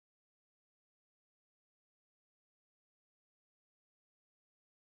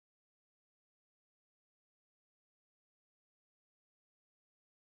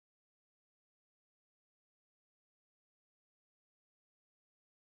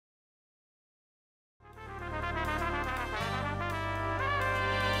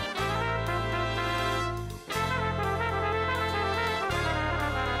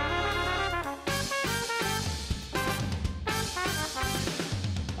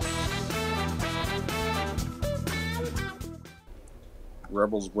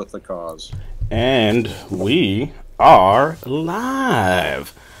Rebels with the cause. And we are live.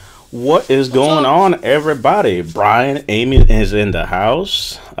 What is What's going up? on, everybody? Brian, Amy is in the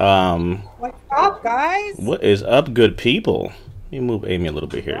house. What's up, guys? What is up, good people? Let me move Amy a little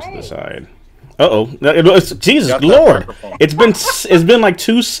bit here to the Right. side. Jesus Got that Lord! microphone. It's been like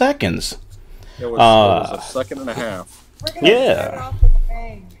 2 seconds. It was a second and a half. We're gonna Yeah. start off with a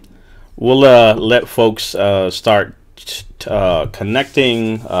bang. We'll let folks start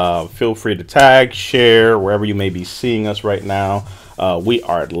connecting. Feel free to tag, share wherever you may be seeing us right now. We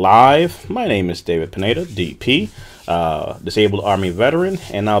are live. My name is David Pineda, DP, Disabled Army Veteran,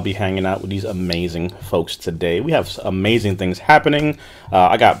 and I'll be hanging out with these amazing folks today. We have amazing things happening.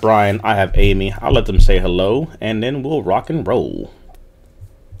 I got Brian, I have Amy. I'll let them say hello, and then we'll rock and roll.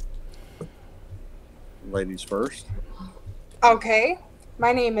 Ladies first. Okay,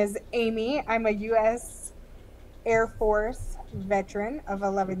 my name is Amy. I'm a U.S. Air Force veteran of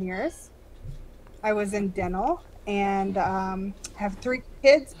 11 years. I was in dental and have 3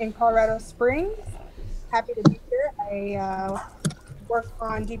 kids in Colorado Springs. Happy to be here. I work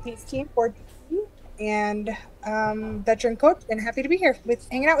on DP's team for DP and veteran coach, and happy to be here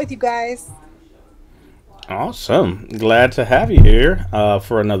hanging out with you guys. Awesome. Glad to have you here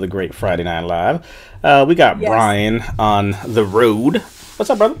for another great Friday Night Live. We got Yes. Brian on the road. What's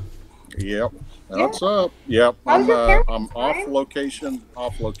up, brother? Yep. What's up? Yep. How's your parents, I'm Brian?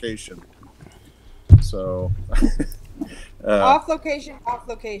 off location. So Off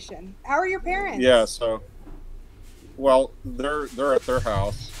location. How are your parents? yeah, so well, they're at their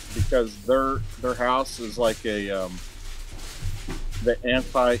house because their house is like a the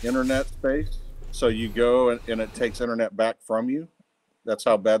anti-internet space. So you go and it takes internet back from you. That's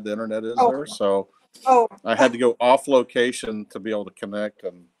how bad the internet is Oh. there. So Oh, I had to go off location to be able to connect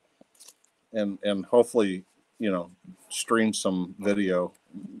and hopefully, stream some video.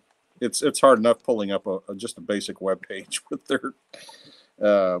 It's hard enough pulling up just a basic web page with their.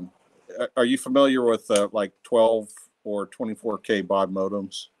 Are you familiar with like 12 or 24K baud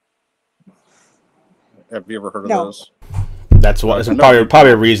modems? Have you ever heard of No. those? That's why. It's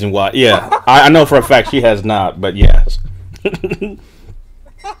probably a reason why. Yeah, I know for a fact she has not, but yes.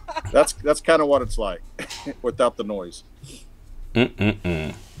 That's kind of what it's like without the noise. so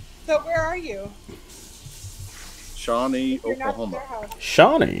where are you? Shawnee, You're not at Oklahoma. their house.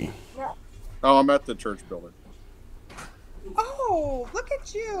 Shawnee. No. Oh, I'm at the church building. Oh, look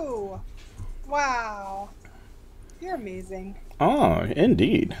at you! Wow, you're amazing. Oh,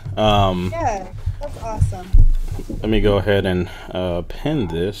 indeed. Yeah, that's awesome. Let me go ahead and pin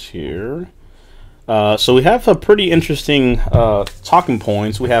this here. So we have a pretty interesting talking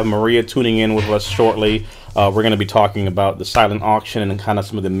points. We have Maria tuning in with us shortly. We're going to be talking about the silent auction and kind of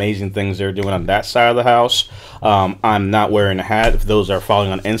some of the amazing things they're doing on that side of the house. I'm not wearing a hat. If those are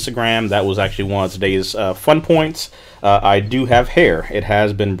following on Instagram, that was actually one of today's fun points. I do have hair. It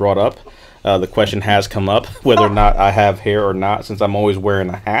has been brought up. The question has come up whether or not I have hair or not, since I'm always wearing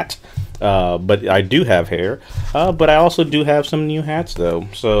a hat. But I do have hair. But I also do have some new hats, though.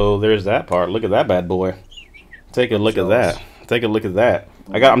 So there's that part. Look at that bad boy. Take a look at that. Take a look at that.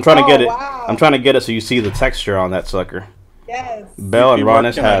 I'm trying to get it. Wow. I'm trying to get it so you see the texture on that sucker. Yes. Bell and Where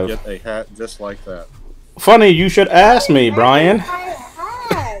Ronis can I have. get a hat just like that? Funny, you should ask me, Brian.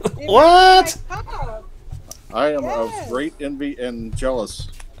 What? I am Yes. of great envy and jealous.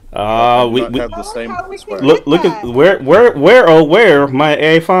 We not have the Oh, same how we can swag. look at where might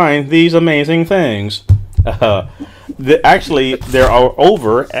I find these amazing things? Actually, they are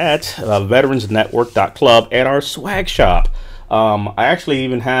over at veteransnetwork.club at our swag shop. I actually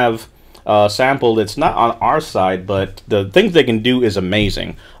even have a sample that's not on our side, but the things they can do is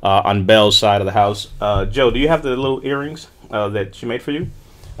amazing on Belle's side of the house. Joe, do you have the little earrings that she made for you?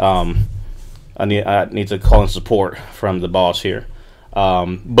 I need to call in support from the boss here.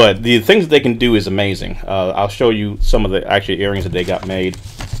 But the things that they can do is amazing. I'll show you some of the actual earrings that they got made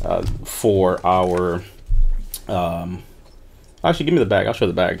for our. Actually, give me the bag. I'll show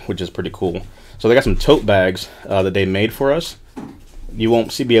the bag, which is pretty cool. So they got some tote bags that they made for us. You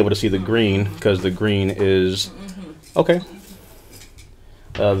won't be able to see the green because the green is okay.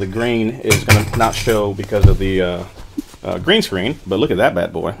 The green is gonna not show because of the green screen. But look at that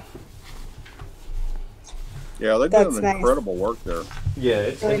bad boy. Yeah, they did That's an nice. incredible work there. Yeah,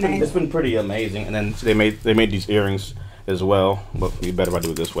 it's been pretty amazing. And then they made these earrings as well. But you better if I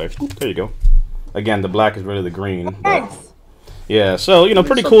do it this way. Oop, there you go. Again, the black is really the green. But Nice. yeah, so pretty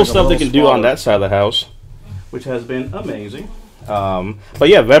Something cool a stuff they little can do on smaller. that side of the house, which has been amazing. But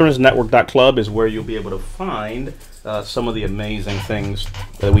yeah, veteransnetwork.club is where you'll be able to find some of the amazing things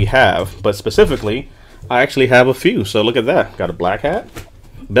that we have. But specifically, I actually have a few. So look at that. Got a black hat.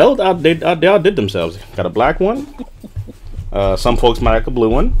 Bell, they outdid themselves. Got a black one. Some folks might like a blue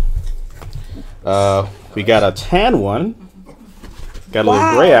one. We got a tan one. Got a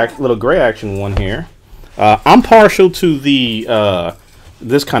little gray action one here. I'm partial to the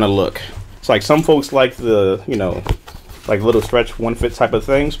this kind of look. It's like some folks like the like little stretch one fit type of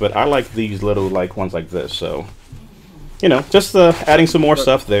things, but I like these little like ones like this. So just adding some more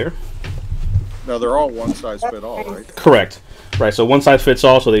stuff there. No, they're all one size fit all, right? Correct. Right, so one size fits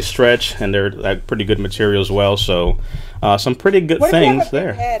all, so they stretch, and they're like pretty good material as well. So, some pretty good things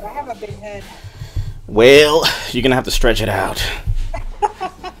there. Head? I have a big head. Well, you're gonna have to stretch it out.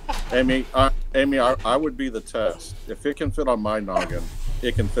 Amy, I would be the test. If it can fit on my noggin,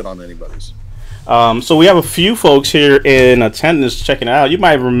 it can fit on anybody's. So we have a few folks here in attendance checking it out. You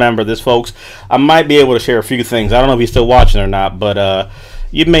might remember this, folks. I might be able to share a few things. I don't know if he's still watching or not, but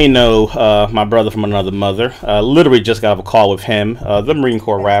you may know my brother from another mother. Literally just got off a call with him, the Marine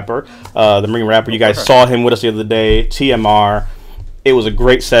Corps rapper. The Marine rapper, you guys saw him with us the other day, TMR. It was a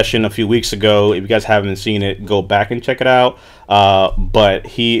great session a few weeks ago. If you guys haven't seen it, go back and check it out. But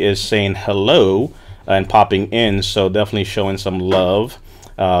he is saying hello and popping in, so definitely showing some love.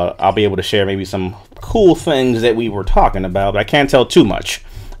 I'll be able to share maybe some cool things that we were talking about, but I can't tell too much.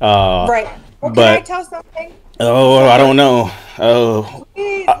 Right. Well, can I tell something? Oh, I don't know. Oh,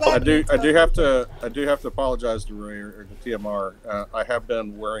 I do have to apologize to Ray or to TMR. I have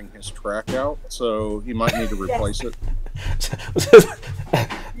been wearing his track out, so he might need to replace it.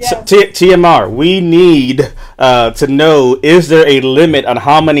 Yes. TMR, we need to know: is there a limit on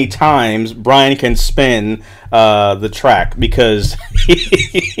how many times Brian can spin the track, because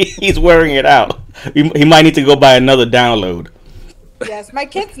he's wearing it out? He might need to go buy another download. Yes, my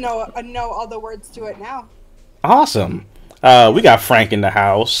kids know all the words to it now. Awesome. We got Frank in the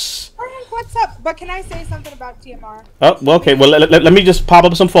house. Frank, what's up? But can I say something about TMR? Oh, well, okay. Well, let me just pop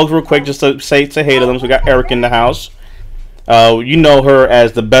up some folks real quick just to say hey to them. So we got Eric in the house. You know her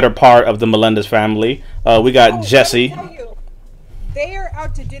as the better part of the Melendez family. We got Jesse. Let me tell you, they are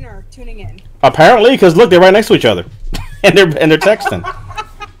out to dinner tuning in. Apparently, because look, they're right next to each other, and they're texting.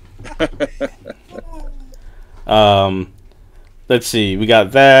 Let's see. We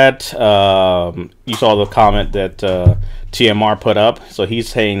got that. You saw the comment that TMR put up, so he's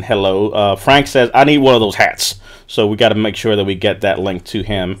saying hello. Frank says, "I need one of those hats." So we got to make sure that we get that link to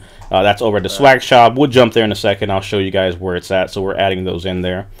him. That's over at the swag shop. We'll jump there in a second. I'll show you guys where it's at. So we're adding those in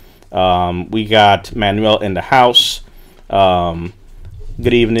there. We got Manuel in the house.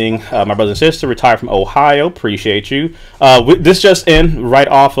 Good evening, my brother and sister. Retired from Ohio. Appreciate you. This just in right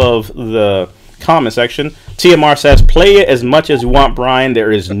off of the comment section. TMR says, "Play it as much as you want, Brian.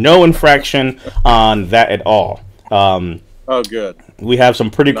 There is no infraction on that at all." Oh, good. We have some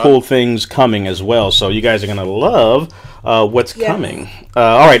pretty cool things coming as well, so you guys are gonna love what's coming.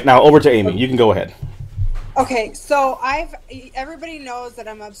 All right, now over to Amy. You can go ahead. Okay, so everybody knows that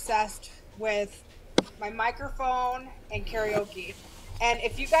I'm obsessed with my microphone and karaoke. And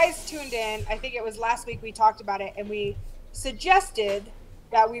if you guys tuned in, I think it was last week we talked about it, and we suggested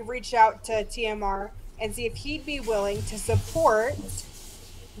that we reach out to TMR and see if he'd be willing to support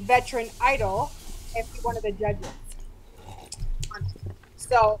Veteran Idol and be one of the judges.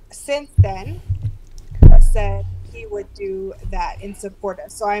 So since then, I said he would do that in support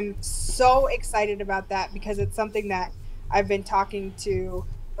us. So I'm so excited about that, because it's something that I've been talking to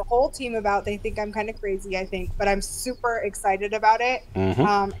the whole team about. They think I'm kind of crazy, I think, but I'm super excited about it.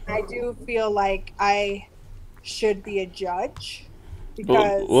 I do feel like I should be a judge,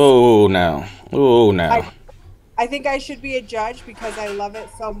 because I think I should be a judge because I love it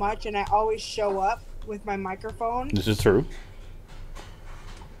so much, and I always show up with my microphone. This is true.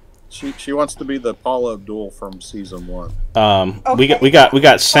 She wants to be the Paula Abdul from season 1. Okay. We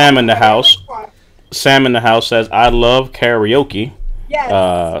got Sam in the house. Sam in the house says, "I love karaoke."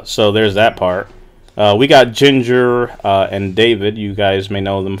 Yes. So there's that part. We got Ginger and David. You guys may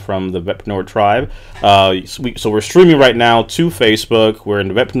know them from the Vetpreneur Tribe. So we're streaming right now to Facebook. We're in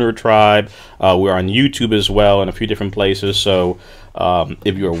the Vetpreneur Tribe. We're on YouTube as well, and a few different places. So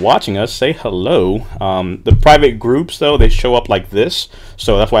if you're watching us, say hello. The private groups, though, they show up like this.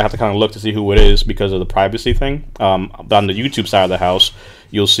 So that's why I have to kind of look to see who it is because of the privacy thing. On the YouTube side of the house,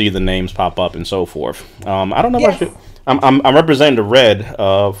 you'll see the names pop up and so forth. I don't know about you. I'm representing the red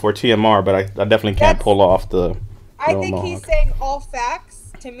for TMR, but I definitely can't pull off the. I think he's saying all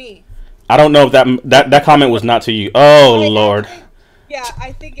facts to me. I don't know if that comment was not to you. Oh, Lord.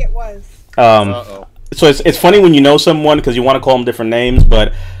 I think it was. So it's funny when you know someone because you want to call them different names,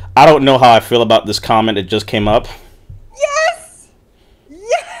 but I don't know how I feel about this comment that just came up. Yes.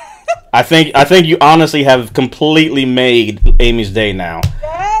 Yes. I think you honestly have completely made Amy's day now.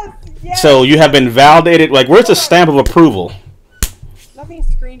 Yes, yes. So you have been validated. Like, where's the stamp of approval? Let me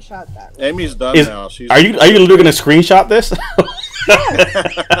screenshot that. Amy's done now. Are you literally going to screenshot this?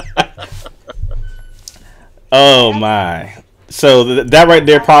 Oh my! So that right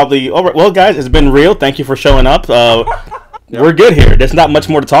there probably. All right, well, guys, it's been real. Thank you for showing up. We're good here. There's not much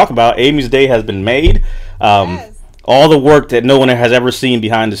more to talk about. Amy's day has been made. Yes. All the work that no one has ever seen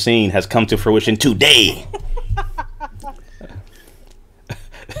behind the scene has come to fruition today.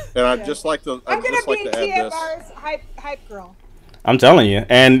 And I'd just like to. I'm gonna be add this. TMR's hype girl. I'm telling you,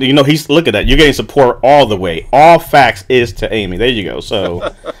 and you know look at that. You're getting support all the way. All facts is to Amy. There you go.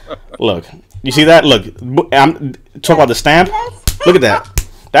 So, look, you see that? Look, I'm talk about the stamp. Yes. Look at that.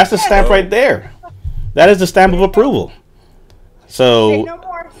 That's the stamp right there. That is the stamp of approval. So Say no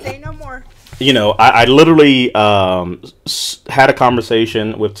more. Say no more. You know, I literally had a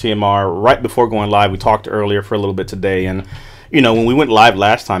conversation with TMR right before going live. We talked earlier for a little bit today, and you know, when we went live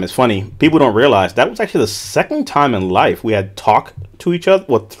last time, it's funny, people don't realize that was actually the second time in life we had talked to each other.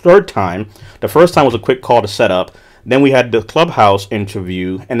 Well, third time. The first time was a quick call to set up. Then we had the Clubhouse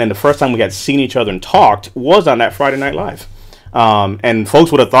interview, and then the first time we had seen each other and talked was on that Friday Night Live. And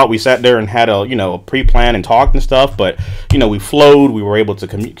folks would have thought we sat there and had a pre-plan and talked and stuff, but we flowed. We were able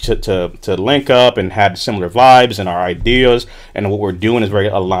to link up and had similar vibes, and our ideas and what we're doing is very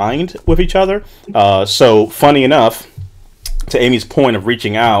aligned with each other. So funny enough, to Amy's point of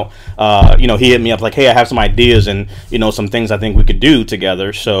reaching out, he hit me up like, hey, I have some ideas and some things I think we could do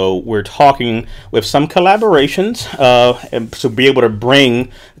together. So we're talking with some collaborations and to be able to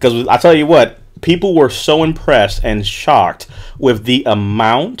bring, because I tell you what, people were so impressed and shocked with the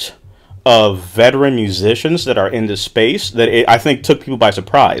amount of veteran musicians that are in this space that I think took people by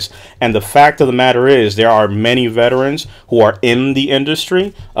surprise. And the fact of the matter is there are many veterans who are in the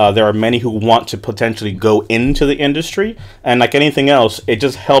industry. There are many who want to potentially go into the industry. And like anything else, it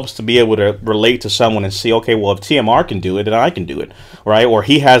just helps to be able to relate to someone and see, okay, well, if TMR can do it, then I can do it, right? Or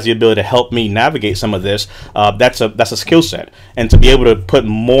he has the ability to help me navigate some of this. That's a skill set. And to be able to put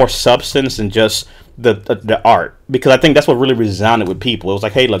more substance than just the art, because I think that's what really resounded with people. It was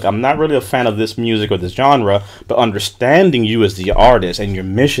like, hey, look, I'm not really a fan of this music or this genre, but understanding you as the artist and your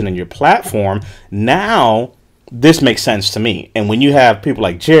mission and your platform, now this makes sense to me. And when you have people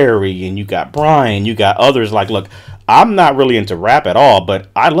like Jerry and you got Brian, you got others like, look, I'm not really into rap at all, but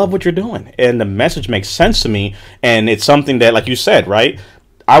I love what you're doing and the message makes sense to me. And it's something that, like you said, right,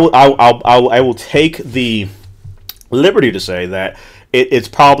 I will take the liberty to say that it's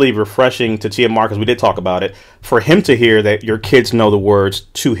probably refreshing to TMR, because we did talk about it, for him to hear that your kids know the words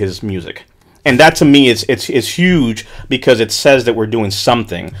to his music. And that to me it's huge, because it says that we're doing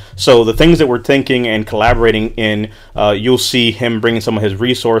something. So the things that we're thinking and collaborating in, you'll see him bringing some of his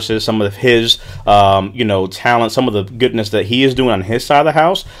resources, some of his talent, some of the goodness that he is doing on his side of the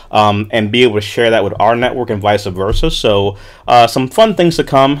house, and be able to share that with our network and vice versa. So some fun things to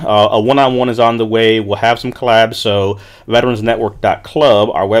come. A one-on-one is on the way. We'll have some collabs. So veteransnetwork.club,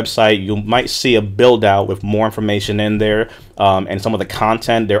 our website, you might see a build out with more information in there. And some of the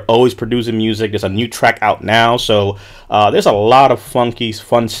content. They're always producing music. There's a new track out now. So there's a lot of funky,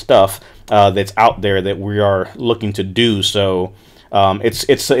 fun stuff that's out there that we are looking to do. So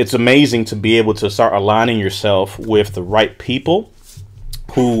it's amazing to be able to start aligning yourself with the right people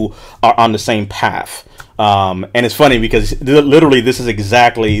who are on the same path. And it's funny because literally this is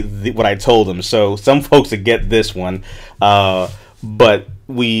exactly what I told them. So some folks that get this one, but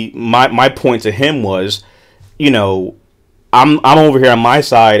my point to him was, I'm over here on my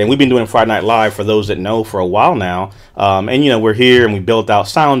side, and we've been doing Friday Night Live, for those that know, for a while now. And we're here, and we built out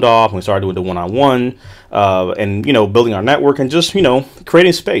Sound Off, and we started doing the one-on-one, and building our network, and just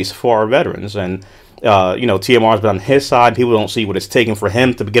creating space for our veterans. And TMR's been on his side. People don't see what it's taken for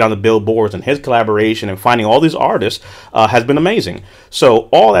him to get on the billboards, and his collaboration and finding all these artists has been amazing. So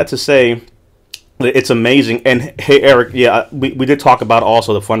all that to say, it's amazing. And hey, Eric, yeah, we did talk about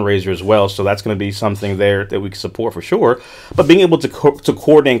also the fundraiser as well, so that's going to be something there that we can support for sure. But being able to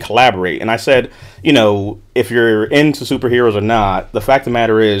coordinate and collaborate, and I said, if you're into superheroes or not, the fact of the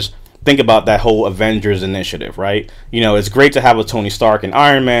matter is, think about that whole Avengers initiative, right? It's great to have a Tony Stark and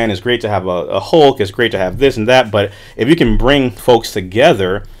Iron Man, it's great to have a Hulk, it's great to have this and that, but if you can bring folks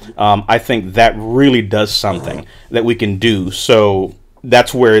together, I think that really does something that we can do. So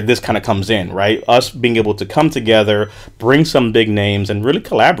that's where this kind of comes in, right? Us being able to come together, bring some big names, and really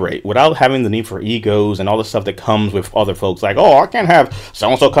collaborate without having the need for egos and all the stuff that comes with other folks. Like, oh, I can't have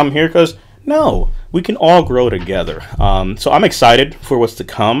so-and-so come here because, no. we can all grow together. So I'm excited for what's to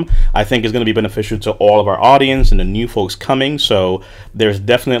come. I think it's going to be beneficial to all of our audience and the new folks coming. So there's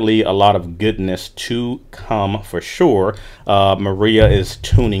definitely a lot of goodness to come for sure. Maria is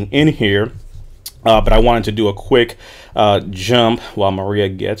tuning in here. But I wanted to do a quick jump while Maria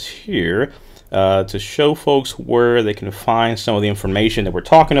gets here to show folks where they can find some of the information that we're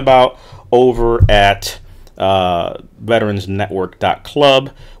talking about over at veteransnetwork.club.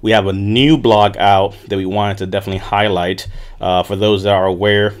 We have a new blog out that we wanted to definitely highlight. For those that are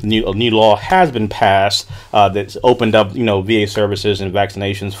aware, a new law has been passed that's opened up, VA services and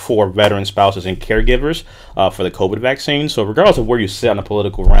vaccinations for veteran spouses and caregivers for the COVID vaccine. So regardless of where you sit on the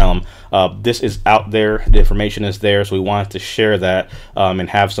political realm, this is out there. The information is there. So we wanted to share that and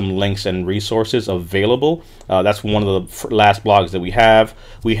have some links and resources available. That's one of the last blogs that we have.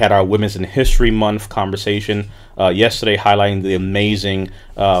 We had our Women's in History Month conversation yesterday, highlighting the amazing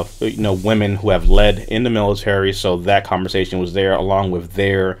women who have led in the military. So that conversation was there along with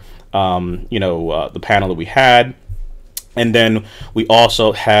their the panel that we had. And then we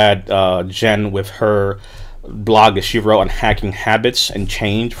also had Jen with her blog that she wrote on hacking habits and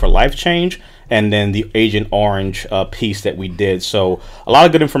change for life change, and then the Agent Orange piece that we did. So a lot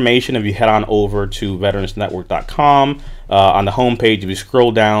of good information. If you head on over to veteransnetwork.com, on the homepage, if you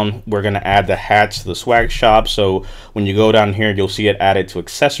scroll down, we're going to add the hats to the swag shop. So when you go down here, you'll see it added to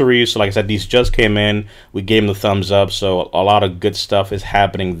accessories. So like I said, these just came in. We gave them the thumbs up. So a lot of good stuff is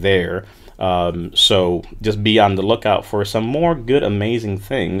happening there. So just be on the lookout for some more good, amazing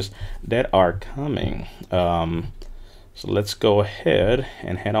things that are coming. So let's go ahead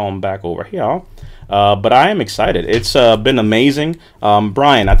and head on back over here. But I am excited. It's been amazing.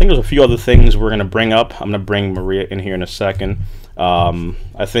 Brian, I think there's a few other things we're going to bring up. I'm going to bring Maria in here in a second.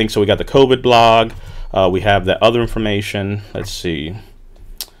 I think so. We got the COVID blog. We have that other information. Let's see.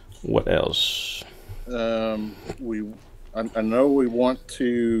 What else? I know we want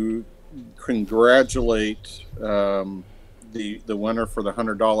to congratulate the winner for the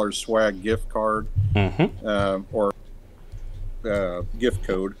 $100 swag gift card, or gift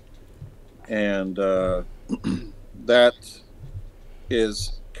code, and that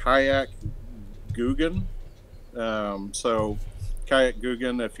is Kayak Guggen. So Kayak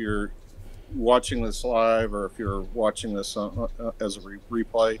Guggen, if you're watching this live or if you're watching this as a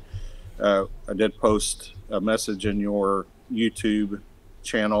replay, I did post a message in your YouTube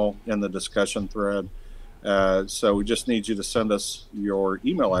channel in the discussion thread. So we just need you to send us your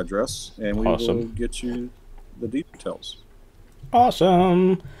email address and we will get you the details.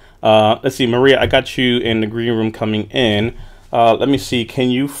 Awesome. Let's see, Maria, I got you in the green room coming in. Let me see. Can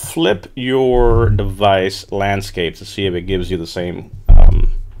you flip your device landscape to see if it gives you the same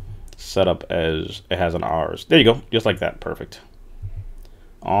setup as it has on ours? There you go. Just like that. Perfect.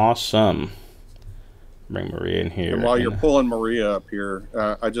 Awesome. Bring Maria in here. And while you're pulling Maria up here,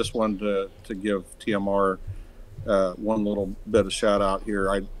 I just wanted to give TMR one little bit of shout out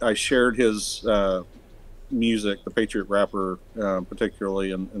here. I shared his music, the Patriot rapper,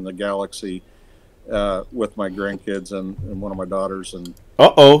 particularly in the Galaxy, with my grandkids and one of my daughters. And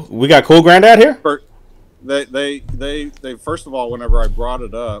we got cool granddad here. They first of all, whenever I brought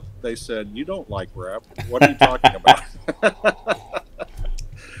it up, they said, "You don't like rap. What are you talking about?"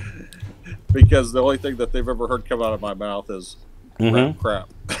 Because the only thing that they've ever heard come out of my mouth is rap crap.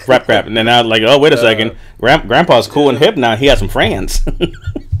 Rap crap. And then I was like, oh, wait a second. Grandpa's cool and hip now. He has some friends.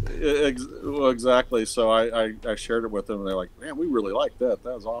 Well, exactly. So I shared it with them, and they're like, man, we really like that.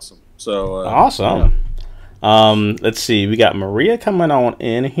 That was awesome. So awesome. Yeah. Let's see. We got Maria coming on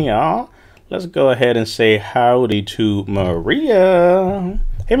in here. Let's go ahead and say howdy to Maria.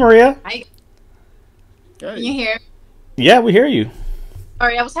 Hey, Maria. Hi. Hey. Can you hear? Yeah, we hear you.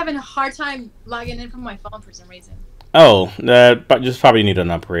 Sorry, I was having a hard time logging in from my phone for some reason. Oh, just probably need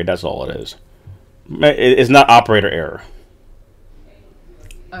an upgrade. That's all it is. It's not operator error.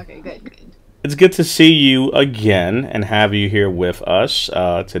 Okay, good. It's good to see you again and have you here with us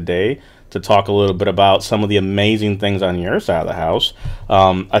today to talk a little bit about some of the amazing things on your side of the house.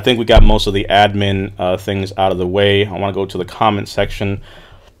 I think we got most of the admin things out of the way. I want to go to the comment section,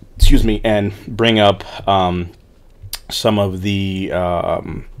 and bring up some of the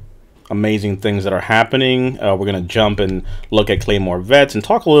amazing things that are happening. We're going to jump and look at Claymore Vets and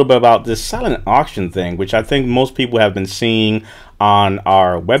talk a little bit about this silent auction thing, which I think most people have been seeing on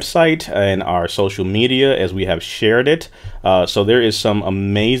our website and our social media as we have shared it. So there is some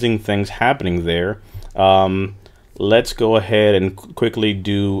amazing things happening there. Let's go ahead and quickly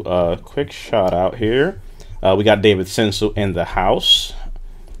do a quick shout out here. We got David Sensu in the house.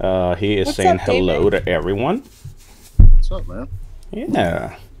 He is saying hello to everyone. What's up, man?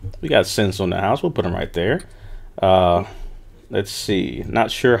 Yeah. We got Sense on the house. We'll put him right there. Let's see.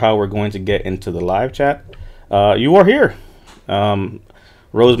 Not sure how we're going to get into the live chat. You are here.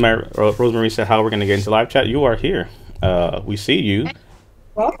 Rosemary said how we're going to get into live chat. You are here. We see you.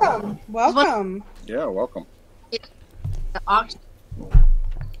 Welcome. Welcome. Yeah, welcome. The auction.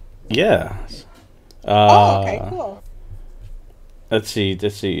 Yeah. Okay, cool. Let's see.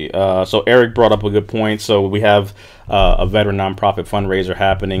 So Eric brought up a good point. So we have a veteran nonprofit fundraiser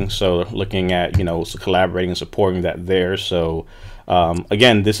happening. So looking at, collaborating and supporting that there. So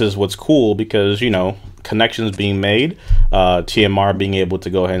again, this is what's cool because, connections being made, TMR being able to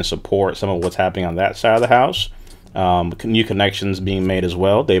go ahead and support some of what's happening on that side of the house. New connections being made as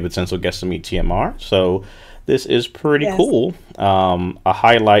well. David Sensel gets to meet TMR. So this is pretty cool. A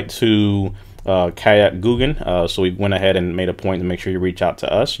highlight to Kayak Guggen. So we went ahead and made a point to make sure you reach out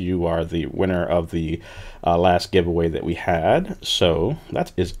to us. You are the winner of the last giveaway that we had. So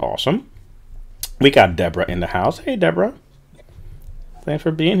that is awesome. We got Deborah in the house. Hey, Deborah. Thanks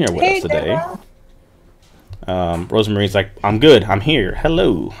for being here with us today. Rosemary's like, I'm good. I'm here.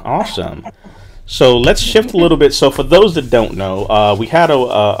 Hello. Awesome. So let's shift a little bit. So for those that don't know, we had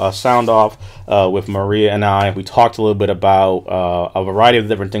a sound off with Maria and I. We talked a little bit about a variety of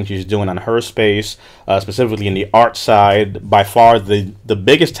different things she's doing on her space, specifically in the art side. By far, the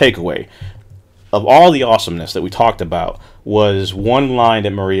biggest takeaway of all the awesomeness that we talked about was one line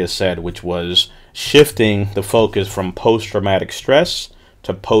that Maria said, which was shifting the focus from post-traumatic stress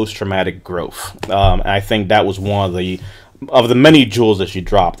to post-traumatic growth. And I think that was one of the many jewels that she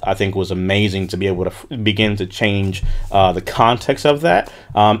dropped. I think was amazing to be able to begin to change the context of that.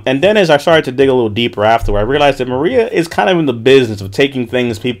 And then as I started to dig a little deeper after, I realized that Maria is kind of in the business of taking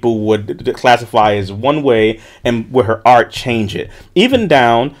things people would classify as one way and with her art change it. Even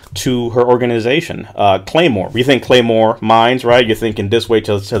down to her organization, Claymore. You think Claymore mines, right? You're thinking this way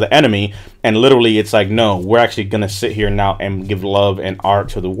to the enemy. And literally it's like, no, we're actually going to sit here now and give love and art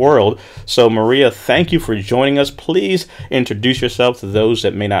to the world. So Maria, thank you for joining us. Please introduce yourself to those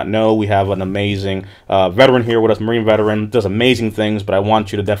that may not know. We have an amazing veteran here with us, Marine veteran, does amazing things, but I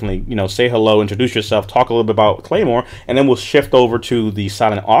want you to definitely, say hello, introduce yourself, talk a little bit about Claymore, and then we'll shift over to the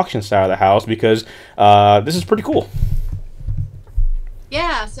silent auction side of the house because this is pretty cool.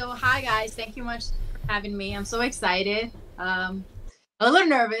 Yeah, so hi guys, thank you much for having me. I'm so excited. A little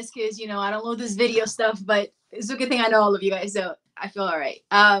nervous because, I don't know this video stuff, but it's a good thing I know all of you guys, so I feel all right.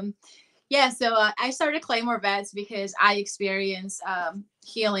 Yeah, so I started Claymore Vets because I experienced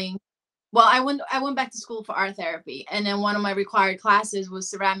healing. Well, I went back to school for art therapy, and then one of my required classes was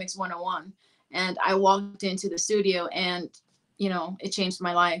Ceramics 101, and I walked into the studio, and it changed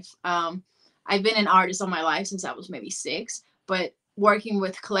my life. I've been an artist all my life since I was maybe 6, but working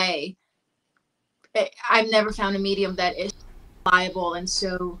with clay, I've never found a medium that is reliable and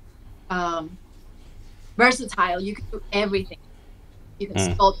so versatile. You can do everything. You can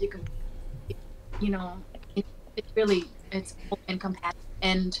sculpt, you can, it's encompassing.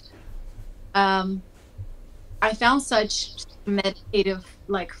 And I found such meditative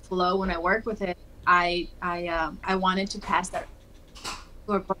flow when I worked with it. I wanted to pass that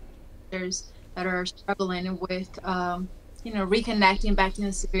to our brothers that are struggling with reconnecting back to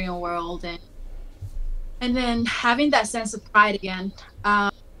the civilian world and then having that sense of pride again.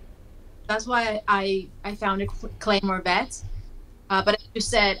 That's why I founded Claymore Vets. But as you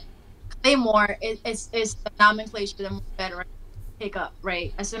said, Claymore is the nomenclature that most veterans pick up,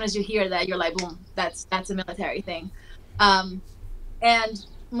 right? As soon as you hear that, you're like, boom, that's a military thing. And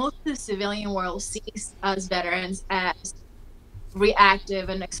most of the civilian world sees us veterans as reactive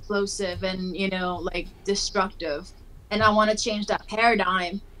and explosive and, destructive. And I want to change that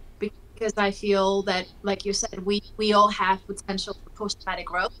paradigm because I feel that, like you said, we all have potential for post-traumatic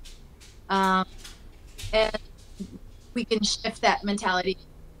growth. And we can shift that mentality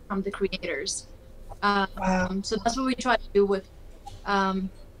from the creators. Wow. So that's what we try to do with, that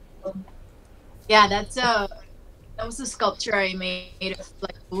was a sculpture I made of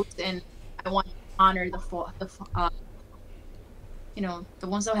boots, and I want to honor the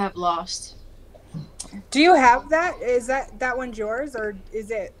ones that have lost. Do you have that? Is that one's yours, or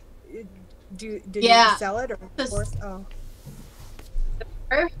is it? Did you sell it, or course? Oh. The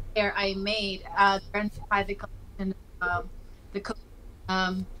first pair I made, they're in the private collection, the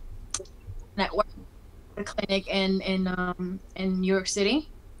network, the clinic in New York City.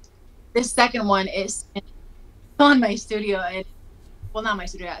 This second one is on my studio not my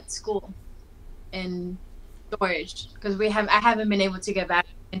studio, at school in storage because I haven't been able to get back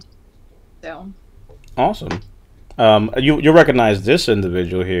into it, so. Awesome. You recognize this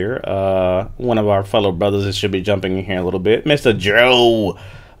individual here, one of our fellow brothers that should be jumping in here a little bit, Mr. Joe.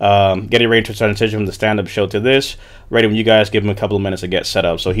 Getting ready to transition from the stand-up show to this. Ready when you guys give him a couple of minutes to get set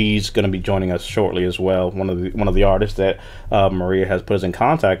up. So he's going to be joining us shortly as well. One of the artists that Maria has put us in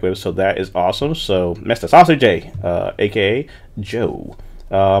contact with. So that is awesome. So Mr. Sausage, aka Joe.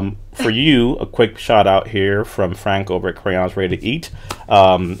 For you, a quick shout out here from Frank over at Crayons Ready to Eat.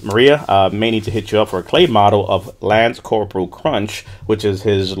 Maria may need to hit you up for a clay model of Lance Corporal Crunch, which is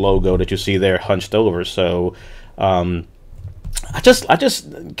his logo that you see there hunched over. So I just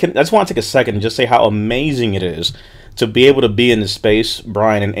want to take a second and just say how amazing it is to be able to be in the space,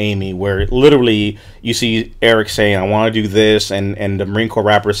 Brian and Amy, where literally you see Eric saying, I want to do this, and the Marine Corps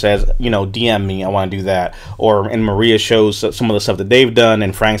rapper says, DM me, I want to do that. And Maria shows some of the stuff that they've done,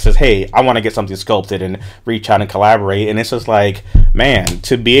 and Frank says, hey, I want to get something sculpted, and reach out and collaborate. And it's just like, man,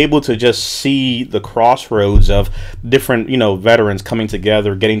 to be able to just see the crossroads of different, veterans coming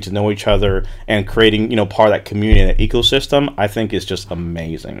together, getting to know each other, and creating, part of that community and that ecosystem, I think is just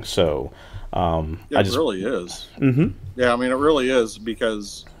amazing. So, it really is. Mm-hmm. Yeah, I mean, it really is,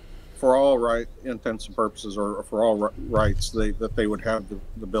 because for all intents and purposes, or for all rights, that they would have the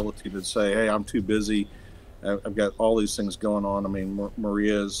ability to say, hey, I'm too busy. I've got all these things going on. I mean,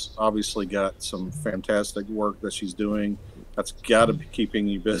 Maria's obviously got some fantastic work that she's doing. That's got to be keeping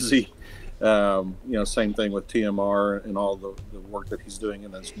you busy. Same thing with TMR and all the work that he's doing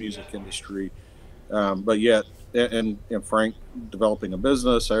in this music industry. But yet, and Frank developing a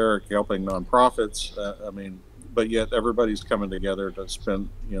business, Eric helping nonprofits. But yet everybody's coming together to spend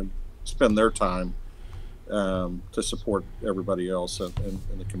their time to support everybody else in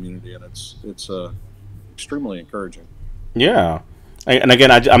the community, and it's extremely encouraging. Yeah. And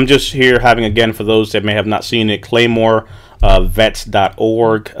again, I'm just here having, again, for those that may have not seen it, Claymore,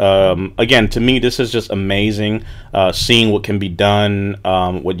 vets.org. Again, to me, this is just amazing, seeing what can be done,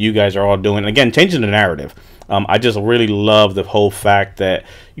 what you guys are all doing. And again, changing the narrative. I just really love the whole fact that,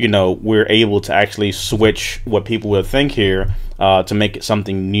 we're able to actually switch what people would think here to make it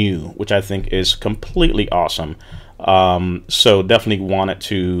something new, which I think is completely awesome. So definitely wanted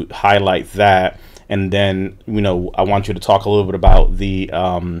to highlight that. And then, I want you to talk a little bit about the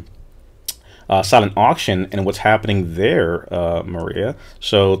silent auction and what's happening there, Maria.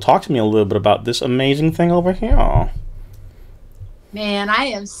 So talk to me a little bit about this amazing thing over here. Man, I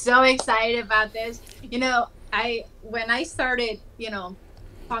am so excited about this. When I started,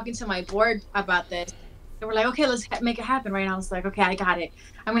 talking to my board about this, they were like, okay, let's make it happen, right? And I was like, okay, I got it.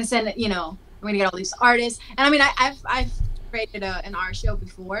 I'm going to send it, I'm going to get all these artists. And I mean, I've created an art show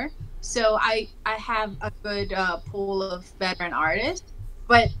before. So I have a good pool of veteran artists,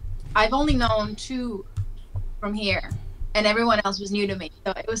 but I've only known 2 from here, and everyone else was new to me.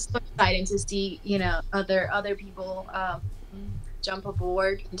 So it was so exciting to see, other people jump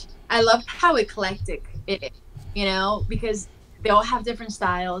aboard. I love how eclectic it is, because they all have different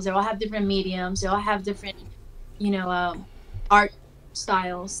styles, they all have different mediums, they all have different, art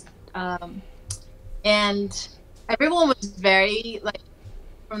styles, and everyone was very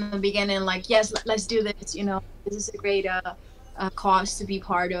from the beginning, yes, let's do this. This is a great cause to be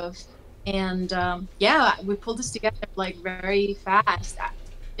part of, and yeah, we pulled this together very fast.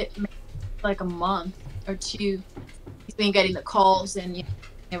 It made a month or 2 between getting the calls and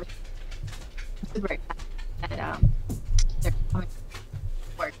everything. Super excited that they're coming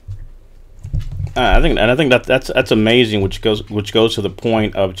to work. I think that's amazing, which goes to the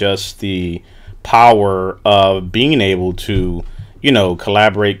point of just the power of being able to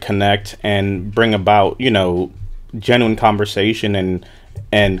collaborate, connect, and bring about, genuine conversation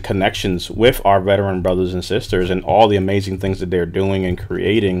and connections with our veteran brothers and sisters, and all the amazing things that they're doing and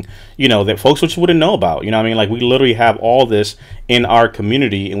creating, that folks just wouldn't know about. We literally have all this in our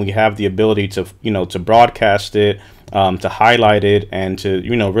community, and we have the ability to, to broadcast it, to highlight it, and to,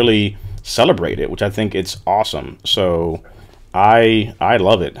 really celebrate it, which I think it's awesome. So I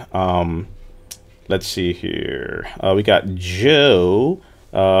love it. Let's see here. We got Joe,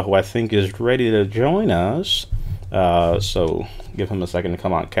 who I think is ready to join us. So give him a second to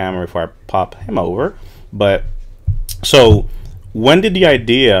come on camera before I pop him over. But so when did the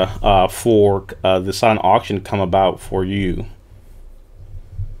idea for the silent auction come about for you?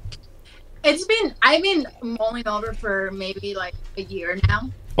 I've been mulling over for maybe a year now.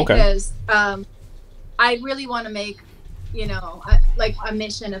 Okay. Because I really want to make a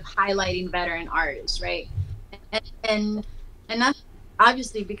mission of highlighting veteran artists, right? And that's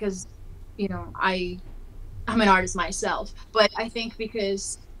obviously because I'm an artist myself, but I think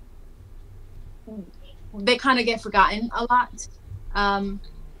because they kind of get forgotten a lot, and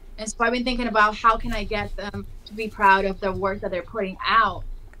so I've been thinking about how can I get them to be proud of the work that they're putting out,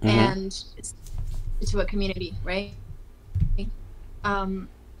 and to a community, right?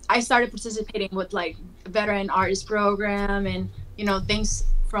 I started participating with like veteran artist program and things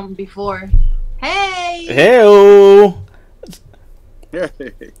from before. Hey. Hey. Yeah.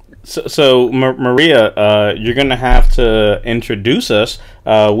 So Maria, you're gonna have to introduce us.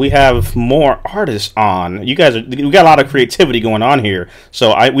 We have more artists on. We got a lot of creativity going on here.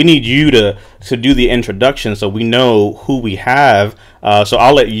 So we need you to do the introduction so we know who we have. So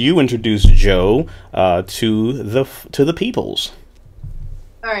I'll let you introduce Joe to the peoples.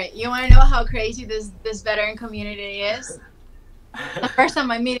 All right, you want to know how crazy this veteran community is? The first time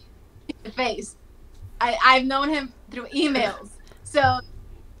I meet him face to face, I've known him through emails. So.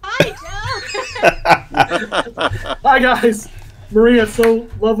 Hi, Joe. Hi, guys. Maria, so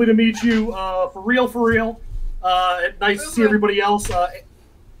lovely to meet you. For real. Nice to see everybody else.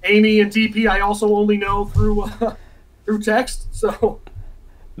 Amy and DP, I also only know through text. So,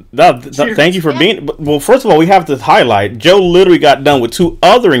 thank you for being. Well, first of all, we have to highlight Joe literally got done with 2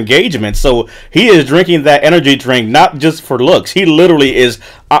 other engagements, so he is drinking that energy drink not just for looks. He literally is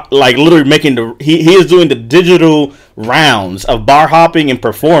making he is doing the digital rounds of bar hopping and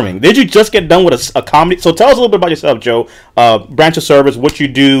performing. Did you just get done with a comedy? So tell us a little bit about yourself, Joe. Branch of service, what you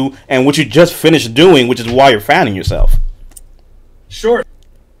do, and what you just finished doing, which is why you're fanning yourself. Sure.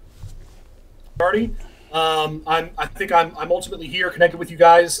 I think I'm ultimately here connected with you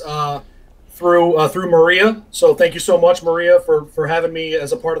guys through Maria. So thank you so much, Maria, for having me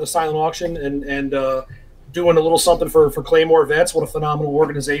as a part of the silent auction and doing a little something for Claymore Vets. What a phenomenal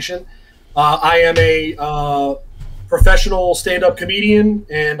organization. I am a professional stand-up comedian,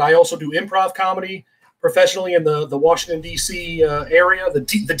 and I also do improv comedy professionally in the Washington D.C. area, the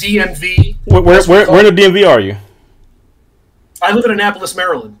DMV. Where in the DMV are you? I live in Annapolis,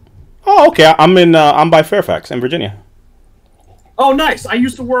 Maryland. Oh, okay. I'm by Fairfax in Virginia. Oh, nice. I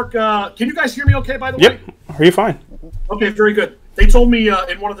used to work. Can you guys hear me okay, by the way? Yep. Are you fine? Okay, very good. They told me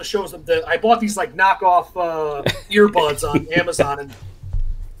in one of the shows that I bought these like knockoff earbuds on Amazon, and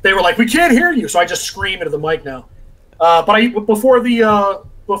they were like, "We can't hear you," so I just scream into the mic now. But before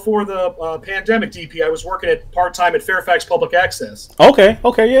the pandemic, DP, I was working part-time at Fairfax Public Access. Okay,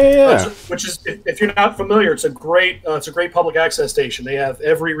 yeah. Which is, if you're not familiar, it's a great public access station. They have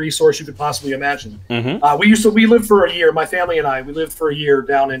every resource you could possibly imagine. Mm-hmm. We lived for a year. My family and I, we lived for a year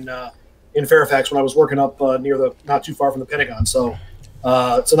down in Fairfax when I was working up not too far from the Pentagon. So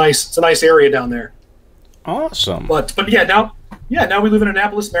it's a nice area down there. Awesome. But now we live in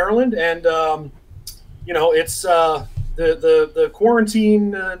Annapolis, Maryland, and it's the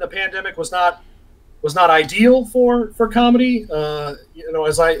quarantine and the pandemic was not ideal for comedy.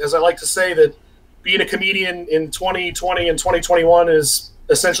 As I like to say, that being a comedian in 2020 and 2021 is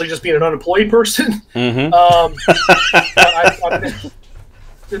essentially just being an unemployed person. Mm-hmm. I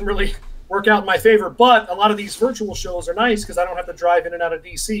didn't really work out in my favor, but a lot of these virtual shows are nice because I don't have to drive in and out of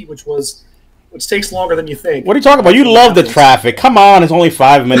DC, which takes longer than you think. What are you talking about? You love the traffic. Come on, it's only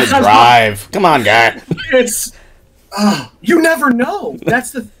 5-minute drive. Come on, guy. It's you never know.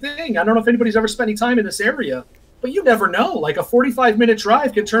 That's the thing. I don't know if anybody's ever spent any time in this area, but you never know. Like a 45-minute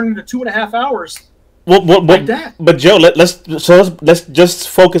drive can turn into 2.5 hours. Like that. But Joe, let's just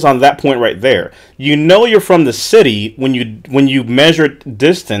focus on that point right there. You're from the city when you measure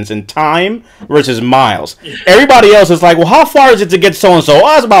distance and time versus miles. Yeah. Everybody else is like, well, how far is it to get so and so?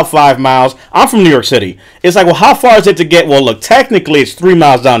 Oh, it's about 5 miles. I'm from New York City. It's like, well, how far is it to get? Well, look, technically it's 3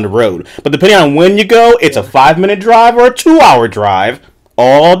 miles down the road, but depending on when you go, it's a 5-minute drive or a 2-hour drive.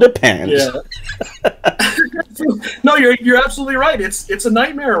 All depends. Yeah. No, you're absolutely right. It's a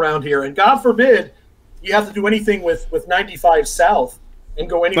nightmare around here, and God forbid you have to do anything with 95 South and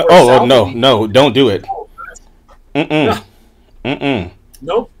go anywhere south. Oh, no, don't do it.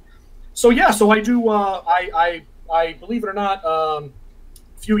 Nope. So I do, I believe it or not, a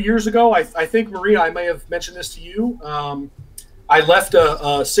few years ago, I think, Maria, I may have mentioned this to you, I left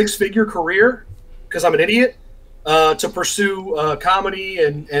a 6-figure career, because I'm an idiot, to pursue comedy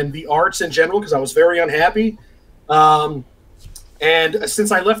and the arts in general, because I was very unhappy. And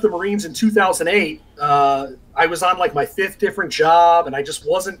since I left the Marines in 2008, I was on like my 5th different job, and I just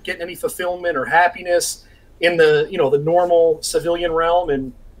wasn't getting any fulfillment or happiness in the normal civilian realm.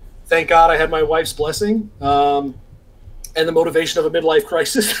 And thank God I had my wife's blessing and the motivation of a midlife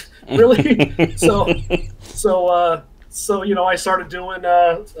crisis, really. So I started doing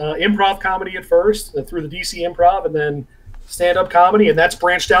improv comedy at first through the DC Improv, and then stand-up comedy, and that's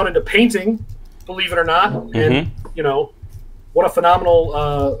branched out into painting, believe it or not. And what a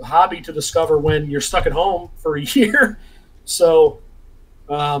phenomenal hobby to discover when you're stuck at home for a year. So,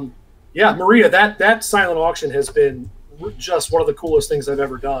 Maria, that silent auction has been just one of the coolest things I've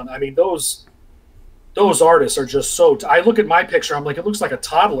ever done. I mean, those those artists are just so. I look at my picture, I'm like, it looks like a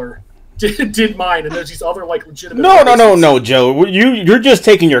toddler did mine, and there's these other like legitimate. No, Joe. You're just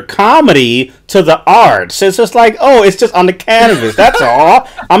taking your comedy to the art. So it's just like, oh, it's just on the canvas. That's all.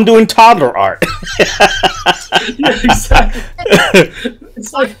 I'm doing toddler art. Yeah, exactly.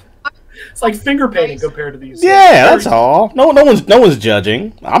 It's like finger painting compared to these. Yeah, that's all. No one's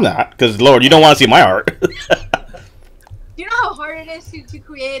judging. I'm not, because Lord, you don't want to see my art. You know how hard it is to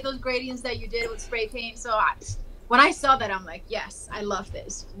create those gradients that you did with spray paint. So when I saw that, I'm like, yes, I love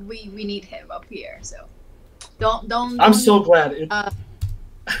this. We need him up here. So don't. I'm so glad.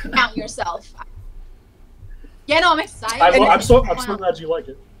 Count yourself. Yeah, no, I'm excited. I'm so glad you like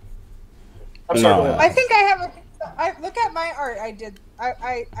it. I'm sorry. I think I have a. Look at my art. I did.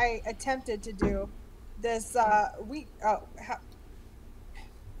 I attempted to do this week. Oh,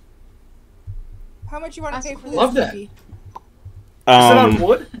 how much you want to pay for this? Love that. Is it on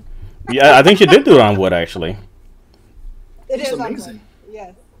wood? Yeah, I think you did do it on wood, actually. It is amazing. on wood.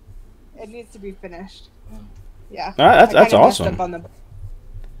 Yes, it needs to be finished. Yeah, that's awesome.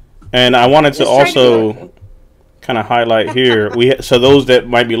 And I wanted to also kind of highlight here. So those that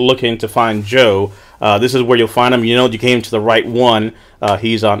might be looking to find Joe, this is where you'll find him. You know, you came to the right one.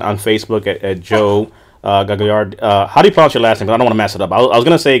 He's on Facebook at Joe Gagliardi. How do you pronounce your last name? I don't want to mess it up. I was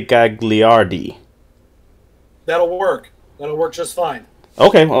going to say Gagliardi. That'll work. That'll work just fine.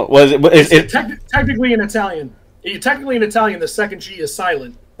 Okay. Well, technically in Italian. Technically in Italian, the second G is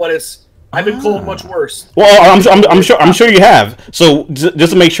silent, but I've been called much worse. Well, I'm sure you have. So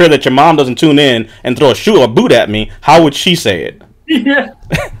just to make sure that your mom doesn't tune in and throw a shoe or boot at me, how would she say it? Yeah.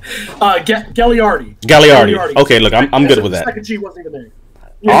 Gagliardi. Gagliardi. Okay, look, I'm good with that. The second G wasn't even there.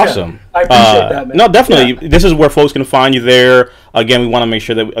 Yeah, awesome. I appreciate that, man. No, definitely. Yeah. This is where folks can find you there. Again, we want to make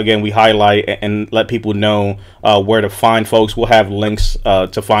sure that, again, we highlight and let people know where to find folks. We'll have links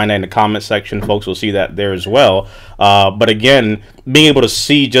to find that in the comment section. Folks will see that there as well. But again, being able to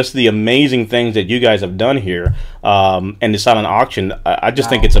see just the amazing things that you guys have done here and the silent auction, I just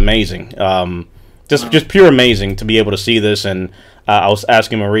think it's amazing. Just pure amazing to be able to see this. And I was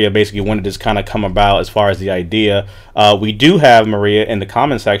asking Maria basically when did this kind of come about as far as the idea. We do have Maria in the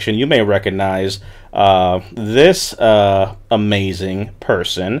comment section. You may recognize this amazing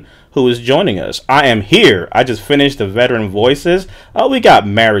person who is joining us. I am here. I just finished the Veteran Voices. We got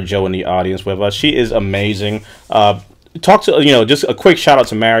Mary Jo in the audience with us. She is amazing. Talk to, just a quick shout out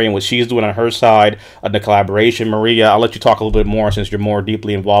to Mary and what she's doing on her side of the collaboration. Maria, I'll let you talk a little bit more since you're more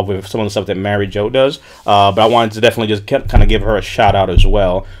deeply involved with some of the stuff that Mary Jo does. But I wanted to definitely just kind of give her a shout out as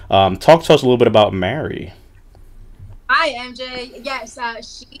well. Talk to us a little bit about Mary. Hi, MJ. Yes,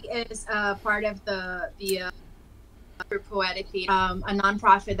 she is part of the Poetic Theater, a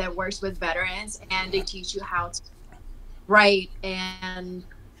nonprofit that works with veterans, and they teach you how to write and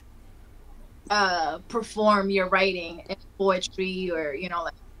perform your writing in poetry or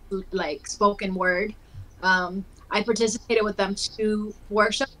like spoken word. I participated with them 2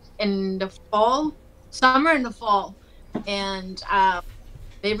 workshops in the summer and the fall, and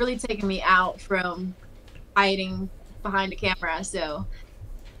they've really taken me out from hiding behind the camera. So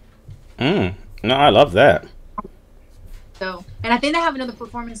no, I love that. So, and I think they have another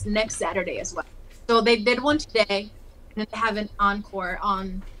performance next Saturday as well. So they did one today, and then they have an encore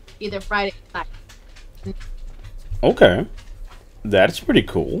on either Friday or Saturday. Okay, that's pretty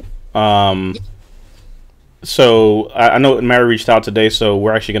cool. So I know Mary reached out today, so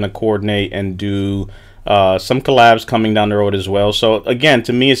we're actually going to coordinate and do some collabs coming down the road as well. So again,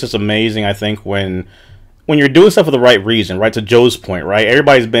 to me, it's just amazing. I think when you're doing stuff for the right reason, right? To Joe's point, right?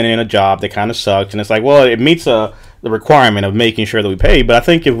 Everybody's been in a job that kind of sucks, and it's like, well, it meets the requirement of making sure that we pay. But I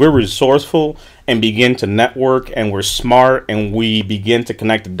think if we're resourceful and begin to network and we're smart and we begin to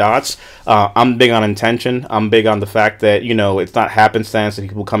connect the dots, I'm big on intention. I'm big on the fact that, it's not happenstance that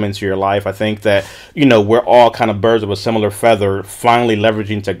people come into your life. I think that, we're all kind of birds of a similar feather, finally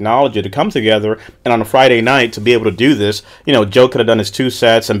leveraging technology to come together. And on a Friday night to be able to do this, Joe could have done his 2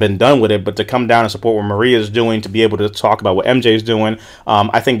 sets and been done with it, but to come down and support what Maria's doing, to be able to talk about what MJ's doing,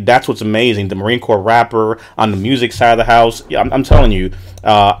 I think that's what's amazing. The Marine Corps rapper on the music side of the house. I'm telling you,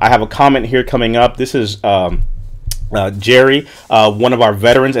 I have a comment here coming up. This is Jerry, one of our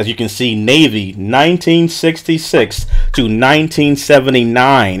veterans. As you can see, Navy 1966 to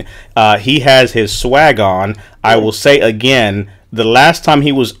 1979. He has his swag on. I will say again, the last time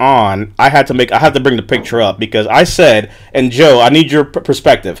he was on, I had to bring the picture up because I said, and Joe, I need your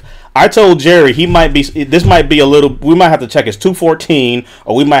perspective. I told Jerry we might have to check his 214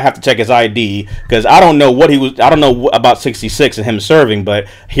 or we might have to check his ID because I don't know about 66 and him serving, but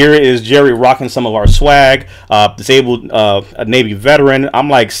here is Jerry rocking some of our swag, disabled a Navy veteran. I'm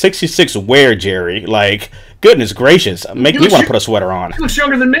like, 66 where, Jerry? Like, goodness gracious, make me want to put a sweater on. He looks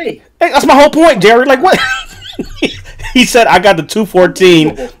younger than me. Hey, that's my whole point, Jerry. Like, what? He said I got the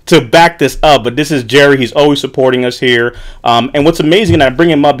 214 to back this up, but this is Jerry. He's always supporting us here. And what's amazing, and I bring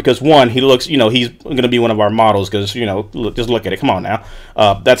him up because, one, he looks, he's going to be one of our models because, just look at it. Come on now.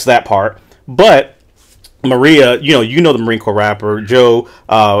 That's that part. But Maria, you know the Marine Corps rapper. Joe,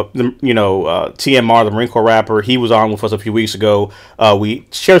 TMR, the Marine Corps rapper, he was on with us a few weeks ago. We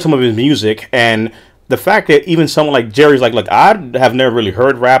shared some of his music, and the fact that even someone like Jerry's like, look, I have never really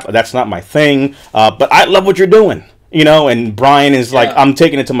heard rap. That's not my thing. But I love what you're doing. And Brian is like, I'm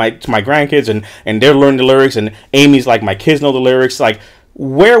taking it to my grandkids and they're learning the lyrics, and Amy's like, my kids know the lyrics. Like,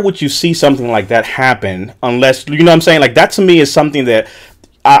 where would you see something like that happen unless, what I'm saying? Like, that to me is something that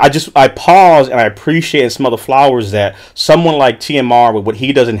I pause and I appreciate and smell the flowers that someone like TMR with what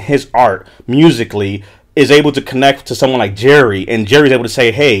he does in his art musically is able to connect to someone like Jerry, and Jerry's able to say,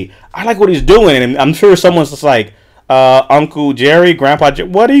 hey, I like what he's doing. And I'm sure someone's just like, Uncle Jerry, Grandpa Jerry,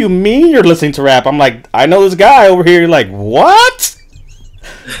 what do you mean you're listening to rap? I'm like, I know this guy over here. You're like, what?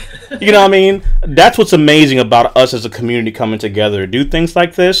 You know what I mean? That's what's amazing about us as a community coming together to do things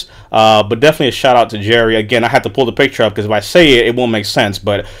like this. But definitely a shout out to Jerry. Again, I have to pull the picture up because if I say it, it won't make sense.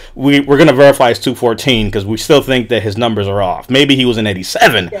 But we're going to verify his 214 because we still think that his numbers are off. Maybe he was in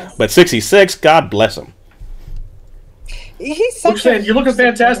 87, yes. But 66, God bless him. He's you're looking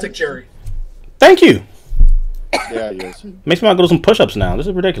fantastic, Jerry. Thank you. Yeah, he is. Makes me want to go do some push-ups now. This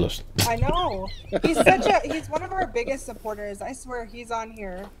is ridiculous. I know. He's one of our biggest supporters. I swear he's on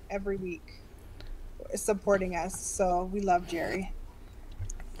here every week supporting us. So we love Jerry.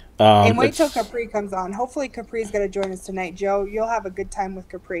 And wait till Capri comes on. Hopefully Capri's going to join us tonight. Joe, you'll have a good time with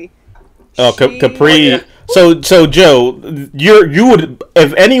Capri. Oh, Capri. So Joe, you would,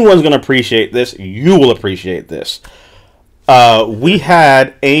 if anyone's going to appreciate this, you will appreciate this. We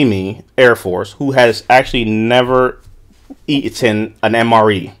had Amy, Air Force, who has actually never eaten an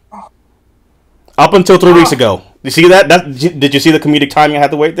MRE. Up until 3 weeks ago. You see that? Did you see the comedic timing I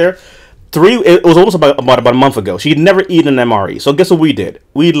had to wait there? It was almost about a month ago. She had never eaten an MRE. So guess what we did?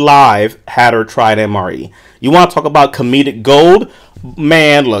 We live had her try an MRE. You want to talk about comedic gold?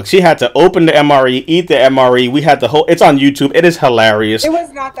 Man, look, she had to open the MRE, eat the MRE. We had the whole... It's on YouTube. It is hilarious. It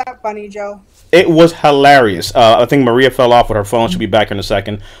was not that funny, Joe. It was hilarious. I think Maria fell off with her phone. She'll be back in a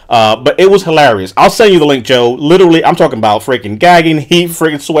second. But it was hilarious. I'll send you the link, Joe. Literally, I'm talking about freaking gagging, heat,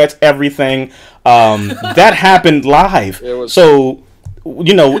 freaking sweats, everything. That happened live. So,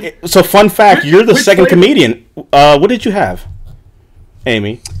 so fun fact, you're the second comedian. What did you have,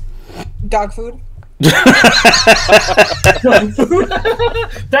 Amy? Dog food. That's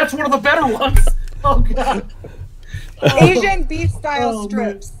one of the better ones. Oh, God. Asian beef style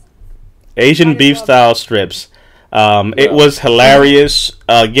strips. Asian beef style strips. It was hilarious.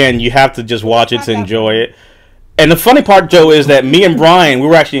 Again, you have to just watch it to enjoy it. And the funny part, Joe, is that me and Brian, we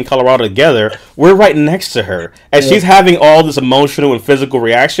were actually in Colorado together. We're right next to her. And she's having all this emotional and physical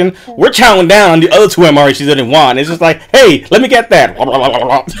reaction. We're chowing down on the other two MREs she didn't want. It's just like, hey, let me get that.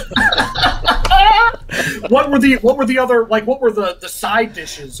 What were the other, like, what were the side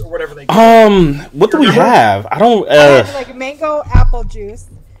dishes or whatever they what do we have? I don't like mango apple juice.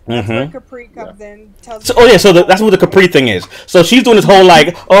 That's where Capri comes in. So that's what the Capri thing is. So she's doing this whole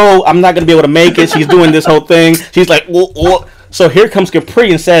like, oh, I'm not gonna be able to make it. She's doing this whole thing. She's like, whoa. So here comes Capri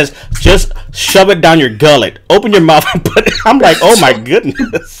and says, just shove it down your gullet. Open your mouth and put it. I'm like, oh my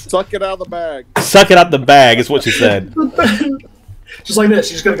goodness. Suck it out of the bag. Suck it out the bag is what she said. Just like this.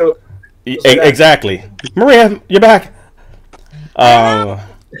 She's gonna go. Exactly. Maria, you're back. The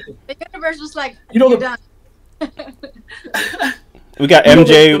universe was like, you're done. We got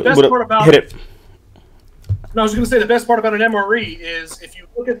MJ. Hit it. No, I was going to say the best part about an MRE is if you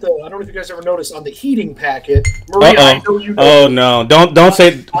look at the. I don't know if you guys ever noticed on the heating packet. Maria, I know you know. Oh no! Don't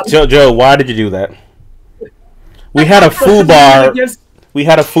say, Joe. Why did you do that? We had a food bar. We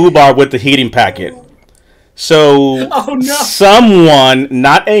had a food bar with the heating packet. So someone,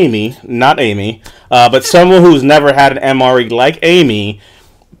 not Amy, but someone who's never had an MRE like Amy,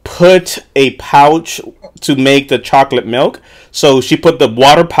 put a pouch to make the chocolate milk. So she put the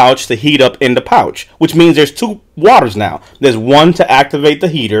water pouch to heat up in the pouch, which means there's two waters now. There's one to activate the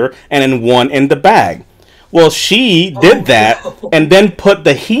heater and then one in the bag. Well, she did that and then put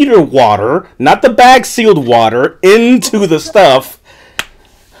the heater water, not the bag sealed water, into the stuff.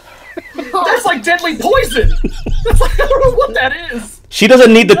 That's like deadly poison. That's like, I don't know what that is. She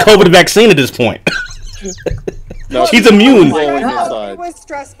doesn't need the COVID vaccine at this point. No, she's immune. It was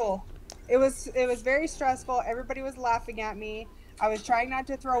stressful. It was very stressful. Everybody was laughing at me. I was trying not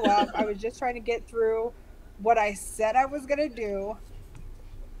to throw up. I was just trying to get through what I said I was gonna do.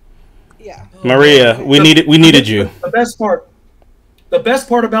 Yeah. Maria, we needed you. The best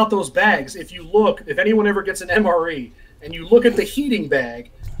part about those bags, if anyone ever gets an MRE and you look at the heating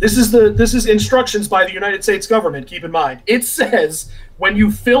bag, this is instructions by the United States government, keep in mind. It says when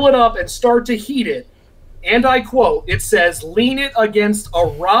you fill it up and start to heat it, and I quote, it says lean it against a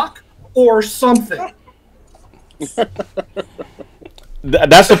rock or something.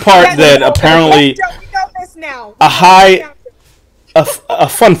 That's the part that apparently a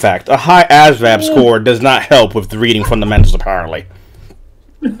fun fact, a high ASVAB score does not help with reading fundamentals apparently.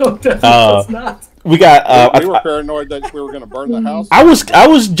 No, that's not. We got. We were paranoid that we were going to burn the house. I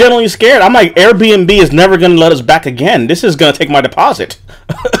was genuinely scared. I'm like, Airbnb is never going to let us back again. This is going to take my deposit.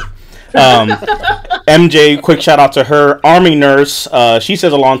 MJ, quick shout out to her. Army nurse. She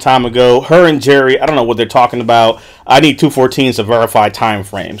says a long time ago. Her and Jerry. I don't know what they're talking about. I need 214s to verify time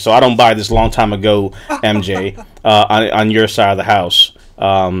frame, so I don't buy this long time ago. MJ, on your side of the house.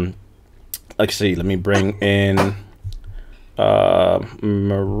 Let's see. Let me bring in.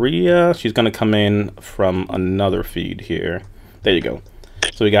 Maria, she's gonna come in from another feed here. There you go.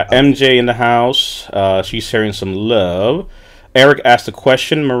 So we got MJ in the house. She's sharing some love. Eric asked a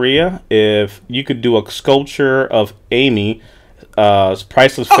question, Maria, if you could do a sculpture of Amy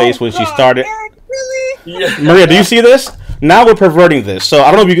priceless face when she started. Eric, really? Yeah. Maria, do you see this? Now we're perverting this. So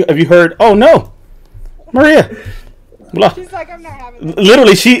I don't know if you heard. Oh no, Maria. She's like, I'm not having this.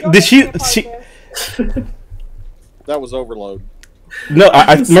 Literally, she. That was overload. No,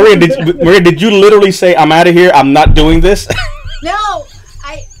 Maria, did you literally say, I'm out of here, I'm not doing this? No,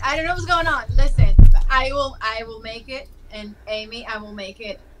 I don't know what's going on. Listen, I will make it, and Amy, I will make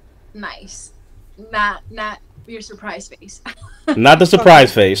it nice. Not your surprise face. Not the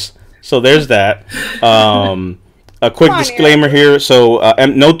surprise face. So there's that. A quick disclaimer here. So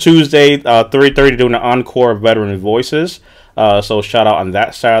no Tuesday, 3:30 doing an encore of veteran voices. So shout out on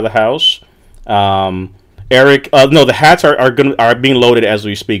that side of the house. Eric, no, the hats are being loaded as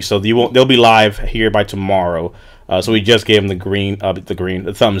we speak, so they'll be live here by tomorrow. So we just gave them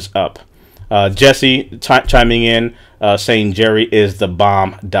the thumbs up. Jesse chiming in, saying Jerry is the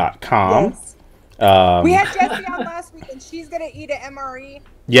bomb.com. Yes. We had Jessie on last week, and she's gonna eat an MRE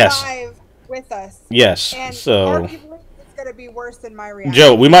live with us. Yes. And so arguably, it's gonna be worse than my reaction.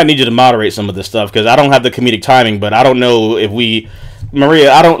 Joe, we might need you to moderate some of this stuff because I don't have the comedic timing, but I don't know if we.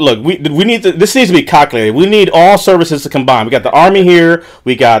 Maria, I don't look. We need to. This needs to be calculated. We need all services to combine. We got the Army here.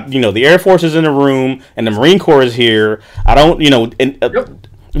 We got the Air Force is in the room, and the Marine Corps is here. I don't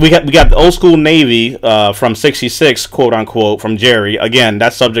we got the old school Navy from '66, quote unquote, from Jerry. Again,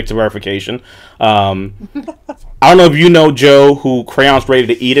 that's subject to verification. I don't know if you know, Joe, who Crayons Ready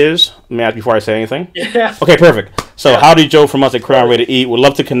to Eat is. Let me ask before I say anything. Yeah. Okay, perfect. So, howdy, Joe from us at Crayon Ready to Eat. Would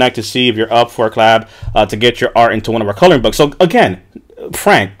love to connect to see if you're up for a collab to get your art into one of our coloring books. So, again,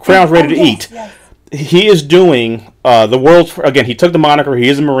 Frank, Crayons Ready to Eat. Yes. He is doing the world's... Again, he took the moniker. He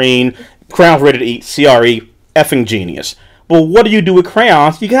is a Marine. Crayons Ready to Eat, CRE, effing genius. Well, what do you do with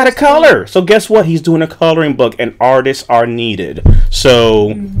crayons? You got to color. So guess what? He's doing a coloring book, and artists are needed.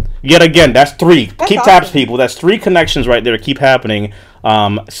 So, yet again, that's three. Keep awesome. Tabs, people. That's three connections right there. Keep happening.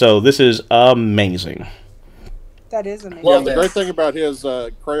 So this is amazing. That is amazing. Yeah, the great thing about his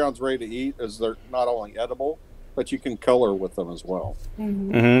Crayons Ready to Eat is they're not only edible, but you can color with them as well.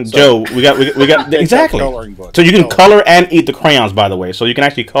 So, Joe, we got exactly. So you can color and eat the crayons, by the way. So you can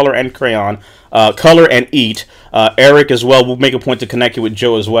actually color and color and eat. Eric as well. We'll make a point to connect you with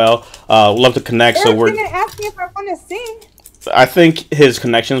Joe as well. Love to connect. Eric's so we're gonna ask me if I want to sing. I think his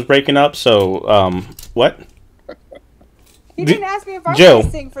connection's breaking up. So what? He didn't ask me if I Joe, want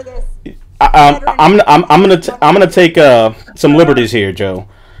to sing for this. I'm gonna take some liberties here, Joe,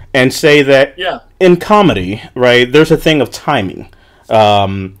 and say that in comedy, right, there's a thing of timing.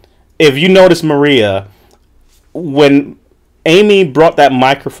 If you notice, Maria, when Amy brought that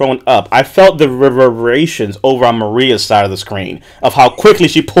microphone up, I felt the reverberations over on Maria's side of the screen of how quickly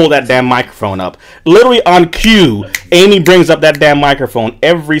she pulled that damn microphone up. Literally on cue, Amy brings up that damn microphone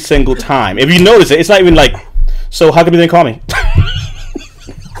every single time. If you notice it, it's not even like, so how come you didn't call me?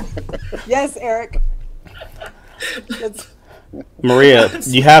 Yes, Eric. Maria,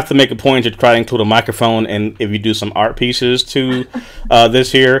 you have to make a point to try to include a microphone, and if you do some art pieces to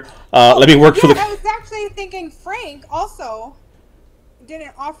this here, let me work through the... I was actually thinking Frank also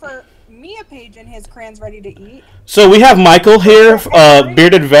didn't offer me a page in his Crayons Ready to Eat. So we have Michael here,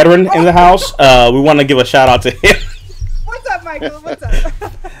 bearded veteran in the house. We want to give a shout out to him. What's up, Michael? What's up?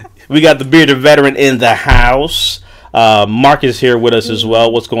 We got the bearded veteran in the house. Mark is here with us as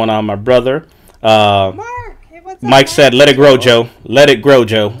well. What's going on, my brother? Mark, hey, what's up? Mike said, "Let it grow, Joe. Let it grow,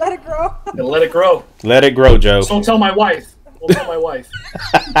 Joe. Let it grow. Yeah, let it grow. Let it grow, Joe." Don't tell my wife. Don't tell my wife.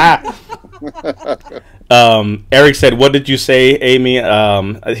 Eric said, "What did you say, Amy?" I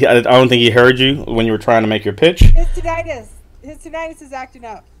don't think he heard you when you were trying to make your pitch. His tinnitus is acting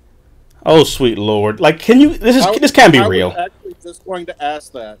up. Oh, sweet Lord! Like, can you? This can't be real. I was actually just going to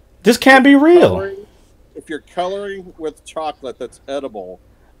ask that. This can't be real. If you're coloring with chocolate that's edible,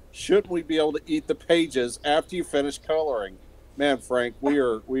 shouldn't we be able to eat the pages after you finish coloring? Man, Frank, we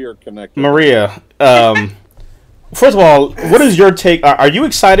are connected. Maria, first of all, what is your take? Are you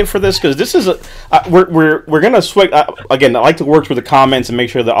excited for this? Because this is we're gonna swing again. I like to work with the comments and make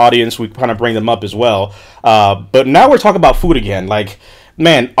sure the audience, we kind of bring them up as well. But now we're talking about food again. Like,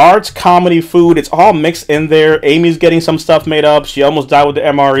 man, arts, comedy, food, it's all mixed in there. Amy's getting some stuff made up. She almost died with the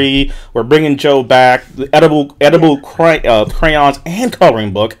MRE. We're bringing Joe back. The edible crayons and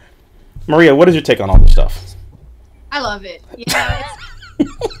coloring book. Maria, what is your take on all this stuff? I love it. You know,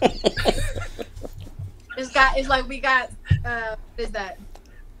 it's like we got what is that?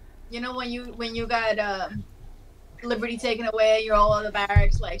 You know, when you got liberty taken away, you're all on the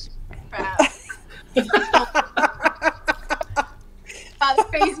barracks like crap. That's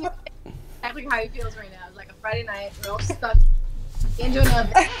crazy. Exactly how he feels right now. It's like a Friday night. We're all stuck. Can't do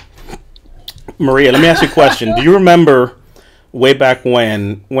nothing. Maria, let me ask you a question. Do you remember way back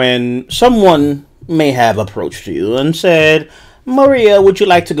when someone may have approached you and said, "Maria, would you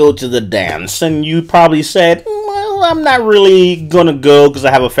like to go to the dance?" And you probably said, "Well, I'm not really gonna go because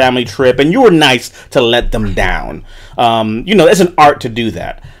I have a family trip," and you were nice to let them down. You know, it's an art to do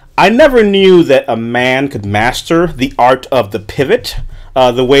that. I never knew that a man could master the art of the pivot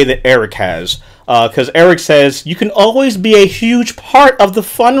the way that Eric has. Because Eric says, "You can always be a huge part of the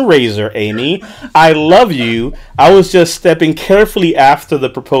fundraiser, Amy. I love you. I was just stepping carefully after the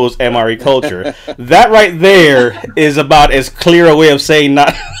proposed MRE culture." That right there is about as clear a way of saying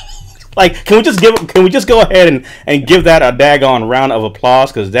not. Like, can we just go ahead and give that a daggone round of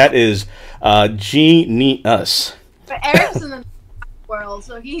applause? Because that is genius. But Eric's in the world,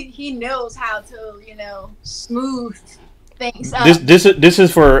 so he knows how to, you know, smooth things up. This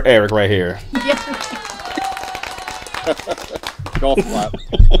is for Eric right here. Golf clap.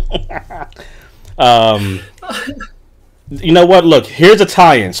 You know what? Look, here's a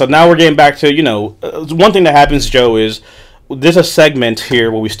tie-in. So now we're getting back to, you know, one thing that happens, Joe, is there's a segment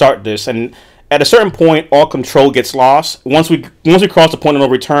here where we start this, and at a certain point, all control gets lost. Once we cross the point of no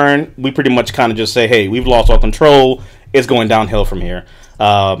return, we pretty much kind of just say, "Hey, we've lost all control. It's going downhill from here."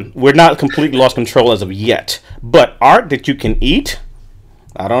 We're not completely lost control as of yet, but art that you can eat,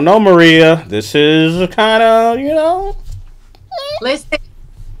 I don't know, Maria. This is kind of, you know. Listen,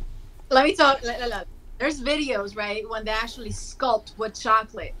 let me talk. Look. There's videos, right, when they actually sculpt with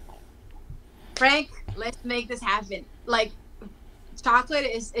chocolate. Frank, let's make this happen. Like, chocolate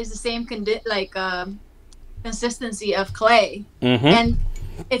is the same consistency of clay, and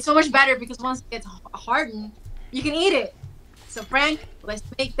it's so much better because once it gets hardened, you can eat it. So Frank, let's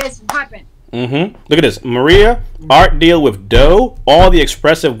make this happen. Look at this, Maria. Art deal with dough. All the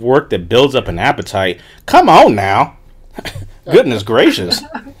expressive work that builds up an appetite. Come on now. Goodness gracious,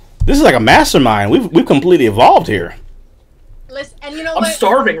 this is like a mastermind. We've completely evolved here. Listen, and you know I'm what?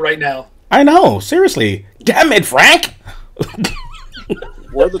 starving right now. I know, seriously. Damn it, Frank.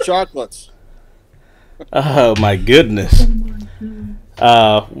 Where are the chocolates? Oh my goodness.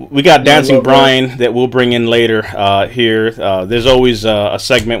 We got Dancing Brian that we'll bring in later here. There's always a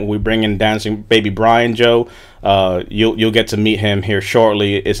segment where we bring in Dancing Baby Brian, Joe. You'll get to meet him here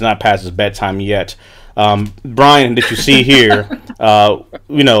shortly. It's not past his bedtime yet. Brian that you see here,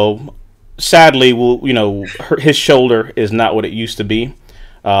 you know, sadly, his shoulder is not what it used to be.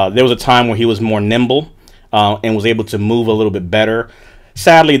 There was a time where he was more nimble and was able to move a little bit better.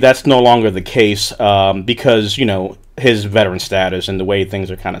 Sadly, that's no longer the case because, you know, his veteran status and the way things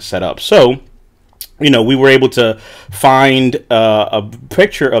are kind of set up. So, you know, we were able to find a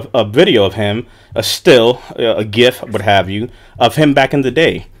picture of a video of him, a still, a GIF, what have you, of him back in the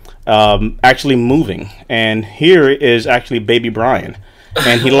day, actually moving. And here is actually Baby Brian.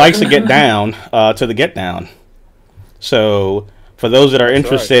 And he likes to get down to the get down. So, for those that are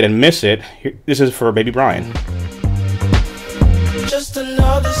interested and miss it, this is for Baby Brian. Just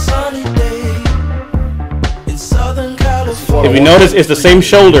another sunny day in Southern California. This is what If you notice, it's the same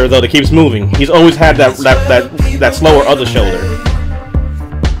shoulder though that keeps moving. He's always had that slower other shoulder.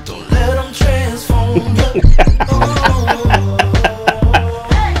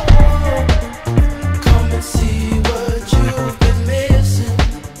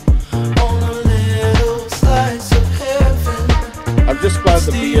 I'm just glad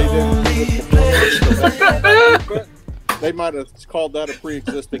the VA didn't. They might have called that a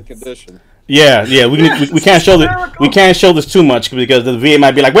pre-existing condition. Yeah, we can't show this too much because the VA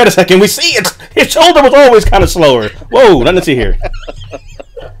might be like, wait a second, we see it. His shoulder was always kind of slower. Whoa, let me see here.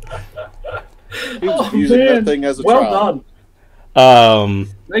 He was using that thing as a child. Done.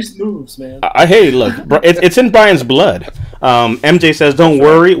 Nice moves, man. Hey, look, it's in Brian's blood. MJ says, don't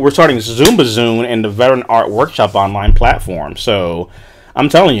worry, we're starting Zumba Zune and the Veteran Art Workshop online platform. So I'm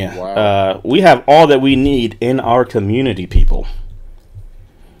telling you, wow. We have all that we need in our community, people.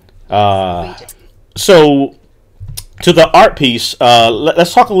 So to the art piece,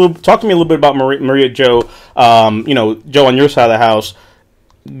 let's talk to me a little bit about Maria Joe. Joe, on your side of the house,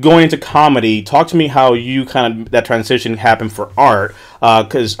 going into comedy, talk to me how you kind of that transition happened for art,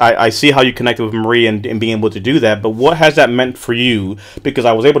 because I see how you connected with Maria and being able to do that, but what has that meant for you? Because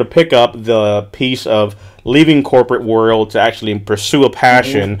I was able to pick up the piece of leaving corporate world to actually pursue a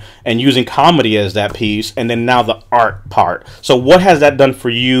passion and using comedy as that piece, and then now the art part. So what has that done for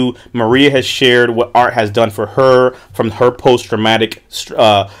you? Maria has shared what art has done for her, from her post-traumatic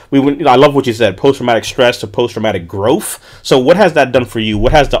I love what you said, post-traumatic stress to post-traumatic growth. So what has that done for you?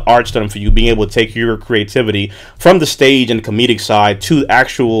 What has the arts done for you, being able to take your creativity from the stage and the comedic side to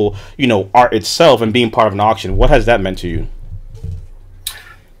actual art itself and being part of an auction? What has that meant to you?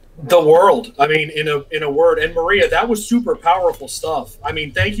 The world. I mean, in a word. And Maria, that was super powerful stuff. I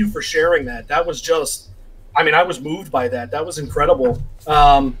mean, thank you for sharing that. That was just, I mean, I was moved by that. That was incredible.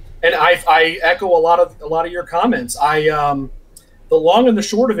 And I echo a lot of your comments. The long and the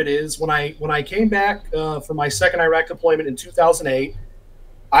short of it is, when I came back from my second Iraq deployment in 2008,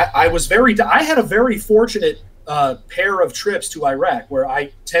 I had a very fortunate pair of trips to Iraq where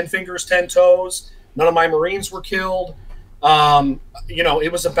 10 fingers, 10 toes. None of my Marines were killed.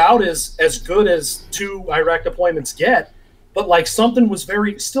 It was about as good as 2 Iraq deployments get, but like something was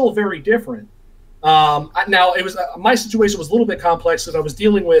still very different. Now it was my situation was a little bit complex because I was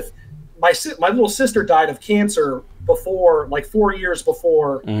dealing with my little sister died of cancer before, like 4 years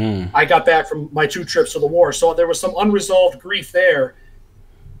before I got back from my 2 trips to the war. So there was some unresolved grief there,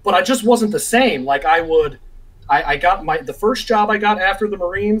 but I just wasn't the same. Like I got the first job I got after the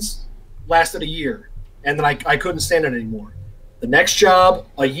Marines lasted a year. And then I couldn't stand it anymore. The next job,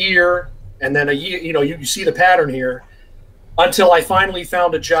 a year, and then a year. You see the pattern here, until I finally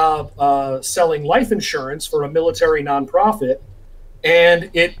found a job selling life insurance for a military nonprofit, and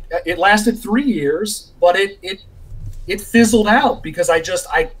it lasted 3 years, but it fizzled out because I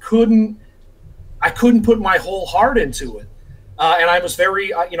couldn't put my whole heart into it, and I was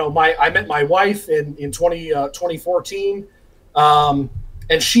very I met my wife in 2014.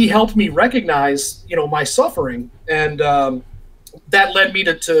 And she helped me recognize, my suffering. And that led me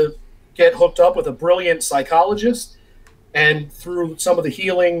to get hooked up with a brilliant psychologist. And through some of the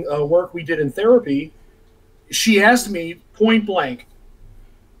healing work we did in therapy, she asked me point blank,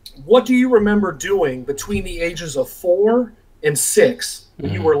 what do you remember doing between the ages of 4 and 6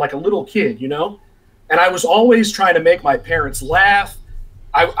 when you were like a little kid, And I was always trying to make my parents laugh.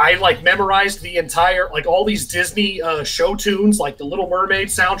 I like memorized the entire, like all these Disney show tunes, like the Little Mermaid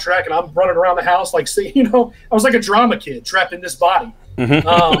soundtrack, and I'm running around the house like, I was like a drama kid trapped in this body. And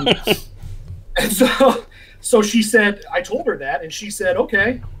so she said, I told her that, and she said,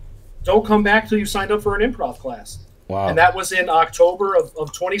 okay, don't come back till you signed up for an improv class. Wow. And that was in October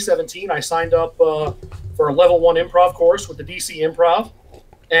of 2017. I signed up for a level 1 improv course with the DC Improv,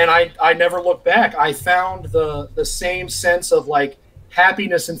 and I never looked back. I found the same sense of like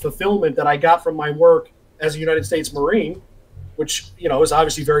happiness and fulfillment that I got from my work as a United States Marine, which, is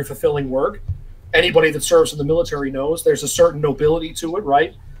obviously very fulfilling work. Anybody that serves in the military knows there's a certain nobility to it,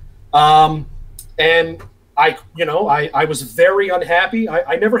 right? And I was very unhappy.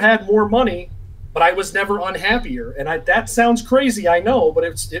 I never had more money, but I was never unhappier. And that sounds crazy, I know, but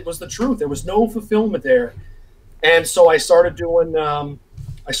it was the truth. There was no fulfillment there. And so I started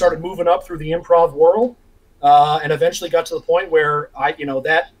moving up through the improv world. And eventually got to the point where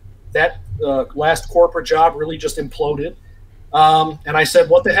that last corporate job really just imploded. And I said,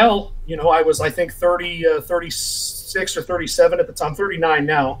 what the hell? I was, I think, 36 or 37 at the time. I'm 39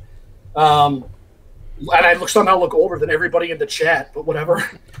 now. And I somehow look older than everybody in the chat, but whatever.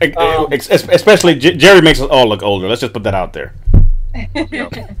 Especially Jerry makes us all look older. Let's just put that out there.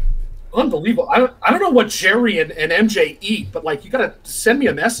 Unbelievable. I don't know what Jerry and MJ eat, but like you gotta send me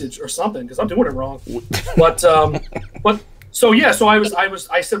a message or something because I'm doing it wrong. But so yeah, so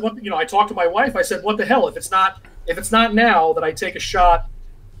I said what I talked to my wife. I said what the hell if it's not now that I take a shot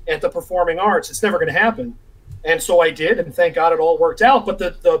at the performing arts, it's never going to happen. And so I did, and thank God it all worked out. But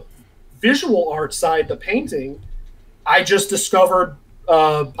the visual art side, the painting, I just discovered.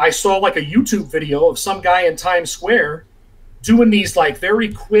 I saw like a YouTube video of some guy in Times Square doing these like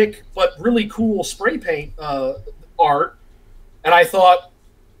very quick but really cool spray paint art, and I thought,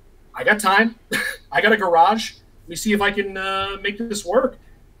 I got time, I got a garage. Let me see if I can make this work.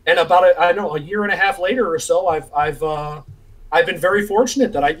 And about a year and a half later or so, I've been very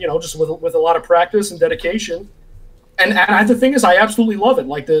fortunate that I just with a lot of practice and dedication. And the thing is, I absolutely love it.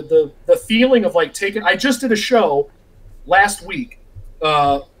 Like the feeling of like taking. I just did a show last week.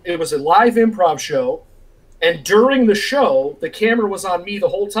 It was a live improv show. And during the show, the camera was on me the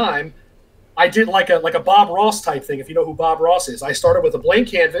whole time. I did like a Bob Ross type thing, if you know who Bob Ross is. I started with a blank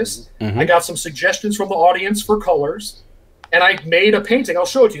canvas. Mm-hmm. I got some suggestions from the audience for colors, and I made a painting. I'll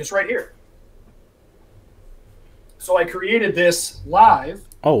show it to you. It's right here. So I created this live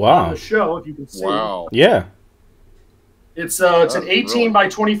on the show, if you can see. Wow. Yeah. It's an 18 by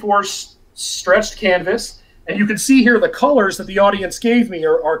 24 stretched canvas. And you can see here the colors that the audience gave me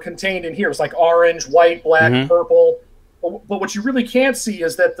are contained in here. It's like orange, white, black, purple. But what you really can't see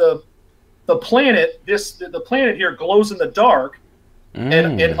is that the planet here glows in the dark,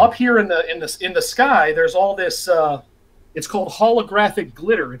 and up here in the sky there's all this. It's called holographic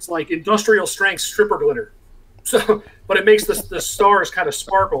glitter. It's like industrial strength stripper glitter. So, but it makes the stars kind of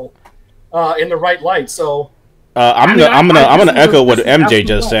sparkle in the right light. So I'm gonna echo what MJ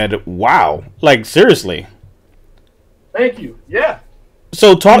just said. Wow, like seriously. Thank you. Yeah.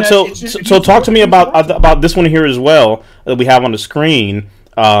 So talk to me about this one here as well that we have on the screen.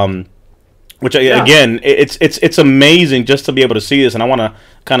 Which again, it's amazing just to be able to see this, and I want to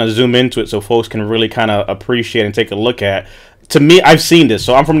kind of zoom into it so folks can really kind of appreciate and take a look at. To me, I've seen this.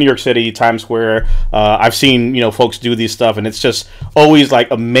 So I'm from New York City, Times Square. I've seen folks do these stuff, and it's just always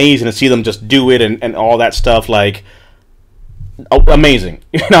like amazing to see them just do it and all that stuff. Like amazing.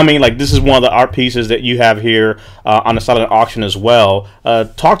 You know what I mean? Like this is one of the art pieces that you have here on the silent auction as well.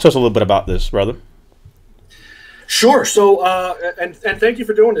 Talk to us a little bit about this, brother. Sure. So, and thank you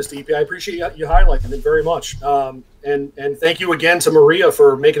for doing this, DP. I appreciate you highlighting it very much. And thank you again to Maria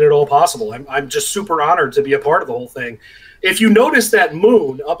for making it all possible. I'm just super honored to be a part of the whole thing. If you notice that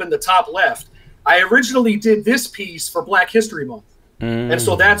moon up in the top left, I originally did this piece for Black History Month. And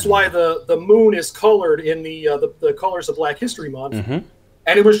so that's why the moon is colored in the colors of Black History Month.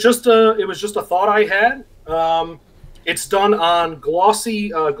 And it was just a thought I had. It's done on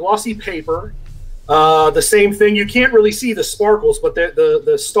glossy paper. The same thing. You can't really see the sparkles, but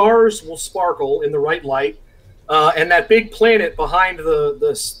the stars will sparkle in the right light, and that big planet behind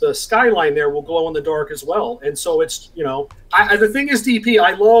the skyline there will glow in the dark as well. And so it's the thing is, DP,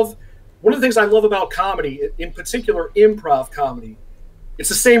 one of the things I love about comedy, in particular improv comedy. It's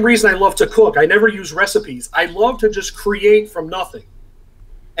the same reason I love to cook. I never use recipes. I love to just create from nothing.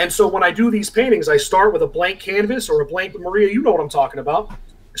 And so when I do these paintings, I start with a blank canvas or a blank. Maria, you know what I'm talking about.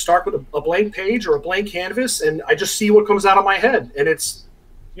 I start with a blank page or a blank canvas, and I just see what comes out of my head. And it's,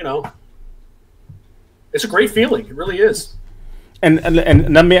 it's a great feeling. It really is. And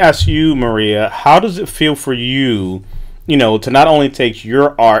let me ask you, Maria, how does it feel for you, to not only take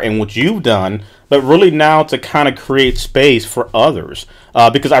your art and what you've done, but really now to kind of create space for others?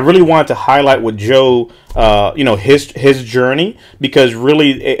 Because I really wanted to highlight what Joe, his journey, because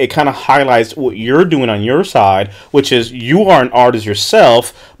really it kind of highlights what you're doing on your side, which is you are an artist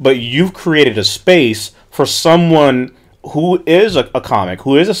yourself, but you've created a space for someone who is a comic,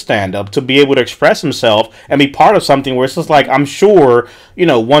 who is a stand-up, to be able to express himself and be part of something where it's just like, I'm sure,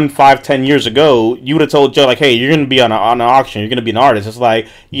 5, 10 years ago, you would have told Joe, like, hey, you're going to be on an auction, you're going to be an artist. It's like,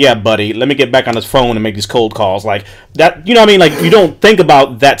 yeah, buddy, let me get back on this phone and make these cold calls. Like, that, you know what I mean? Like, you don't think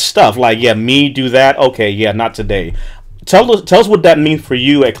about that stuff. Like, yeah, me do that? Okay, yeah, not today. Tell us what that means for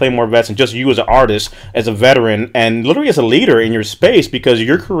you at Claymore Vets, and just you as an artist, as a veteran, and literally as a leader in your space, because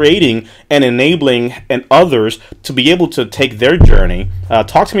you're creating and enabling and others to be able to take their journey.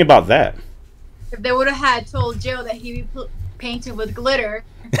 Talk to me about that. If they would have had told Joe that he'd be painted with glitter,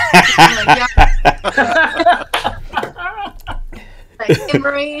 like, hey,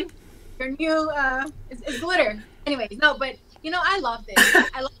 Marine, your new is glitter. Anyways, no, but I love this.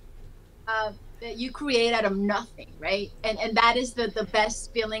 I love that you create out of nothing, right? And that is the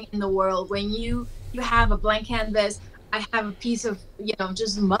best feeling in the world, when you have a blank canvas. I have a piece of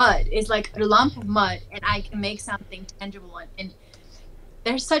just mud. It's like a lump of mud, and I can make something tangible. And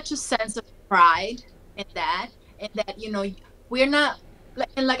there's such a sense of pride in that, you know, we're not,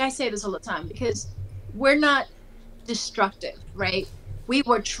 and like I say this all the time, because we're not destructive, right? We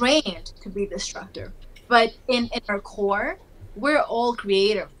were trained to be destructive, but in our core, we're all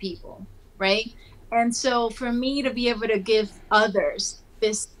creative people, right? And so for me to be able to give others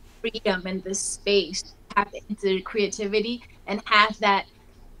this freedom and this space to tap into creativity and have that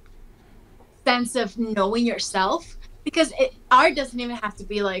sense of knowing yourself, because art doesn't even have to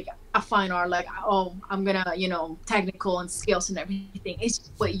be like a fine art, like, oh, I'm gonna, you know, technical and skills and everything.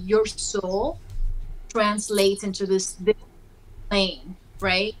 It's what your soul translates into this plane,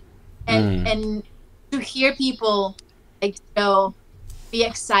 right? And to hear people like, you know, be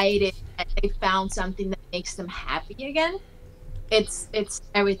excited that they found something that makes them happy again, it's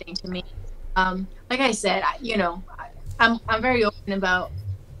everything to me. Like I said, you know, I'm very open about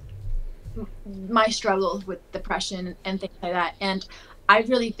my struggles with depression and things like that, and I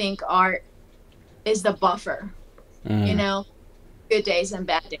really think art is the buffer, you know, good days and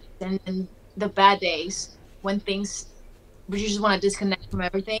bad days, and the bad days when things, but you just want to disconnect from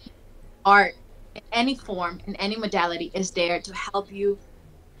everything. Art in any form, in any modality, is there to help you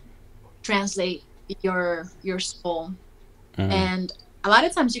translate your soul. And a lot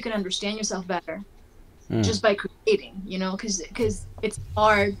of times you can understand yourself better just by creating, you know, because it's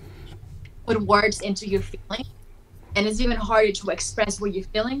hard to put words into your feeling, and it's even harder to express what you're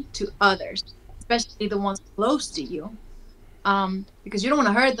feeling to others, especially the ones close to you, because you don't want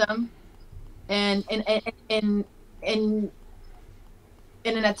to hurt them, and in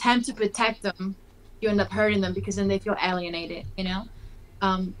an attempt to protect them, you end up hurting them because then they feel alienated, you know?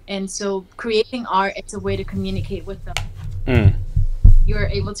 And so creating art, it's a way to communicate with them. You're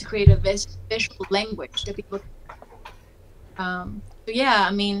able to create a visual language that people so yeah,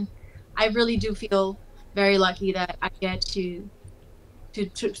 I mean, I really do feel very lucky that I get to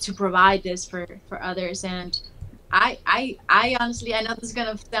provide this for others. And I honestly, I know this is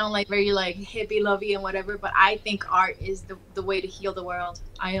gonna sound like very like hippie lovey and whatever, but I think art is the way to heal the world.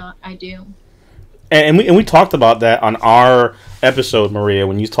 I do. And we talked about that on our episode, Maria,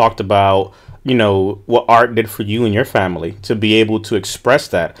 when you talked about, you know, what art did for you and your family to be able to express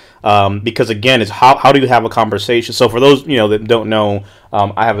that. Because again, it's how do you have a conversation? So for those, you know, that don't know,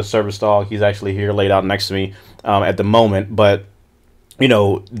 I have a service dog. He's actually here laid out next to me at the moment, but you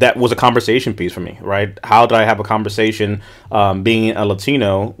know, that was a conversation piece for me, right? How did I have a conversation being a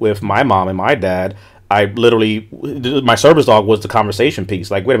Latino with my mom and my dad? I literally, my service dog was the conversation piece.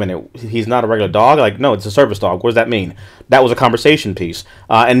 Like, wait a minute, he's not a regular dog? Like, no, it's a service dog. What does that mean? That was a conversation piece.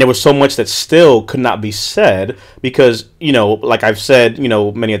 And there was so much that still could not be said because, you know, like I've said, you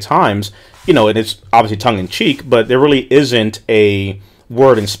know, many a times, you know, and it's obviously tongue in cheek, but there really isn't a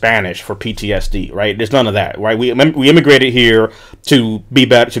word in Spanish for PTSD, right? There's none of that, right? We immigrated here to be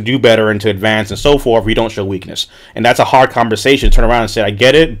better, to do better, and to advance and so forth. We don't show weakness, and that's a hard conversation to turn around and say, I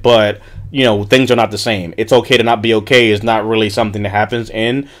get it, but you know, things are not the same. It's okay to not be okay is not really something that happens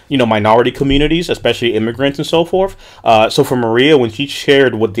in, you know, minority communities, especially immigrants and so forth. So for Maria, when she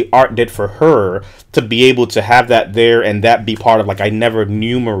shared what the art did for her, to be able to have that there and that be part of, like, I never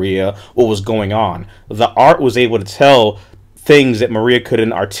knew, Maria, what was going on. The art was able to tell things that Maria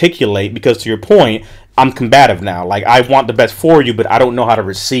couldn't articulate because, to your point, I'm combative now. Like, I want the best for you, but I don't know how to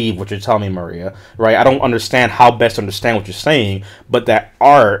receive what you're telling me, Maria, right? I don't understand how best to understand what you're saying, but that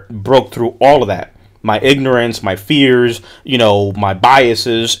art broke through all of that. My ignorance, my fears, you know, my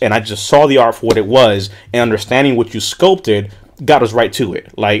biases, and I just saw the art for what it was, and understanding what you sculpted got us right to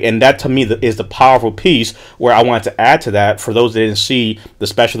it. Like, and that to me is the powerful piece where I wanted to add to that for those that didn't see the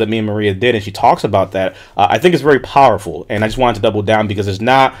special that me and Maria did, and she talks about that. I think it's very powerful, and I just wanted to double down because it's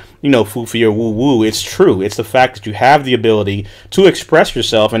not, you know, foo-foo or woo-woo. It's true. It's the fact that you have the ability to express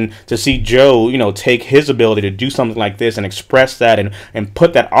yourself, and to see Joe, you know, take his ability to do something like this and express that and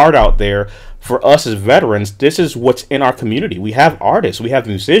put that art out there. For us as veterans, this is what's in our community. We have artists, we have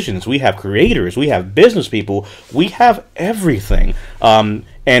musicians, we have creators, we have business people, we have everything. And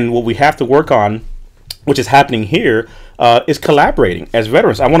what we have to work on, which is happening here, is collaborating as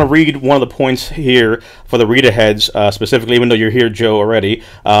veterans. I want to read one of the points here for the reader heads, specifically, even though you're here, Joe, already.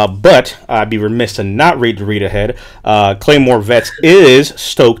 But I'd be remiss to not read the reader head. Claymore Vets is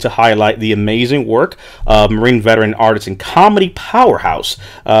stoked to highlight the amazing work of Marine veteran artist and comedy powerhouse,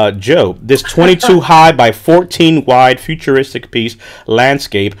 Joe. This 22 high by 14 wide futuristic piece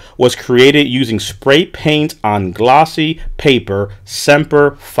landscape was created using spray paint on glossy paper.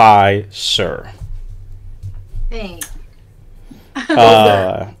 Semper Fi, sir. Thanks.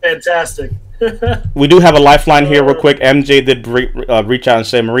 Fantastic. We do have a lifeline here real quick. MJ did reach out and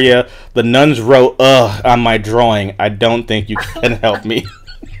say, Maria, the nuns wrote "ugh" on my drawing. I don't think you can help me.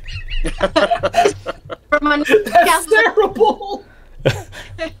 From another That's Catholic, terrible.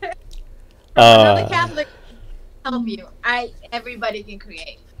 another Catholic help you. Everybody can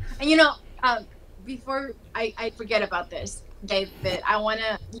create. And before I forget about this, David,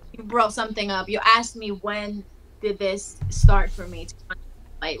 you brought something up. You asked me when did this start for me to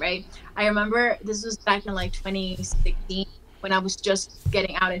contemplate, right? I remember this was back in like 2016 when I was just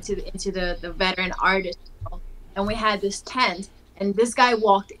getting out into the veteran artist world, and we had this tent, and this guy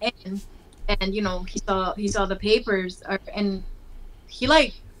walked in, and he saw the papers, and he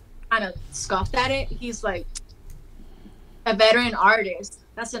like kind of scoffed at it. He's like, a veteran artist,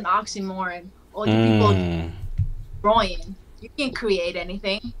 that's an oxymoron. All you people drawing, you can't create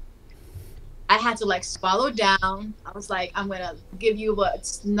anything. I had to like swallow down. I was like, I'm gonna give you a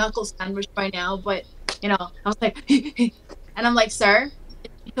knuckle sandwich right now, but I was like and I'm like, sir,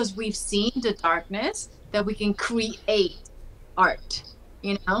 it's because we've seen the darkness that we can create art,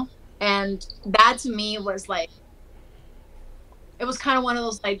 and that to me was like, it was kind of one of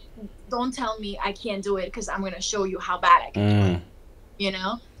those like, don't tell me I can't do it, because I'm gonna show you how bad I can do it,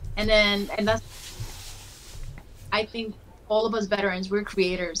 and that's, I think all of us veterans, we're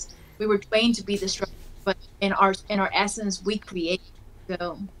creators. We were trained to be destructive, but in our essence, we create.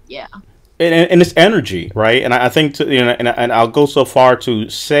 So yeah. And it's energy, right? And I think and I'll go so far to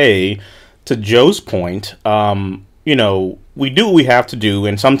say, to Joe's point, we do what we have to do,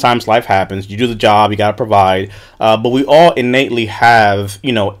 and sometimes life happens. You do the job, you got to provide, but we all innately have,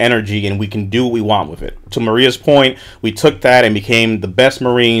 energy, and we can do what we want with it. To Maria's point, we took that and became the best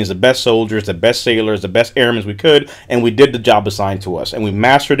Marines, the best soldiers, the best sailors, the best airmen we could, and we did the job assigned to us, and we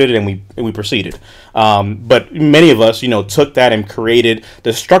mastered it, and we proceeded. But many of us, took that and created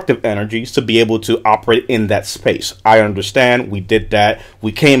destructive energies to be able to operate in that space. I understand, we did that.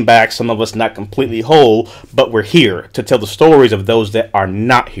 We came back, some of us not completely whole, but we're here to tell the stories of those that are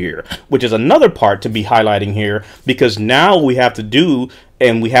not here, which is another part to be highlighting here, because now we have to do,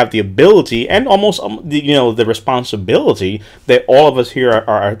 and we have the ability and almost the responsibility that all of us here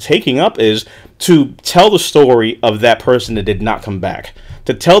are taking up, is to tell the story of that person that did not come back,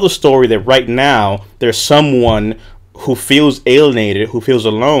 to tell the story that right now there's someone who feels alienated, who feels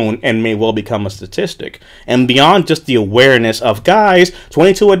alone, and may well become a statistic. And beyond just the awareness of, guys,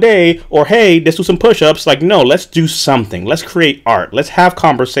 22 a day, or hey, let's do some push-ups, like, no, let's do something. Let's create art. Let's have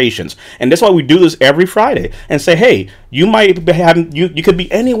conversations. And that's why we do this every Friday, and say, hey, you might be having, you could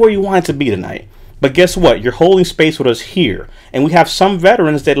be anywhere you want to be tonight. But guess what? You're holding space with us here. And we have some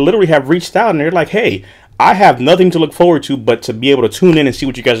veterans that literally have reached out, and they're like, hey, I have nothing to look forward to but to be able to tune in and see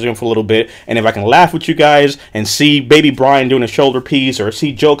what you guys are doing for a little bit. And if I can laugh with you guys and see baby Brian doing a shoulder piece, or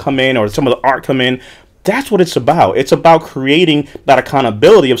see Joe come in, or some of the art come in, that's what it's about. It's about creating that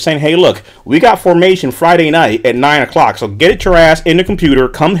accountability of saying, hey, look, we got formation Friday night at 9 o'clock. So get your ass in the computer.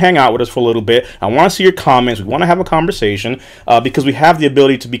 Come hang out with us for a little bit. I want to see your comments. We want to have a conversation because we have the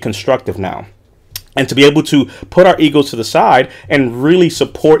ability to be constructive now. And to be able to put our egos to the side and really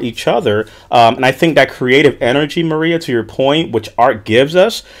support each other. And I think that creative energy, Maria, to your point, which art gives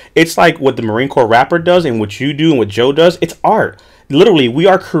us, it's like what the Marine Corps rapper does and what you do and what Joe does. It's art. Literally, we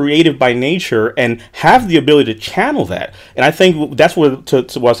are creative by nature and have the ability to channel that. And I think that's what, to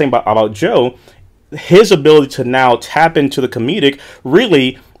what I was saying about Joe, his ability to now tap into the comedic,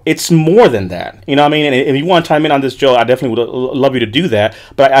 really, it's more than that. You know what I mean? And if you want to chime in on this, Joe, I definitely would love you to do that.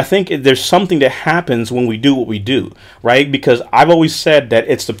 But I think there's something that happens when we do what we do, right? Because I've always said that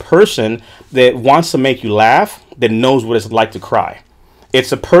it's the person that wants to make you laugh that knows what it's like to cry.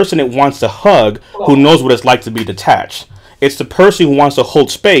 It's the person that wants to hug who knows what it's like to be detached. It's the person who wants to hold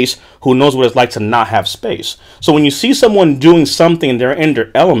space who knows what it's like to not have space. So when you see someone doing something and they're in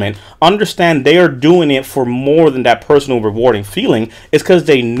their element, understand they are doing it for more than that personal rewarding feeling. It's because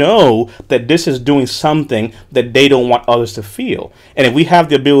they know that this is doing something that they don't want others to feel. And if we have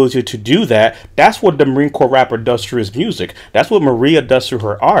the ability to do that, that's what the Marine Corps rapper does through his music. That's what Maria does through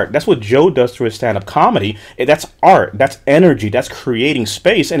her art. That's what Joe does through his stand-up comedy. That's art. That's energy. That's creating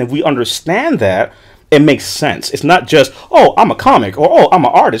space. And if we understand that, it makes sense. It's not just, oh, I'm a comic, or oh, I'm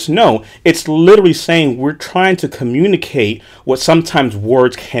an artist. No, it's literally saying we're trying to communicate what sometimes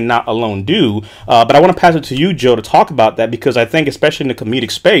words cannot alone do. But I want to pass it to you, Joe, to talk about that, because I think, especially in the comedic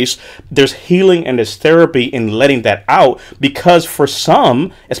space, there's healing and there's therapy in letting that out. Because for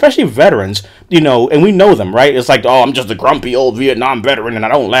some, especially veterans, and we know them, right? It's like, oh, I'm just a grumpy old Vietnam veteran and I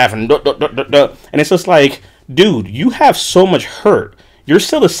don't laugh and and it's just like, dude, you have so much hurt. You're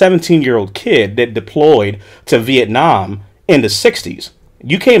still a 17-year-old kid that deployed to Vietnam in the 60s.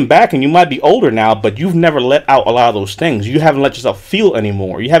 You came back and you might be older now, but you've never let out a lot of those things. You haven't let yourself feel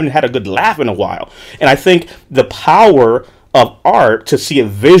anymore. You haven't had a good laugh in a while. And I think the power of art, to see it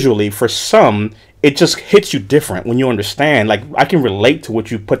visually, for some, it just hits you different when you understand. Like, I can relate to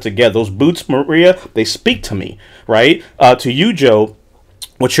what you put together. Those boots, Maria, they speak to me, right? To you, Joe,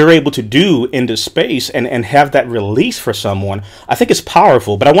 what you're able to do in this space and have that release for someone, I think is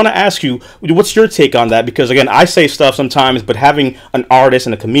powerful. But I want to ask you, what's your take on that? Because again, I say stuff sometimes, but having an artist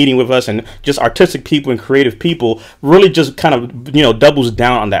and a comedian with us and just artistic people and creative people really just kind of, you know, doubles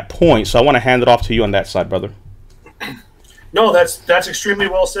down on that point. So I want to hand it off to you on that side, brother. No, that's extremely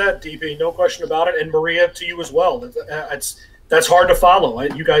well said, DP. No question about it. And Maria, to you as well. That's hard to follow.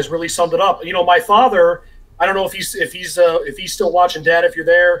 You guys really summed it up. You know, my father, I don't know if he's still watching, Dad, if you're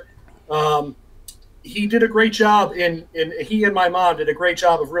there. He did a great job he and my mom did a great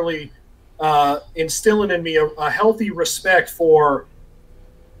job of really instilling in me a healthy respect for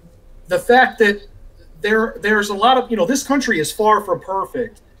the fact that there's a lot of, you know, this country is far from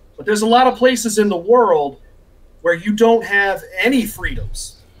perfect, but there's a lot of places in the world where you don't have any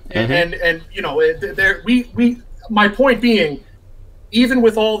freedoms. Mm-hmm. And you know, my point being, even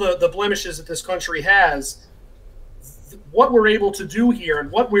with all the blemishes that this country has, what we're able to do here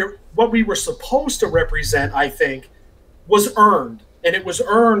and what we were supposed to represent, I think, was earned, and it was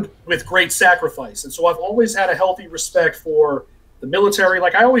earned with great sacrifice. And so I've always had a healthy respect for the military.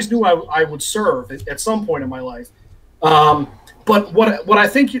 Like, I always knew I would serve at some point in my life. But what I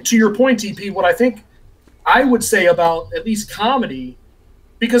think, to your point, TP, what I think I would say about at least comedy,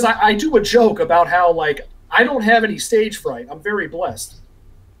 because I do a joke about how, like, I don't have any stage fright. I'm very blessed.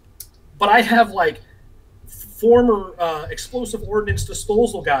 But I have, like, former explosive ordnance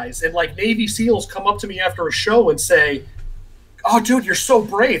disposal guys and, like, Navy SEALs come up to me after a show and say, "Oh, dude, you're so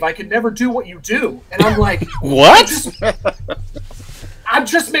brave. I could never do what you do." And I'm like, what? I'm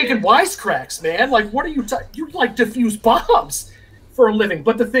just making wisecracks, man. Like, what are you you, like, defuse bombs for a living.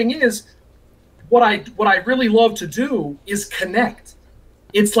 But the thing is, what I really love to do is connect.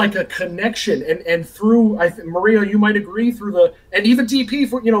 It's like a connection, and through, I think, Maria, you might agree, through and even DP,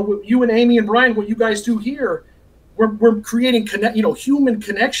 for, you know, you and Amy and Brian, what you guys do here, we're creating human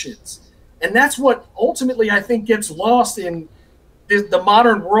connections, and that's what ultimately I think gets lost in the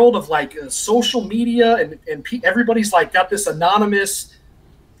modern world of, like, social media, and everybody's, like, got this anonymous,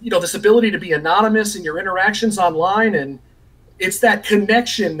 you know, this ability to be anonymous in your interactions online, and it's that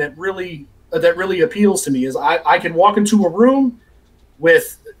connection that really appeals to me. Is I can walk into a room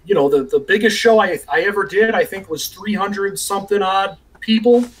with, you know, the biggest show I ever did, I think, was 300 something odd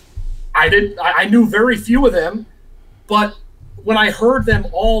people. I knew very few of them, but when I heard them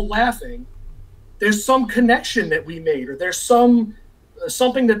all laughing, there's some connection that we made, or there's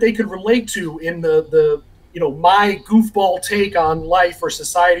something that they could relate to in the you know, my goofball take on life or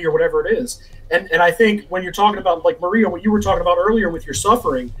society or whatever it is. And I think when you're talking about, like, Maria, what you were talking about earlier with your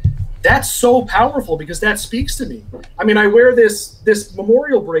suffering, that's so powerful, because that speaks to me. I mean, I wear this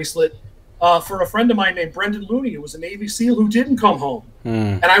memorial bracelet for a friend of mine named Brendan Looney, who was a Navy SEAL who didn't come home.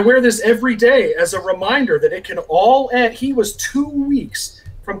 And I wear this every day as a reminder that it can all end. He was 2 weeks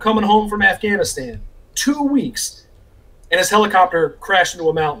from coming home from Afghanistan. 2 weeks. And his helicopter crashed into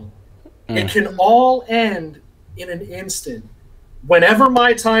a mountain. It can all end in an instant. Whenever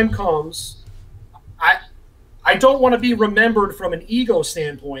my time comes, I don't want to be remembered from an ego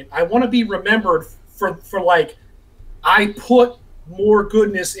standpoint. I want to be remembered for like, I put more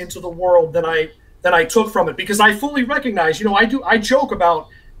goodness into the world than I took from it, because I fully recognize, you know, I joke about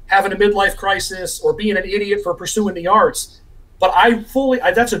having a midlife crisis or being an idiot for pursuing the arts, but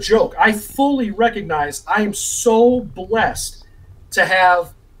that's a joke. I fully recognize I am so blessed to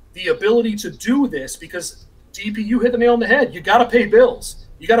have the ability to do this, because DP, you hit the nail on the head. You got to pay bills.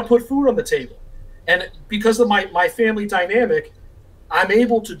 You got to put food on the table. And because of my family dynamic, I'm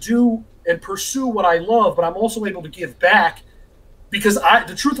able to do and pursue what I love, but I'm also able to give back, because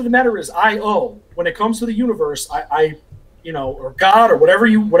the truth of the matter is, I owe. When it comes to the universe, I you know, or God, or whatever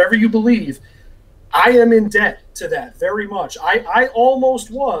you believe, I am in debt to that very much. I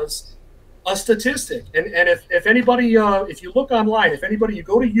almost was a statistic. And if anybody, if you look online, you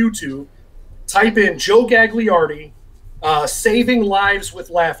go to YouTube, type in Joe Gagliardi, saving lives with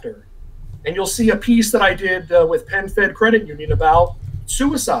laughter, and you'll see a piece that I did with Penn Fed Credit Union about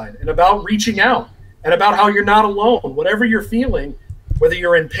suicide and about reaching out and about how you're not alone. Whatever you're feeling, whether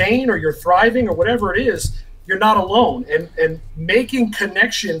you're in pain or you're thriving or whatever it is, you're not alone. And making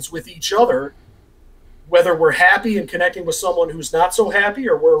connections with each other, whether we're happy and connecting with someone who's not so happy,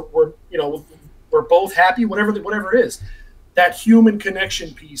 or we're both happy, whatever it is, that human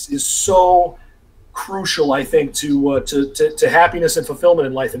connection piece is so crucial, I think, to happiness and fulfillment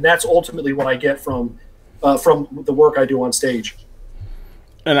in life, and that's ultimately what I get from the work I do on stage.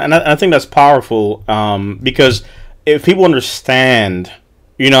 And I think that's powerful, because if people understand,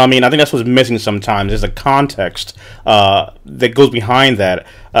 you know, I mean, I think that's what's missing sometimes. There's a context that goes behind that,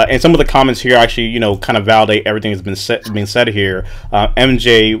 and some of the comments here actually, you know, kind of validate everything that's been said here.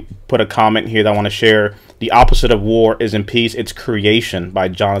 MJ put a comment here that I want to share. The opposite of war isn't peace; it's creation, by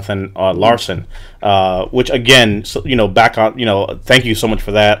Jonathan Larson. Which again, so, you know, back on, you know, thank you so much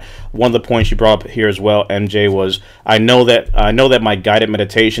for that. One of the points you brought up here as well, MJ, was I know that my guided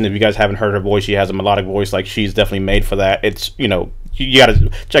meditation. If you guys haven't heard her voice, she has a melodic voice, like she's definitely made for that. It's, you know, you got to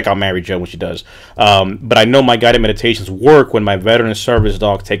check out Mary Jo when she does. But I know my guided meditations work when my veteran service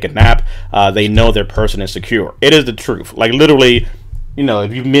dogs take a nap. They know their person is secure. It is the truth. Like literally, you know,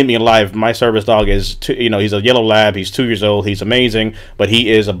 if you meet me in life, my service dog is, you know, he's a yellow lab. He's 2 years old. He's amazing, but he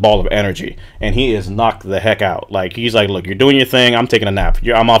is a ball of energy, and he is knocked the heck out. Like, he's like, look, you're doing your thing. I'm taking a nap.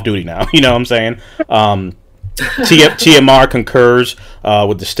 I'm off duty now. You know what I'm saying? TMR concurs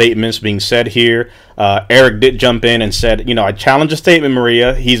with the statements being said here. Eric did jump in and said, you know, I challenge a statement,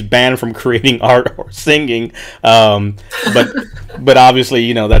 Maria. He's banned from creating art or singing. But obviously,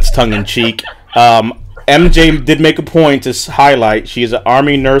 you know, that's tongue in cheek. MJ did make a point to highlight she is an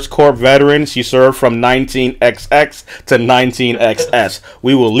Army Nurse Corps veteran. She served from 19XX to 19XS.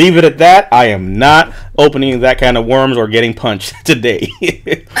 We will leave it at that. I am not opening that kind of worms or getting punched today.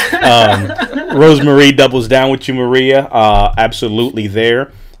 Rosemary doubles down with you, Maria. Absolutely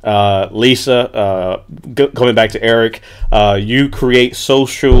there. Lisa, coming back to Eric, you create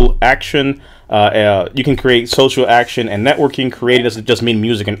social action. You can create social action and networking. Creating doesn't just mean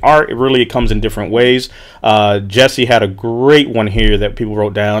music and art. It really comes in different ways. Jesse had a great one here that people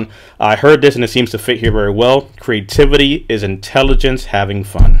wrote down. I heard this and it seems to fit here very well. Creativity is intelligence having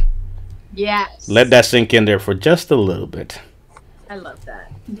fun. Yes. Let that sink in there for just a little bit. I love that.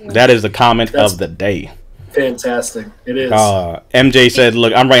 That is the comment of the day. Fantastic. It is. MJ said,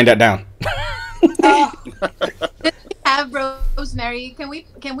 look, I'm writing that down. Have Rosemary, can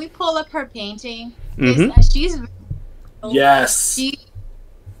we pull up her painting? Mm-hmm. She's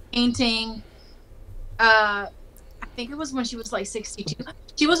painting, I think it was when she was like 62.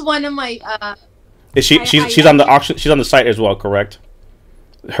 She was one of my she's on the auction, she's on the site as well, correct?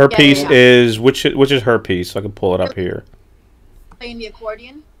 Her piece is which is her piece? I can pull it up here. Playing the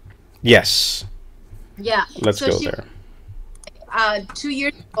accordion? Yes. Yeah. Let's go there. 2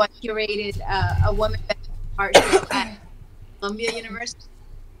 years ago I curated a woman art show at Columbia University.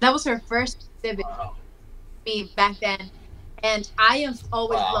 That was her first exhibit back then, and I am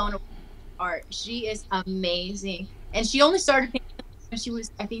always blown away with art. She is amazing, and she only started painting when she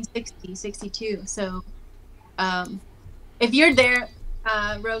was, I think, 60, 62. So if you're there,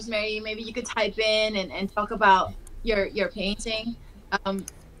 Rosemary, maybe you could type in and talk about your painting.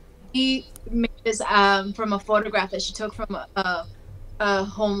 She made this from a photograph that she took from a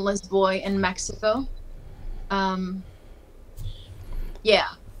homeless boy in Mexico. Yeah,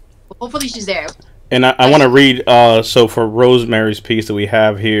 hopefully she's there. And I want to read, so for Rosemary's piece that we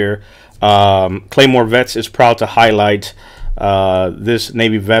have here, Claymore Vets is proud to highlight this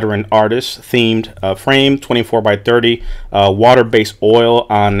Navy veteran artist themed frame, 24 by 30, water-based oil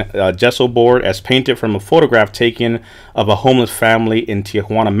on gesso board as painted from a photograph taken of a homeless family in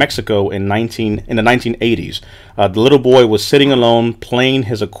Tijuana, Mexico in the 1980s. The little boy was sitting alone playing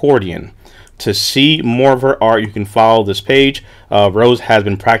his accordion. To see more of her art, you can follow this page. Rose has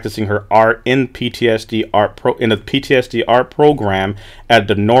been practicing her art in the PTSD art program at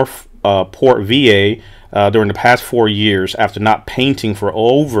the Northport VA during the past 4 years after not painting for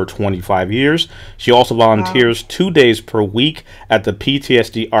over 25 years. She also volunteers 2 days per week at the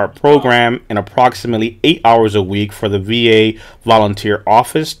PTSD art program and approximately 8 hours a week for the VA volunteer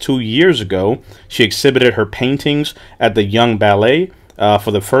office. 2 years ago, she exhibited her paintings at the Young Ballet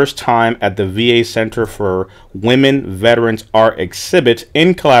for the first time at the VA Center for Women Veterans Art exhibit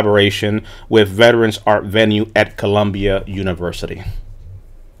in collaboration with Veterans Art Venue at Columbia University.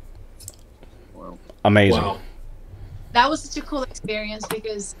 Wow. Amazing. Wow. That was such a cool experience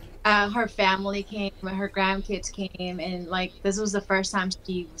because her family came, her grandkids came, and like this was the first time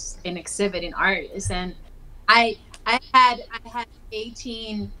she was in exhibiting artists. And I had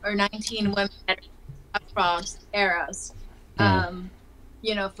 18 or 19 women across eras.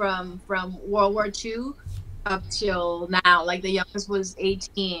 You know, from World War II up till now. Like the youngest was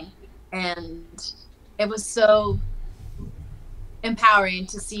 18, and it was so empowering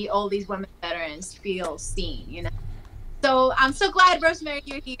to see all these women veterans feel seen. You know, so I'm so glad, Rosemary,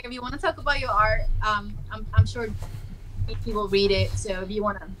 you're here. If you want to talk about your art, I'm sure people read it. So if you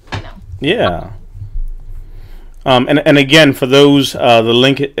want to, you know, yeah. And again, for those, the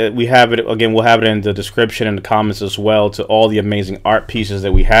link, we have it again. We'll have it in the description and the comments as well to all the amazing art pieces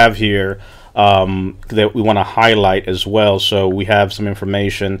that we have here, that we want to highlight as well. So we have some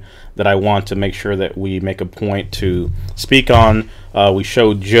information that I want to make sure that we make a point to speak on. We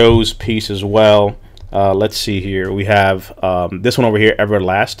showed Joe's piece as well. Let's see here. We have this one over here,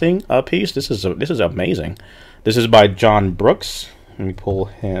 Everlasting piece. This is amazing. This is by John Brooks. Let me pull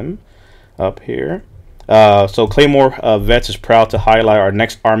him up here. So Claymore Vets is proud to highlight our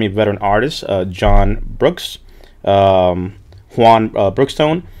next Army veteran artist, John Brooks, Juan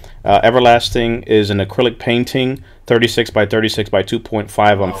Brookstone. Everlasting is an acrylic painting, 36 by 36 by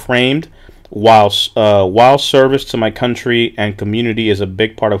 2.5 unframed. While service to my country and community is a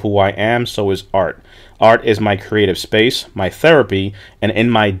big part of who I am, so is art. Art is my creative space, my therapy, and in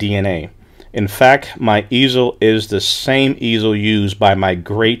my DNA. In fact, my easel is the same easel used by my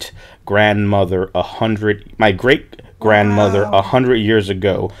great-grandmother 100 years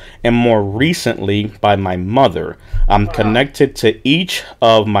ago, and more recently by my mother. I'm connected to each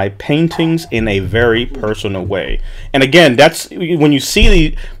of my paintings in a very personal way. And again, that's when you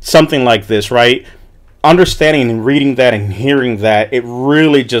see something like this, right? Understanding and reading that and hearing that, it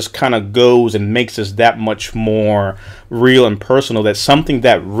really just kind of goes and makes us that much more real and personal. That something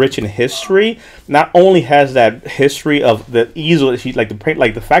that rich in history not only has that history of the easel, like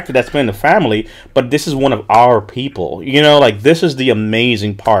the fact that that's been in the family, but this is one of our people. You know, like this is the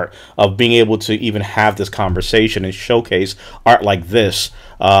amazing part of being able to even have this conversation and showcase art like this.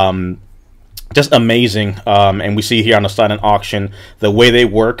 Just amazing. And we see here on the silent auction the way they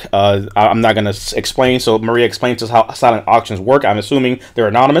work. I'm not going to explain, so Maria explains to us how silent auctions work. I'm assuming they're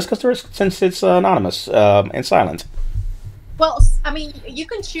anonymous since it's anonymous and silent. Well, I mean, you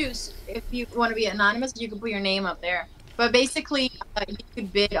can choose if you want to be anonymous. You can put your name up there, but basically you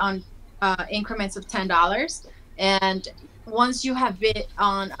could bid on increments of $10, and once you have bid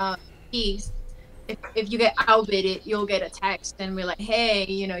on a piece, if you get outbidded, you'll get a text and we're like, hey,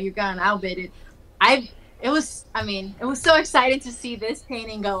 you know, you got outbidded. It was so exciting to see this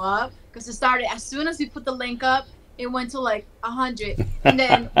painting go up, because it started as soon as we put the link up, it went to like 100, and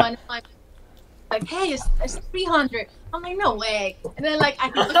then when I'm like, hey, it's 300, I'm like, no way, and then like I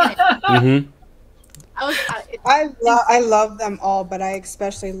can look at it. I love them all, but I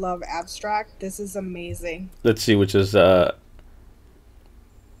especially love abstract. This is amazing. Let's see, which is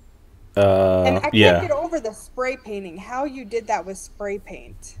and I yeah. can't get over the spray painting. How you did that with spray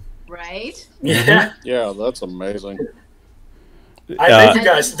paint, right? Yeah, Yeah, that's amazing. Thank you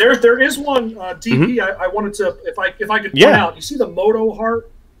guys. There is one DP I wanted to, if I could point out. You see the Moto heart?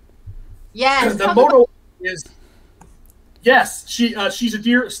 Yes. The Moto is, yes, she's a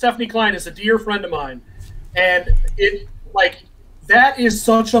dear, Stephanie Klein is a dear friend of mine, and it that is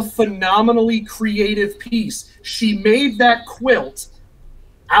such a phenomenally creative piece. She made that quilt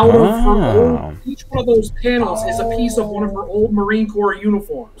out of her old, each one of those panels is a piece of one of her old Marine Corps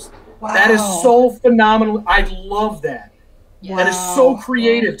uniforms. Wow. That is so phenomenal. I love that. Wow. That is so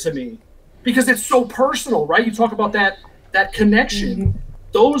creative to me, because it's so personal, right? You talk about that connection.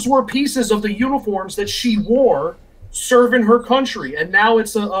 Those were pieces of the uniforms that she wore serving her country, and now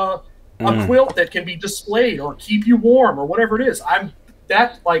it's a quilt that can be displayed or keep you warm or whatever it is. I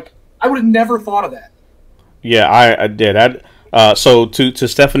would have never thought of that. Yeah, I did. So to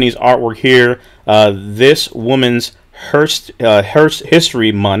Stephanie's artwork here, this woman's Hearst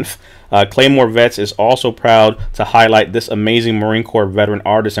History Month, Claymore Vets is also proud to highlight this amazing Marine Corps veteran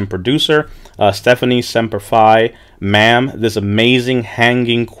artist and producer, Stephanie Semper Fi. Ma'am, this amazing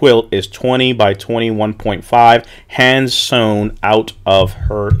hanging quilt is 20 by 21.5, hand sewn out of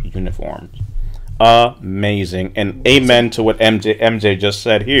her uniforms. Amazing. And amen to what MJ just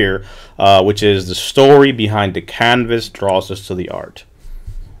said here, which is the story behind the canvas draws us to the art.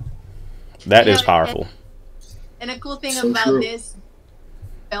 That is powerful. And a cool thing about this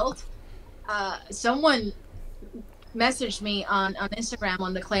belt, someone messaged me on Instagram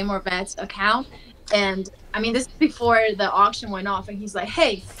on the Claymore Vets account, and I mean, this is before the auction went off, and he's like,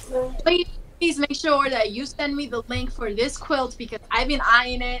 hey, please make sure that you send me the link for this quilt, because I've been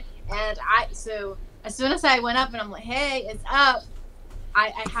eyeing it. And so as soon as I went up and I'm like, hey, it's up,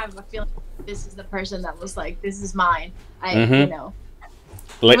 I have a feeling this is the person that was like, this is mine. You know,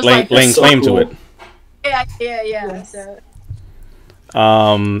 laying claim to it. Yeah. Yes. So.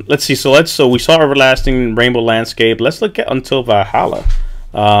 Let's see. So we saw Everlasting Rainbow Landscape. Let's look at Until Valhalla.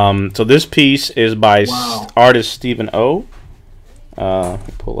 So this piece is by artist Stephen O.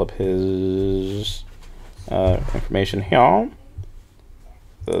 Pull up his information here.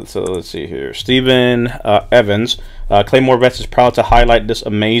 So let's see here. Stephen Evans. Claymore Vets is proud to highlight this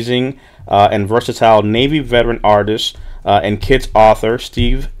amazing and versatile Navy veteran artist and kids author,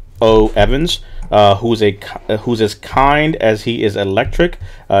 Steve O. Evans, who's as kind as he is electric.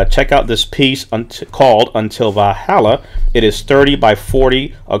 Check out this piece called Until Valhalla. It is 30 by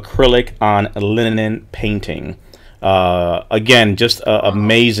 40 acrylic on linen painting. Again, just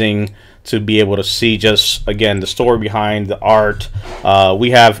amazing to be able to see just, again, the story behind the art.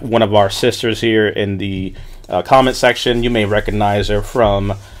 We have one of our sisters here in the comment section. You may recognize her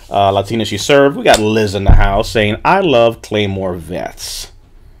from Latina She Served. We got Liz in the house saying, I love Claymore Vets.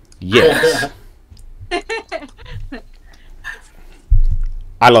 Yes.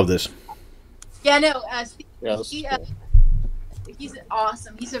 I love this. Yeah, no, Cool. he's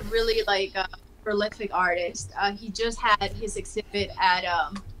awesome. He's a really prolific artist. He just had his exhibit at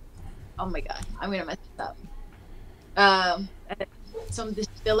oh my god, I'm gonna mess this up. At some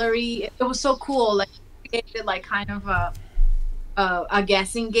distillery. It was so cool. Like he created like kind of a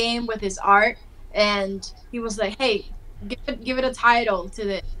guessing game with his art, and he was like, "Hey, give it a title to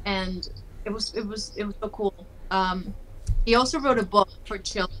this," and it was so cool. He also wrote a book for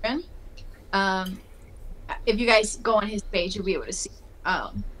children. If you guys go on his page, you'll be able to see.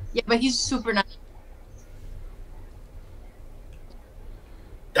 Yeah, but he's super nice.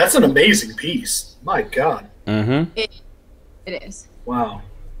 That's an amazing piece. My God. Mm-hmm. It is. Wow.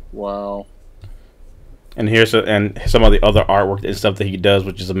 Wow. And here's some of the other artwork and stuff that he does,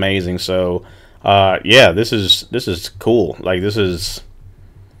 which is amazing. So, yeah, this is cool. Like these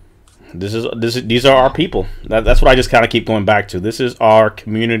are our people. That's what I just kind of keep going back to. This is our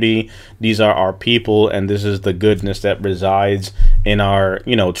community. These are our people, and this is the goodness that resides in our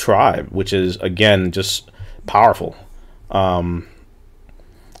tribe, which is again just powerful.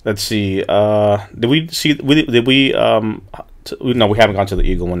 Let's see. Did we see? Did we? No, we haven't gone to the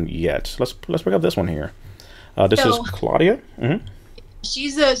eagle one yet. Let's bring up this one here. This is Claudia. Mm-hmm.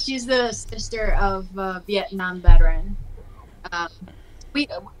 She's the sister of a Vietnam veteran. We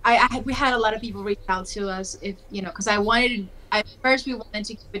had a lot of people reach out to us because at first we wanted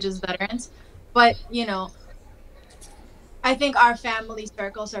to keep it just veterans, but I think our family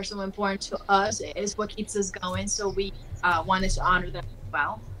circles are so important to us. It is what keeps us going. So we wanted to honor them as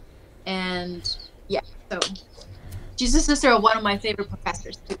well. And yeah, so she's the sister of one of my favorite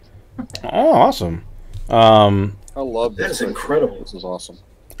professors too. Oh, awesome. I love this. That's incredible. This is awesome.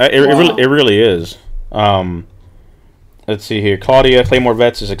 It really is. Let's see here. Claudia Claymore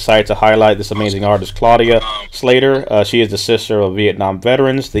Vets is excited to highlight this amazing artist, Claudia Slater. She is the sister of Vietnam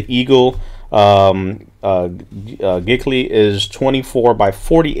veterans. The eagle Giggly is 24 by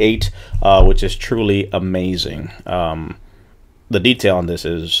 48, which is truly amazing. The detail on this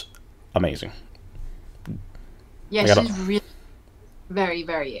is amazing. Yeah, she's really very,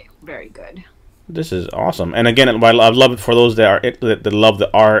 very, very good. This is awesome. And again, I love it for those that love the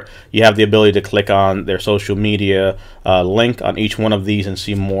art. You have the ability to click on their social media link on each one of these and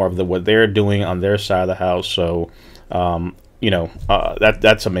see more of what they're doing on their side of the house. So,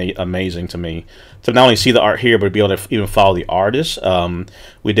 that's amazing to me to not only see the art here, but be able to even follow the artist.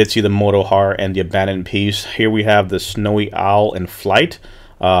 We did see the Moto Heart and the Abandoned Piece. Here we have the Snowy Owl in Flight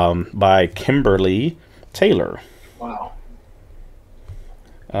by Kimberly Taylor. Wow.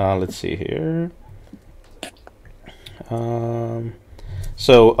 Let's see here.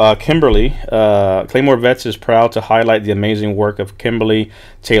 Kimberly, Claymore Vets is proud to highlight the amazing work of Kimberly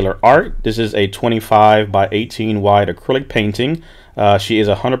Taylor art. This is a 25 by 18 wide acrylic painting. She is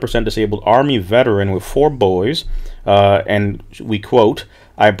a 100% disabled Army veteran with 4 boys. And we quote,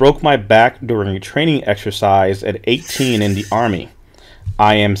 "I broke my back during a training exercise at 18 in the Army.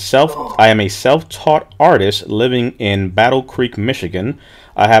 I am a self-taught artist living in Battle Creek, Michigan.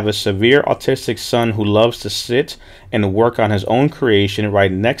 I have a severe autistic son who loves to sit and work on his own creation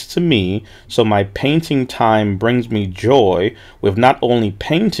right next to me, so my painting time brings me joy with not only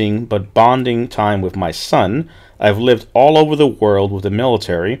painting, but bonding time with my son. I've lived all over the world with the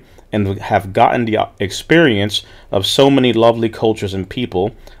military and have gotten the experience of so many lovely cultures and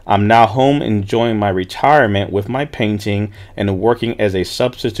people. I'm now home enjoying my retirement with my painting and working as a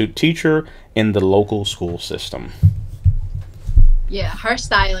substitute teacher in the local school system." Yeah, her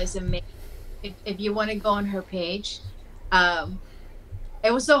style is amazing. If you want to go on her page,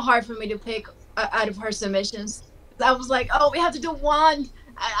 it was so hard for me to pick out of her submissions. I was like, oh, we have to do one.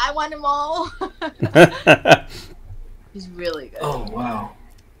 I want them all. She's really good. Oh, wow.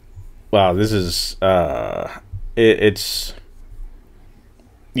 Wow, this is it's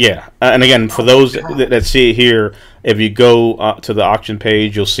Yeah, and again, for those that see it here, if you go to the auction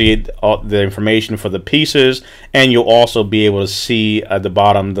page, you'll see it, all the information for the pieces, and you'll also be able to see at the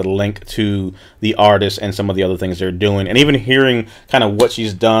bottom the link to the artist and some of the other things they're doing, and even hearing kind of what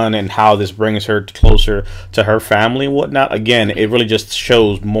she's done and how this brings her closer to her family and whatnot. Again, it really just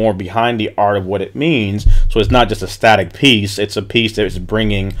shows more behind the art of what it means. So it's not just a static piece; it's a piece that is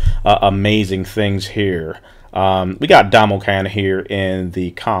bringing amazing things here. We got Damokan here in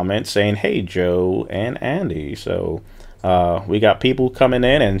the comments saying, "Hey, Joe and Andy." So we got people coming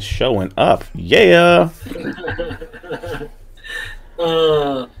in and showing up. Yeah.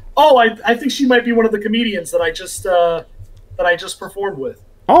 I think she might be one of the comedians that I just performed with.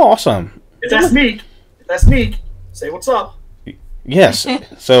 Oh, awesome. If that's Neek, say what's up. Yes.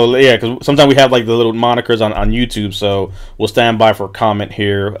 So yeah, because sometimes we have like the little monikers on YouTube. So we'll stand by for a comment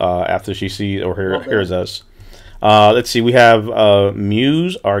here after she sees or hears us. Let's see. We have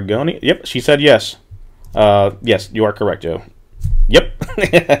Muse Argoni. Yep, she said yes. Yes, you are correct, Joe.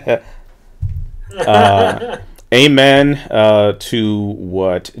 Yep. Amen to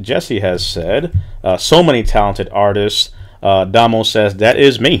what Jesse has said. So many talented artists. Damo says that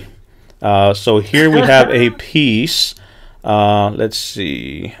is me. So here we have a piece. Let's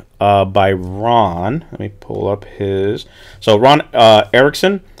see. By Ron. Let me pull up his. So Ron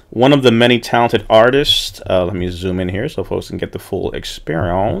Erickson. One of the many talented artists. Let me zoom in here so folks can get the full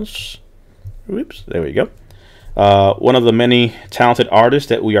experience. Oops, there we go. One of the many talented artists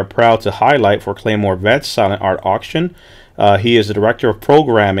that we are proud to highlight for Claymore Vet's Silent Art Auction. He is the director of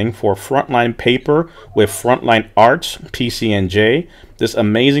programming for Frontline Paper with Frontline Arts, PCNJ. This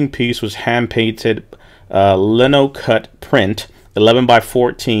amazing piece was hand-painted lino-cut print 11 by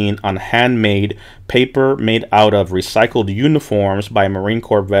 14 on handmade paper made out of recycled uniforms by Marine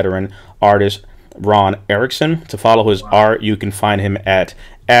Corps veteran artist Ron Erickson. To follow his art, you can find him at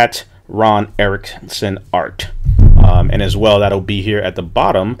Ron Erickson Art. And as well, that'll be here at the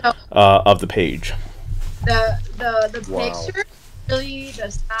bottom of the page. The picture really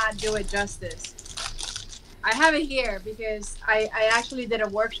does not do it justice. I have it here because I actually did a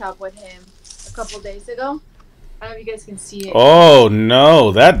workshop with him a couple days ago. I don't know if you guys can see it. Oh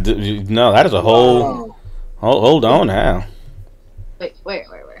no, that is a whole. Hold on now. Wait.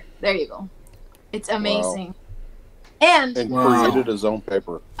 There you go. It's amazing. And created his own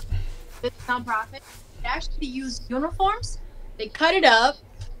paper. This nonprofit, they actually use uniforms. They cut it up,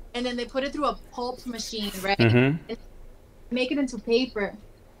 and then they put it through a pulp machine, right? And make it into paper.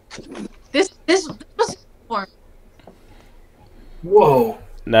 This was uniform. Whoa.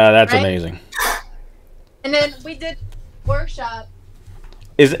 Nah, that's amazing. And then we did workshop.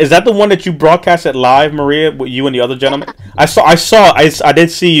 Is that the one that you broadcasted live, Maria, with you and the other gentleman? I did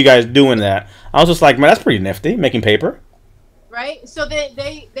see you guys doing that. I was just like, man, that's pretty nifty, making paper. Right? So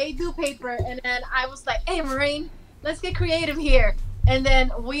they do paper, and then I was like, hey, Marine, let's get creative here. And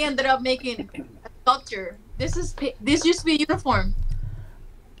then we ended up making a sculpture. This used to be a uniform.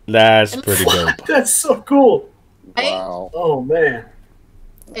 That's pretty dope. That's so cool. Right? Wow. Oh man.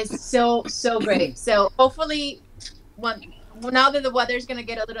 It's so great. So hopefully, now that the weather's gonna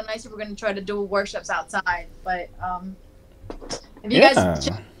get a little nicer, we're gonna try to do workshops outside. But if you guys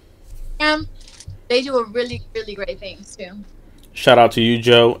check them, they do a really great things too. Shout out to you,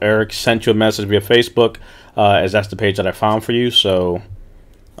 Joe. Eric sent you a message via Facebook, as that's the page that I found for you. So,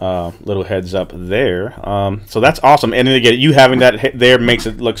 little heads up there. So that's awesome. And then again, you having that there makes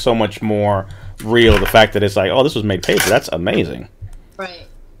it look so much more real. The fact that it's like, oh, this was made paper. That's amazing. Right.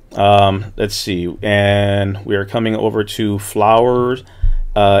 Let's see, and we are coming over to Flowers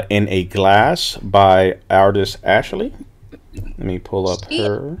in a Glass by artist Ashley. Let me pull up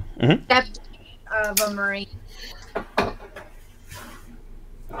her. That's of a Marine.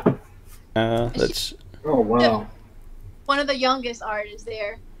 Let's. Oh wow. One of the youngest artists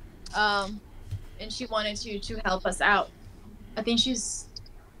there, and she wanted to help us out. I think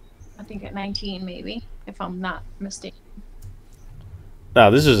at 19 maybe, if I'm not mistaken. Now,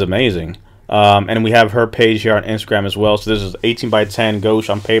 this is amazing. And we have her page here on Instagram as well. So this is 18 by 10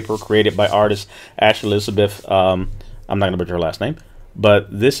 gouache on paper created by artist Ashley Elizabeth. I'm not going to butcher her last name. But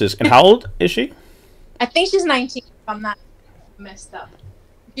this is... And how old is she? I think she's 19, if I'm not messed up.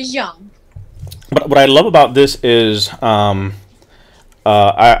 She's young. But what I love about this is... I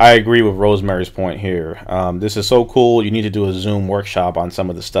agree with Rosemary's point here. This is so cool. You need to do a Zoom workshop on some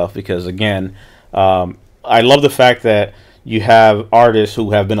of the stuff. Because, again, I love the fact that you have artists who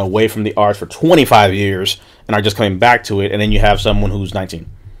have been away from the arts for 25 years and are just coming back to it, and then you have someone who's 19.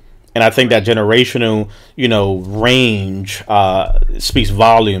 And I think that generational, range speaks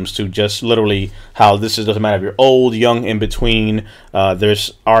volumes to just literally how this is, doesn't matter if you're old, young, in between.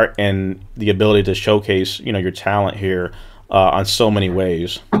 There's art and the ability to showcase, your talent here on so many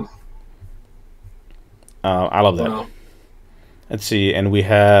ways. I love that. Wow. Let's see, and we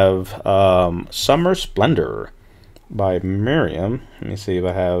have Summer Splendor by Miriam. Let me see if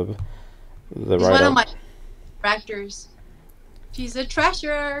I have the She's right one of up. my directors. She's a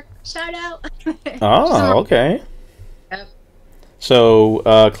treasure. Shout out. Oh, okay. Yep.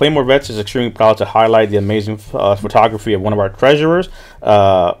 So, Claymore Vets is extremely proud to highlight the amazing photography of one of our treasurers,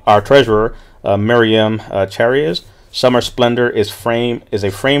 Miriam Charias. Summer Splendor is a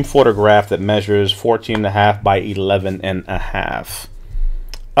frame photograph that measures 14.5 by 11.5.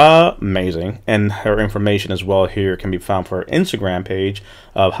 Amazing. And her information as well here can be found for her Instagram page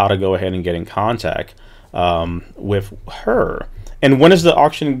of how to go ahead and get in contact with her. And when is the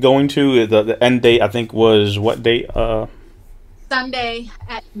auction going to? The end date, I think, was what date? Sunday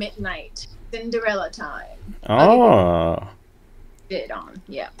at midnight. Cinderella time. Oh. Bid on.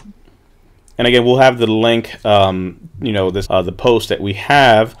 Yeah. And again, we'll have the link, this the post that we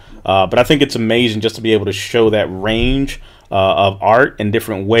have. But I think it's amazing just to be able to show that range of art in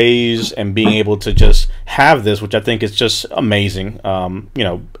different ways and being able to just have this, which I think is just amazing.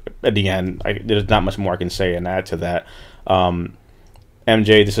 At the end, there's not much more I can say and add to that.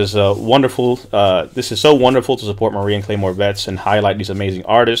 MJ, this is wonderful. This is so wonderful to support Maria and Claymore Vets and highlight these amazing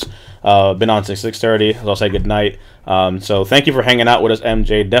artists. Been on since 6:30. I'll say good night. So thank you for hanging out with us,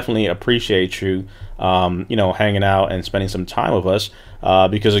 MJ. Definitely appreciate you, hanging out and spending some time with us.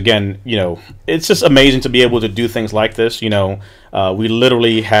 Because again, it's just amazing to be able to do things like this. We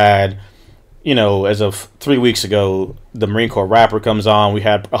literally had, as of 3 weeks ago, the Marine Corps rapper comes on. We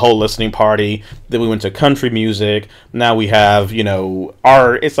had a whole listening party. Then we went to country music. Now we have,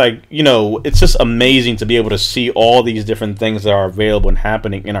 art. It's like, it's just amazing to be able to see all these different things that are available and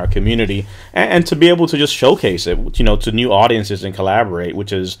happening in our community, and to be able to just showcase it, to new audiences and collaborate,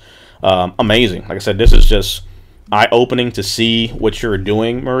 which is amazing. Like I said, this is just eye-opening to see what you're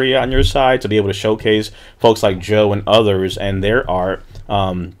doing, Maria, on your side, to be able to showcase folks like Joe and others and their art.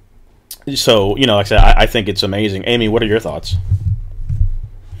 So, like I said, I think it's amazing. Amy, what are your thoughts?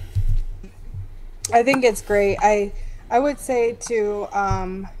 I think it's great. I would say to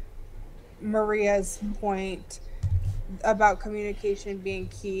Maria's point about communication being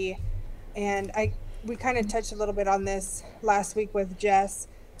key, and we kind of touched a little bit on this last week with Jess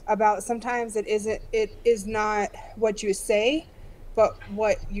about sometimes it is not what you say, but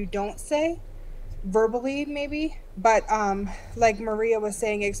what you don't say verbally, maybe. But like Maria was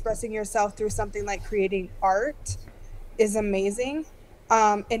saying, expressing yourself through something like creating art is amazing.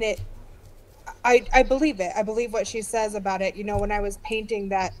 And I believe it. I believe what she says about it. When I was painting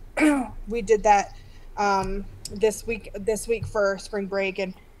that, we did that this week for spring break,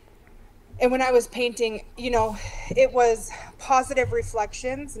 and when I was painting, it was positive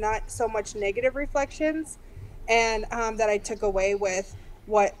reflections, not so much negative reflections, and that I took away with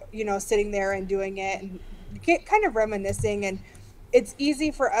what, sitting there and doing it and get kind of reminiscing. And it's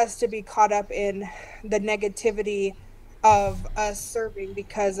easy for us to be caught up in the negativity of us serving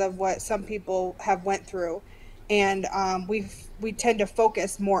because of what some people have went through, and we tend to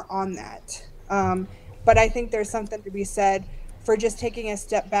focus more on that. But I think there's something to be said for just taking a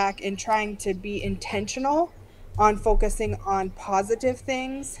step back and trying to be intentional on focusing on positive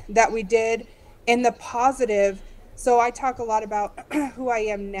things that we did in the positive. So I talk a lot about who I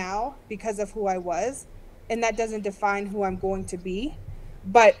am now because of who I was, and that doesn't define who I'm going to be.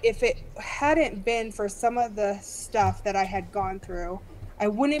 But if it hadn't been for some of the stuff that I had gone through, I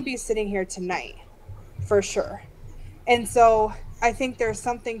wouldn't be sitting here tonight, for sure. And so I think there's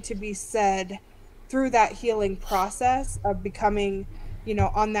something to be said through that healing process of becoming,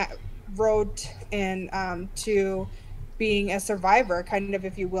 on that road and to being a survivor, kind of,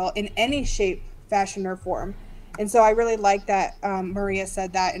 if you will, in any shape, fashion, or form. And so I really like that Maria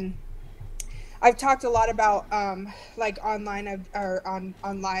said that. And I've talked a lot about like online or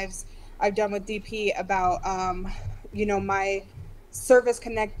on lives I've done with DP about my service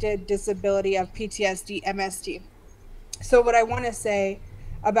connected disability of PTSD MSD. So what I want to say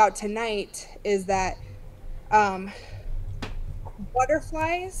about tonight is that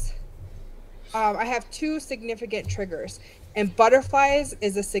butterflies, I have two significant triggers, and butterflies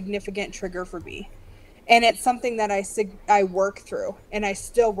is a significant trigger for me. And it's something that I work through, and I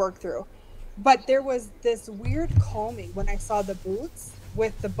still work through. But there was this weird calming when I saw the boots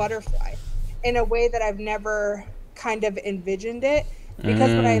with the butterfly in a way that I've never kind of envisioned it.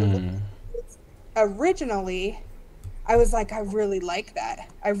 Because when I looked at it originally, I was like, I really like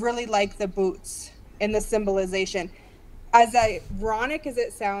that. I really like the boots and the symbolization. As ironic as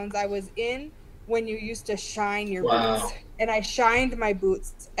it sounds, I was in when you used to shine your boots, Wow. and I shined my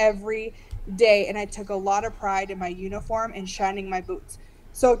boots every day, and I took a lot of pride in my uniform and shining my boots.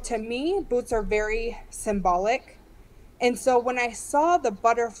 So to me, boots are very symbolic. And so when I saw the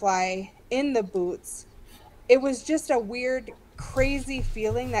butterfly in the boots, it was just a weird, crazy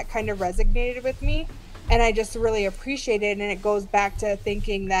feeling that kind of resonated with me. And I just really appreciated it. And it goes back to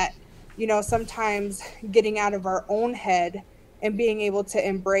thinking that, sometimes getting out of our own head and being able to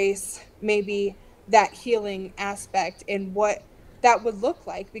embrace maybe that healing aspect and what that would look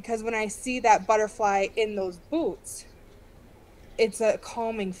like. Because when I see that butterfly in those boots, it's a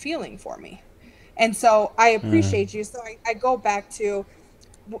calming feeling for me. And so I appreciate you. So I go back to,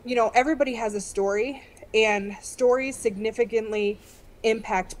 everybody has a story, and stories significantly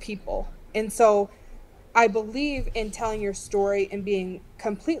impact people. And so I believe in telling your story and being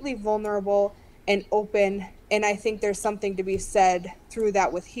completely vulnerable and open. And I think there's something to be said through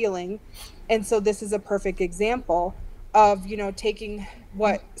that with healing. And so this is a perfect example of, taking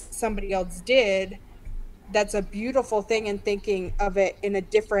what somebody else did. That's a beautiful thing, and thinking of it in a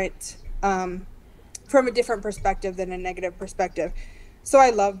different, from a different perspective than a negative perspective. So I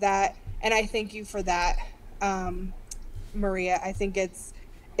love that, and I thank you for that, Maria. I think it's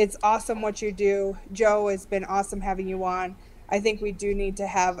awesome what you do. Joe, it's been awesome having you on. I think we do need to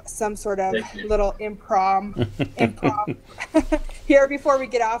have some sort of Thank you. little improv here before we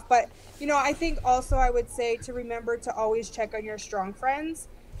get off. But I think also I would say to remember to always check on your strong friends,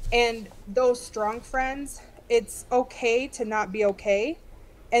 and those strong friends. It's okay to not be okay,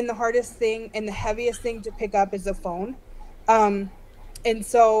 and the hardest thing and the heaviest thing to pick up is a phone. Um, and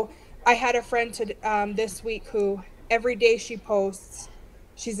so I had a friend this week who every day she posts.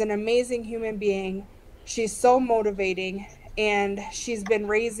 She's an amazing human being. She's so motivating, and she's been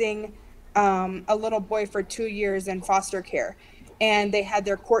raising a little boy for 2 years in foster care. And they had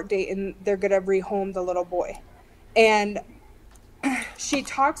their court date, and they're going to rehome the little boy. And she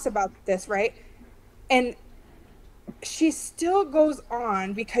talks about this, right? And she still goes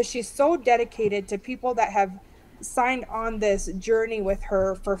on because she's so dedicated to people that have signed on this journey with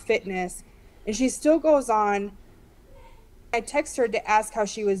her for fitness. And she still goes on. I texted her to ask how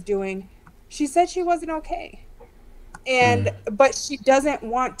she was doing. She said she wasn't okay. But she doesn't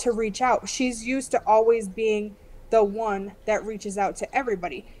want to reach out. She's used to always being the one that reaches out to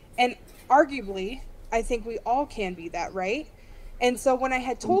everybody. And arguably, I think we all can be that, right? And so when I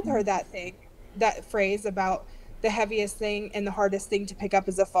had told her that phrase about the heaviest thing and the hardest thing to pick up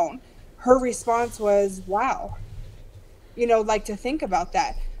is a phone, her response was, wow, like to think about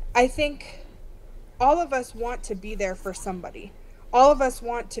that. I think all of us want to be there for somebody. All of us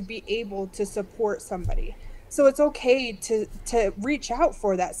want to be able to support somebody. So it's okay to reach out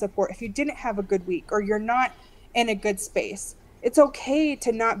for that support. If you didn't have a good week or you're not in a good space, it's okay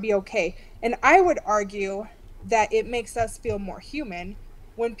to not be okay. And I would argue that it makes us feel more human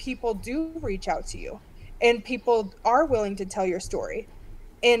when people do reach out to you and people are willing to tell your story.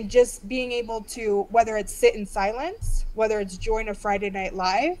 And just being able to, whether it's sit in silence, whether it's join a Friday Night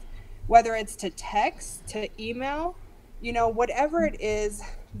Live, whether it's to text, to email, whatever it is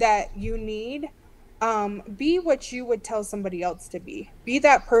that you need, be what you would tell somebody else to be. Be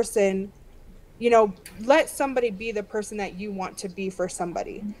that person, let somebody be the person that you want to be for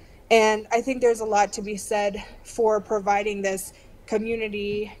somebody. And I think there's a lot to be said for providing this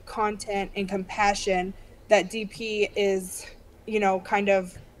community content and compassion that DP is, kind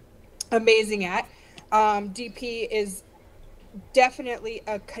of amazing at. DP is definitely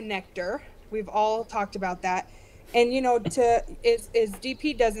a connector. We've all talked about that. And is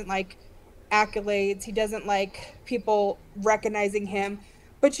DP doesn't like accolades. He doesn't like people recognizing him.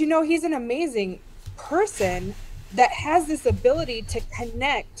 But he's an amazing person that has this ability to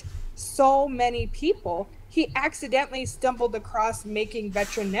connect so many people. He accidentally stumbled across Making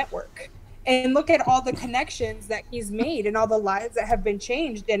Veteran Network. And look at all the connections that he's made and all the lives that have been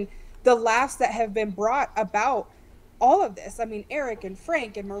changed and the laughs that have been brought about all of this. I mean, Eric and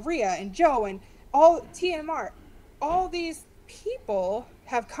Frank and Maria and Joe and all TMR, all these people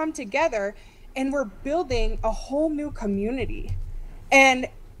have come together, and we're building a whole new community. And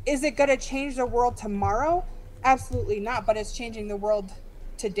is it going to change the world tomorrow? Absolutely not. But it's changing the world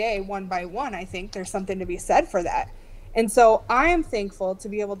today, one by one. I think there's something to be said for that. And so I am thankful to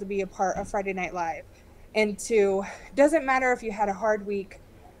be able to be a part of Friday Night Live. And doesn't matter if you had a hard week,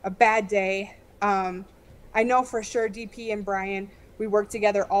 a bad day. I know for sure DP and Brian, we work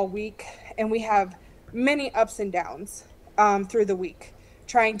together all week, and we have many ups and downs through the week,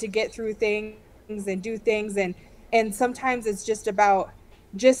 trying to get through things and do things. And And sometimes it's just about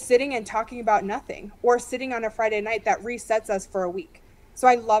just sitting and talking about nothing, or sitting on a Friday night that resets us for a week. So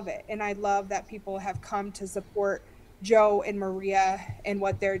I love it. And I love that people have come to support Joe and Maria and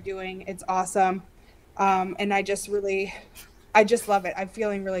what they're doing. It's awesome. And I just love it. I'm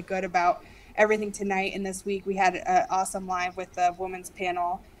feeling really good about everything tonight and this week. We had an awesome live with the women's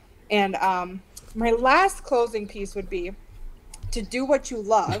panel. And my last closing piece would be to do what you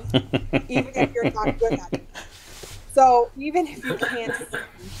love, even if you're not good at it. So even if you can't sing,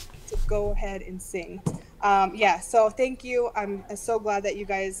 to go ahead and sing. So thank you. I'm so glad that you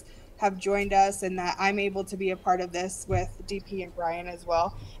guys have joined us and that I'm able to be a part of this with DP and Brian as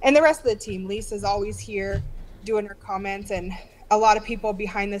well. And the rest of the team. Lisa's always here doing her comments, and a lot of people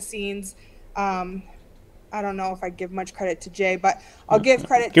behind the scenes. I don't know if I give much credit to Jay, but I'll give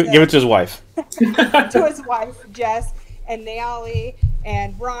credit give it to his wife. to his wife, Jess, and Naali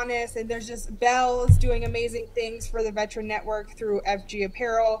and Bronis, and there's just Belle's doing amazing things for the Veteran Network through FG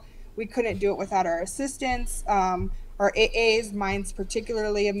Apparel. We couldn't do it without our assistants, our AAs, mine's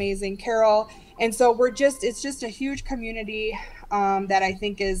particularly amazing, Carol. And so it's just a huge community that I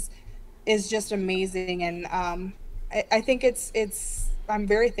think is just amazing. And I think I'm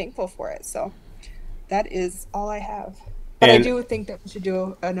very thankful for it. So that is all I have. But I do think that we should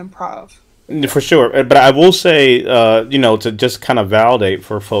do an improv. For sure. But I will say, to just kind of validate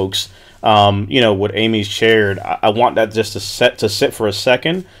for folks, what Amy's shared, I want that just to sit for a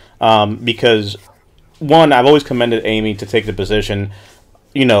second, because, one, I've always commended Amy to take the position,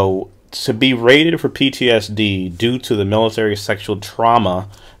 to be rated for PTSD due to the military sexual trauma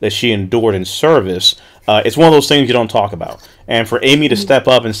that she endured in service. It's one of those things you don't talk about. And for Amy to step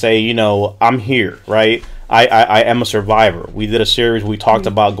up and say, I'm here, right? I am a survivor. We did a series where we talked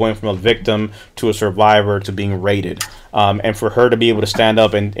about going from a victim to a survivor to being rated. And for her to be able to stand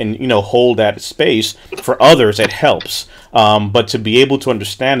up and hold that space for others, it helps. But to be able to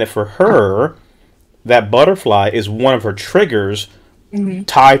understand that for her, that butterfly is one of her triggers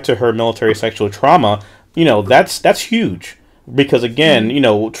tied to her military sexual trauma, that's huge. Because again,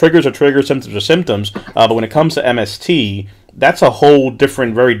 triggers are triggers, symptoms are symptoms. But when it comes to MST, that's a whole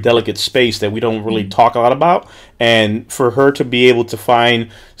different, very delicate space that we don't really talk a lot about. And for her to be able to find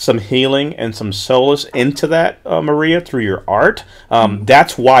some healing and some solace into that, Maria, through your art,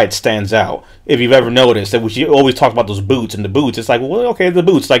 that's why it stands out. If you've ever noticed that we always talk about those boots and the boots, it's like, well, okay, the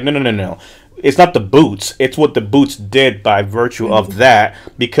boots. Like, no. It's not the boots. It's what the boots did by virtue of that.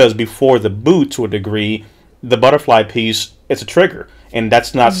 Because before the boot, to a degree, the butterfly piece, it's a trigger. And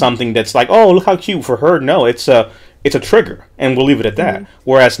that's not something that's like, oh, look how cute. For her, no, it's a trigger, and we'll leave it at that.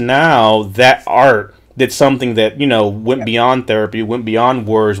 Whereas now, that art did something that, went beyond therapy, went beyond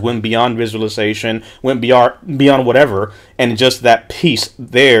words, went beyond visualization, went beyond whatever, and just that piece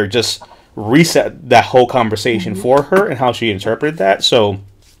there just reset that whole conversation for her and how she interpreted that. So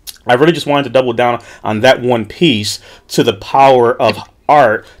I really just wanted to double down on that one piece, to the power of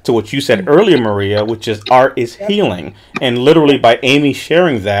art, to what you said earlier, Maria, which is art is healing. And literally by Amy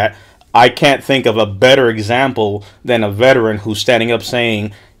sharing that, I can't think of a better example than a veteran who's standing up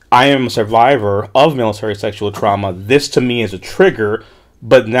saying, I am a survivor of military sexual trauma. This to me is a trigger,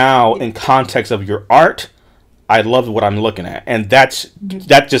 but now in context of your art, I love what I'm looking at. And that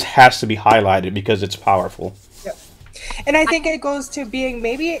just has to be highlighted because it's powerful. Yep. And I think it goes to being,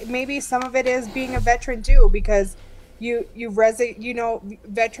 maybe some of it is being a veteran too, because veterans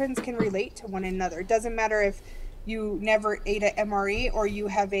can relate to one another. It doesn't matter if you never ate an MRE or you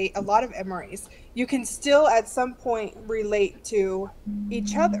have a lot of MREs. You can still at some point relate to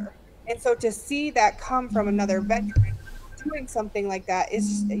each other. And so to see that come from another veteran doing something like that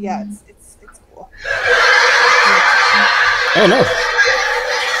is, it's cool. Oh, no.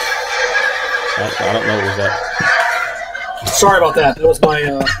 I don't know what was that. Sorry about that. It was my.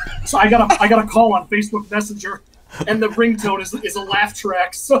 So I got a call on Facebook Messenger, and the ringtone is a laugh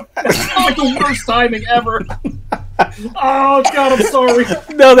track. So it's like the worst timing ever. Oh God, I'm sorry.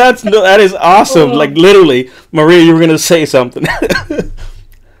 No, that is awesome. Like literally, Maria, you were gonna say something.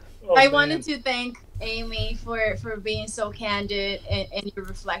 I wanted to thank Amy for being so candid in your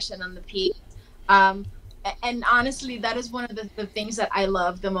reflection on the piece. And honestly, that is one of the things that I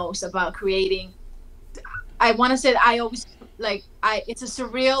love the most about creating. I want to say that I always it's a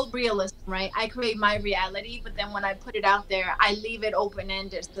surreal realism, right? I create my reality, but then when I put it out there, I leave it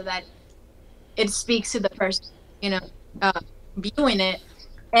open-ended so that it speaks to the person, viewing it.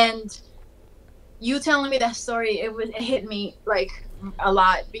 And you telling me that story, it hit me like a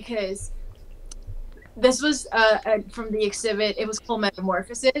lot, because this was from the exhibit. It was called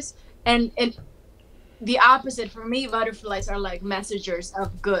Metamorphosis, and the opposite for me, butterflies are like messengers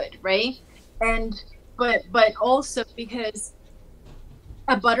of good, right? And but also because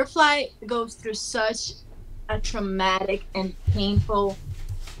a butterfly goes through such a traumatic and painful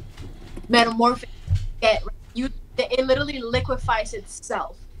metamorphosis. It literally liquefies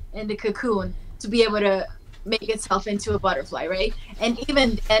itself in the cocoon to be able to make itself into a butterfly, right? And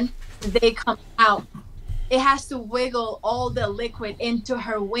even then, they come out. It has to wiggle all the liquid into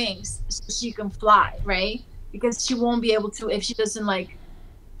her wings so she can fly, right? Because she won't be able to if she doesn't, like,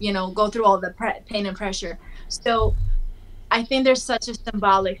 go through all the pain and pressure. So I think there's such a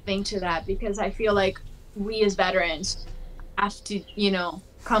symbolic thing to that, because I feel like we as veterans have to,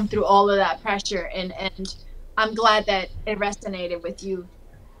 come through all of that pressure. And I'm glad that it resonated with you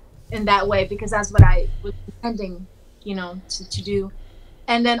in that way, because that's what I was intending, to do.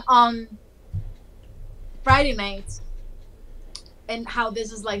 And then on Friday nights, and how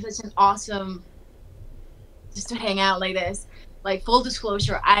this is like such an awesome, just to hang out like this. Like, full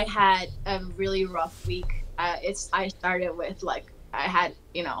disclosure, I had a really rough week. I started with, like, I had,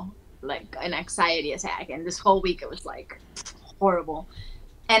 like an anxiety attack, and this whole week it was like horrible.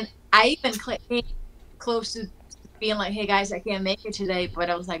 And I even came close to being like, hey guys, I can't make it today, but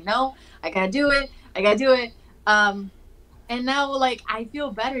I was like, no, I gotta do it. And now, like, I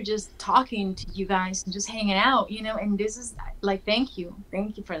feel better just talking to you guys and just hanging out, and this is like, thank you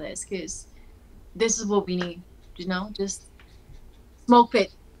for this, because this is what we need, just smoke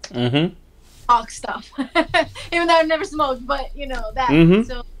pit, talk stuff. Even though I've never smoked, but that.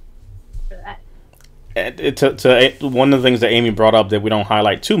 So for that. To one of the things that Amy brought up that we don't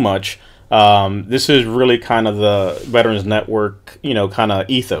highlight too much, this is really kind of the Veterans Network, kind of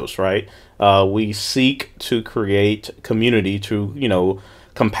ethos, right? We seek to create community through,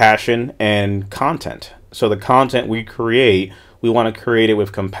 compassion and content. So the content we create, we want to create it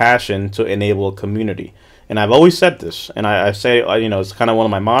with compassion to enable a community. And I've always said this, and I say, it's kind of one of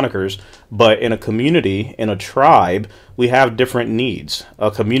my monikers, but in a community, in a tribe, we have different needs.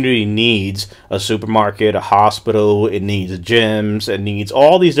 A community needs a supermarket, a hospital, it needs gyms, it needs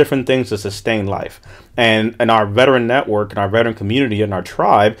all these different things to sustain life. And in our veteran network, in our veteran community, in our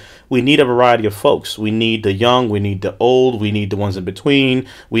tribe, we need a variety of folks. We need the young, we need the old, we need the ones in between,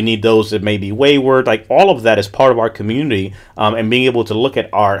 we need those that may be wayward. Like, all of that is part of our community, and being able to look at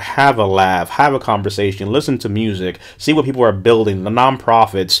art, have a laugh, have a conversation, listen to music, see what people are building, the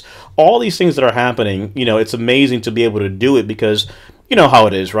nonprofits, all these things that are happening. It's amazing to be able to do it, because you know how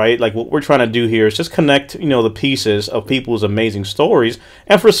it is, right? Like, what we're trying to do here is just connect, the pieces of people's amazing stories.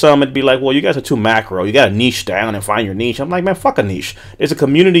 And for some, it'd be like, well, you guys are too macro. You got to niche down and find your niche. I'm like, man, fuck a niche. There's a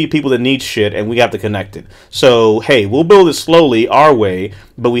community of people that need shit, and we have to connect it. So, hey, we'll build it slowly our way,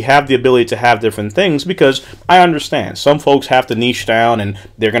 but we have the ability to have different things, because I understand some folks have to niche down, and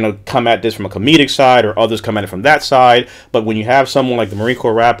they're going to come at this from a comedic side, or others come at it from that side. But when you have someone like the Marine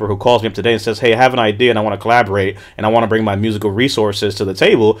Corps rapper who calls me up today and says, hey, I have an idea and I want to collaborate, and I want to bring my musical resources to the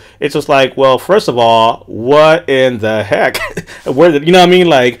table, it's just like, well, first of all, what in the heck? Where you know what I mean?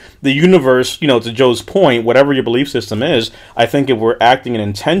 Like, the universe, to Joe's point, whatever your belief system is, I think if we're acting in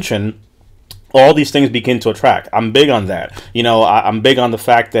intention, all these things begin to attract. I'm big on that. I'm big on the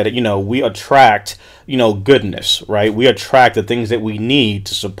fact that, we attract, goodness, right? We attract the things that we need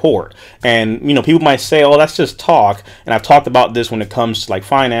to support. And, people might say, oh, that's just talk. And I've talked about this when it comes to like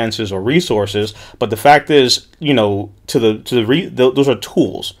finances or resources. But the fact is, those are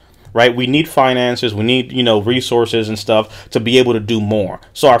tools. Right? We need finances, we need, resources and stuff to be able to do more.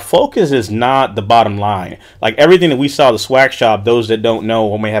 So our focus is not the bottom line. Like, everything that we saw at the swag shop, those that don't know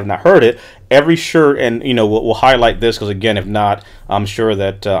or may have not heard it, every shirt, and, we'll highlight this, because again, if not, I'm sure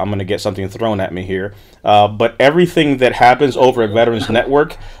that I'm going to get something thrown at me here. But everything that happens over at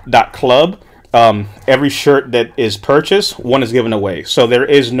veteransnetwork.club, every shirt that is purchased, one is given away. So there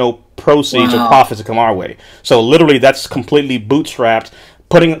is no proceeds or profits that come our way. So literally, that's completely bootstrapped.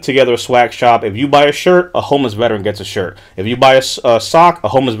 Putting together a swag shop. If you buy a shirt, a homeless veteran gets a shirt. If you buy a sock, a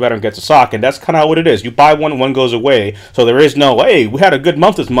homeless veteran gets a sock. And that's kind of what it is. You buy one, one goes away. So there is no, hey, we had a good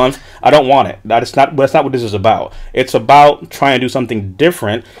month this month, I don't want it. That's not what this is about. It's about trying to do something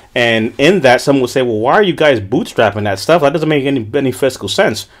different. And in that, someone would say, well, why are you guys bootstrapping that stuff? That doesn't make any fiscal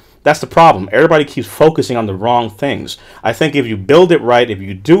sense. That's the problem. Everybody keeps focusing on the wrong things. I think if you build it right, if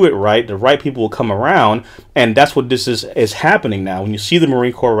you do it right, the right people will come around, and that's what this is happening now. When you see the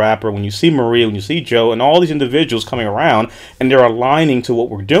Marine Corps rapper, when you see Maria, when you see Joe, and all these individuals coming around, and they're aligning to what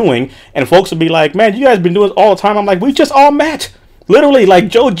we're doing, and folks will be like, man, you guys been doing this all the time. I'm like, we just all met. Literally, like,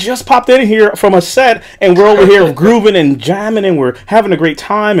 Joe just popped in here from a set, and we're over here grooving and jamming, and we're having a great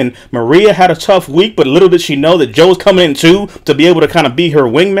time. And Maria had a tough week, but little did she know that Joe was coming in too, to be able to kind of be her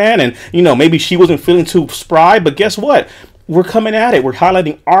wingman. And, maybe she wasn't feeling too spry, but guess what? we're coming at it. We're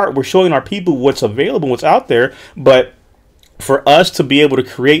highlighting art. We're showing our people what's available, what's out there. But for us to be able to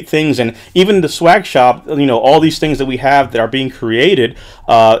create things, and even the swag shop, you know, all these things that we have that are being created,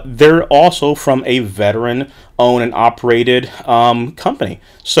 they're also from a veteran owned and operated company.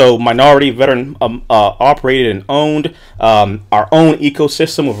 So minority, veteran operated and owned, our own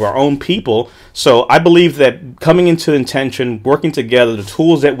ecosystem of our own people. So I believe that coming into intention, working together, the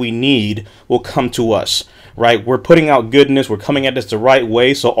tools that we need will come to us. Right, we're putting out goodness. We're coming at this the right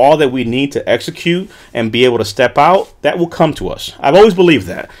way. So all that we need to execute and be able to step out, that will come to us. I've always believed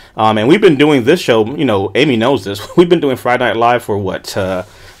that. And we've been doing this show. You know, Amy knows this. We've been doing Friday Night Live for what?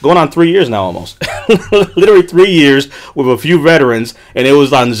 Going on 3 years now, almost. Literally 3 years with a few veterans, and it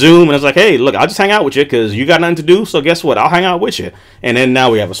was on Zoom. And it's like, hey, look, I'll just hang out with you because you got nothing to do. So guess what? I'll hang out with you. And then now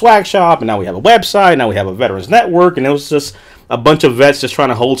we have a swag shop, and now we have a website, and now we have a veterans network, and it was just a bunch of vets just trying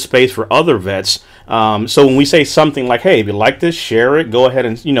to hold space for other vets. So when we say something like, hey, if you like this, share it, go ahead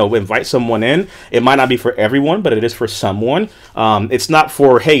and, you know, invite someone in. It might not be for everyone, but it is for someone. It's not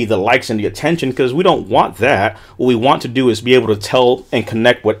for, hey, the likes and the attention, because we don't want that. What we want to do is be able to tell and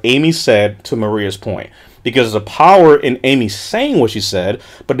connect what Amy said to Maria's point. Because there's a power in Amy saying what she said,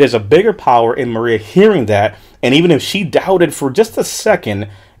 but there's a bigger power in Maria hearing that. And even if she doubted for just a second,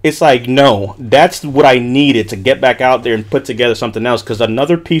 it's like, no, that's what I needed to get back out there and put together something else, because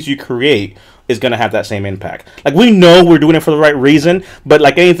another piece you create is going to have that same impact. Like, we know we're doing it for the right reason, but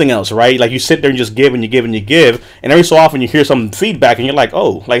like anything else, right? Like, you sit there and just give and you give and you give, and every so often you hear some feedback and you're like,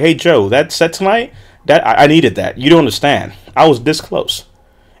 oh, like, hey, Joe, that set tonight, that I needed that. You don't understand. I was this close.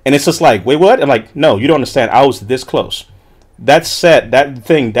 And it's just like, wait, what? I'm like, no, you don't understand. I was this close. That set, that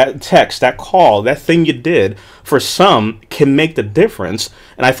thing, that text, that call, that thing you did, for some can make the difference.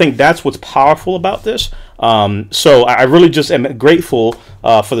 And I think that's what's powerful about this. So I really just am grateful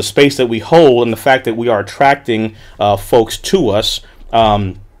for the space that we hold and the fact that we are attracting folks to us.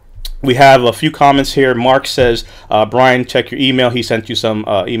 We have a few comments here. Mark says, Brian, check your email. He sent you some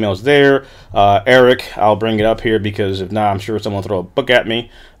emails there. Eric, I'll bring it up here because if not, I'm sure someone will throw a book at me.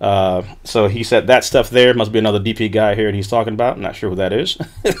 So he said that stuff there must be another DP guy here that he's talking about. I'm not sure who that is.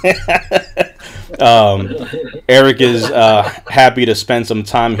 Eric is happy to spend some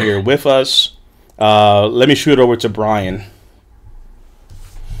time here with us. Let me shoot it over to Brian.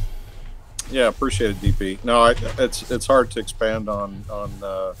 Yeah, appreciate it, DP. No, it's hard to expand on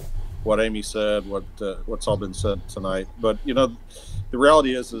what Amy said, what's all been said tonight. But you know, the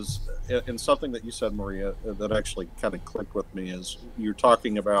reality is in something that you said, Maria, that actually kind of clicked with me, is you're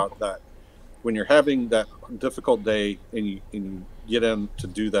talking about that when you're having that difficult day and you get in to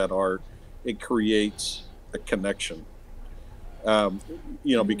do that art, it creates a connection.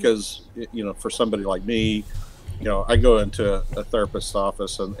 You know, because you know, for somebody like me, you know, I go into a therapist's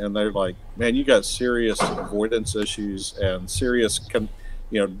office and they're like, man, you got serious avoidance issues and serious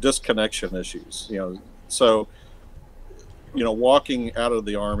disconnection issues, you know. So, you know, walking out of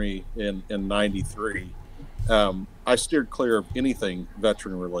the Army in 93, I steered clear of anything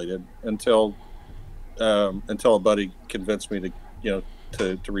veteran related until a buddy convinced me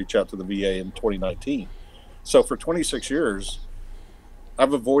to reach out to the VA in 2019. So for 26 years,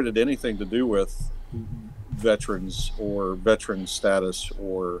 I've avoided anything to do with veterans or veteran status,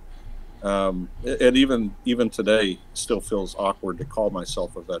 or it even today still feels awkward to call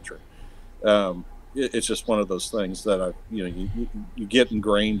myself a veteran. It's just one of those things that you get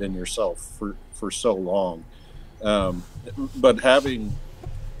ingrained in yourself for so long. But having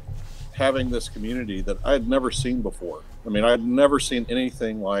this community that I had never seen before. I mean, I had never seen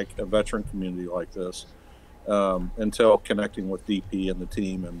anything like a veteran community like this until connecting with DP and the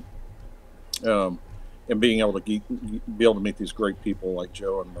team, and being able to meet these great people like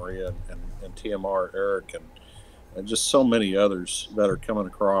Joe and Maria and TMR, Eric, and just so many others that are coming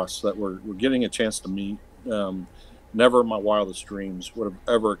across that we're getting a chance to meet. Never in my wildest dreams would have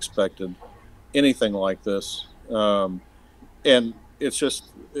ever expected anything like this. And it's just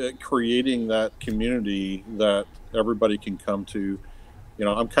creating that community that everybody can come to. You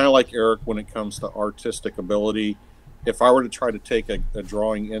know, I'm kind of like Eric when it comes to artistic ability. If I were to try to take a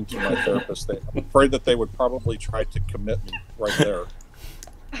drawing into my therapist, I'm afraid that they would probably try to commit me right there.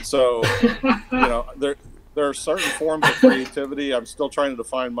 So, you know, there are certain forms of creativity. I'm still trying to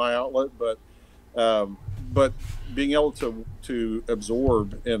define my outlet, but being able to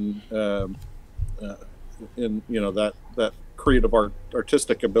absorb in that creative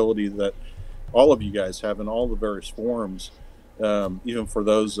artistic ability that all of you guys have in all the various forms. Even for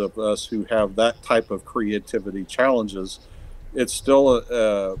those of us who have that type of creativity challenges, it's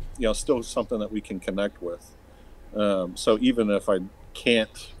still still something that we can connect with. So even if I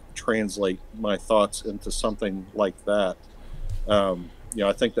can't translate my thoughts into something like that, You know,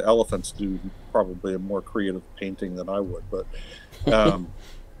 I think the elephants do probably a more creative painting than I would, um,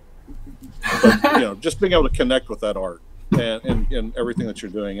 but you know, just being able to connect with that art and everything that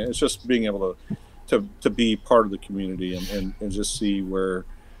you're doing, it's just being able to be part of the community and just see where,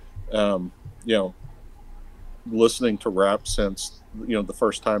 you know, listening to rap since, you know, the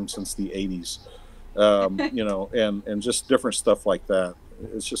first time since the 80s, you know, and just different stuff like that.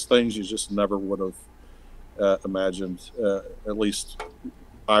 It's just things you just never would have imagined, at least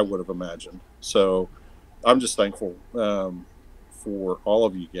I would have imagined. So I'm just thankful for all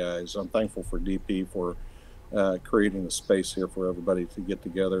of you guys. I'm thankful for DP for creating the space here for everybody to get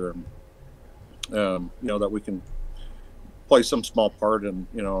together, and you know, that we can play some small part. And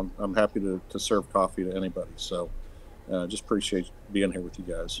you know, I'm happy to serve coffee to anybody. So just appreciate being here with you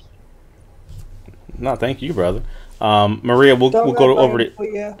guys. No, thank you, brother. Maria, we'll go over to.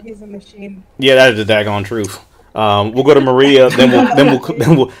 Yeah, he's a machine. Yeah, that is the daggone truth. We'll go to Maria, then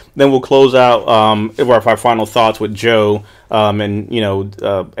we'll close out with our final thoughts with Joe. And you know,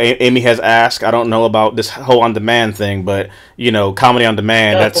 Amy has asked. I don't know about this whole on demand thing, but you know, comedy on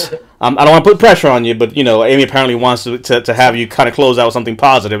demand. That's I don't want to put pressure on you, but you know, Amy apparently wants to have you kind of close out with something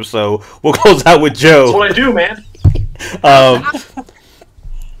positive. So we'll close out with Joe. That's what I do, man.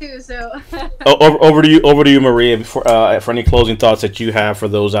 So over to you, Maria, for any closing thoughts that you have for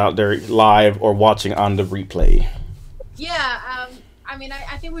those out there live or watching on the replay. Yeah, I mean,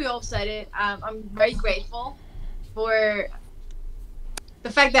 I think we all said it. I'm very grateful for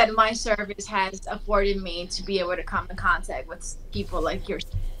the fact that my service has afforded me to be able to come in contact with people like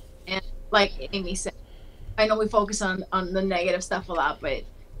yourself. And like Amy said, I know we focus on the negative stuff a lot, but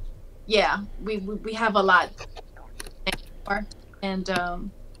yeah, we have a lot. And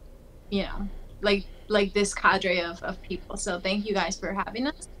you know, like this cadre of people. So thank you guys for having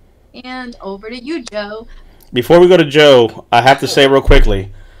us. And over to you, Joe. Before we go to Joe, I have to say real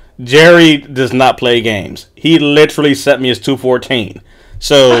quickly, Jerry does not play games. He literally set me as 214.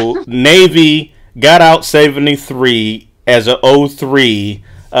 So Navy got out 73 as a 03.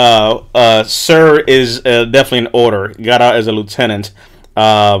 Sir is definitely an order. Got out as a lieutenant.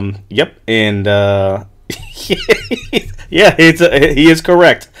 Yep, and yeah, he is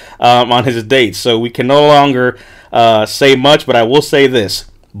correct on his dates. So we can no longer say much, but I will say this.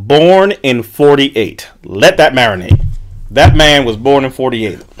 Born in 48. Let that marinate. That man was born in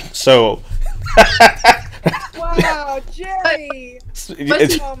 48. So wow, Jerry.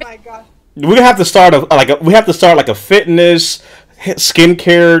 Oh my gosh. We have to start like a fitness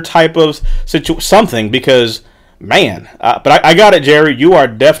skincare type of something, because man, but I got it, Jerry. You are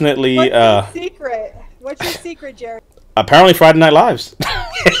definitely What's your secret? What's your secret, Jerry? Apparently Friday Night Lives.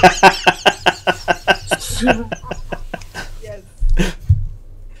 Yes.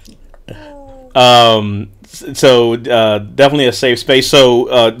 So definitely a safe space.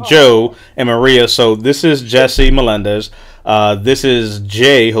 So Joe and Maria. So this is Jesse Melendez. This is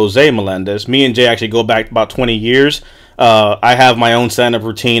Jose Melendez. Me and Jay actually go back about 20 years. I have my own stand-up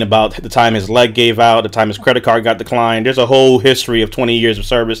routine about the time his leg gave out, the time his credit card got declined. There's a whole history of 20 years of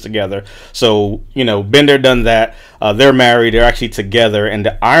service together. So, you know, been there, done that. They're married. They're actually together. And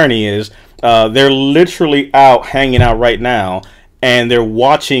the irony is they're literally out hanging out right now, and they're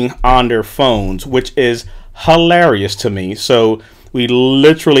watching on their phones, which is hilarious to me. So we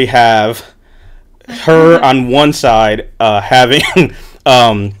literally have her on one side having...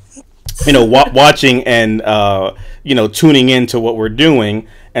 you know, watching and, you know, tuning into what we're doing.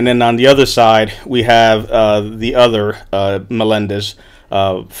 And then on the other side, we have the other Melendez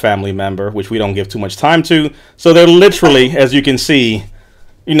family member, which we don't give too much time to. So they're literally, as you can see,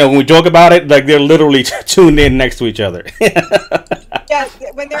 you know, when we joke about it, like they're literally tuned in next to each other. Yeah,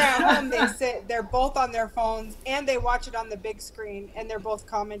 when they're at home, they're both on their phones, and they watch it on the big screen, and they're both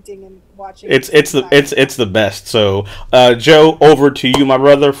commenting and watching. It's the best. So, Joe, over to you, my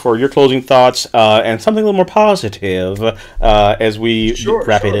brother, for your closing thoughts and something a little more positive as we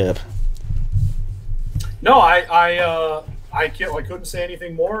wrap it up. No, I couldn't say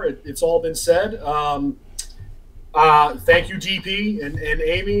anything more. It's all been said. Thank you, DP and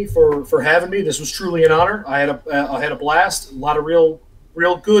Amy, for having me. This was truly an honor. I had a blast. A lot of real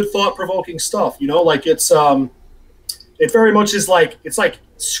good, thought-provoking stuff. You know, like it very much is like it's like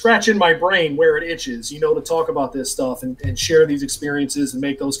scratching my brain where it itches. You know, to talk about this stuff and share these experiences and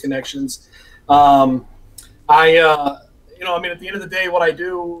make those connections. You know, I mean, at the end of the day, what I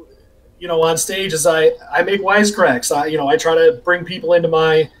do, you know, on stage is I make wisecracks. I try to bring people into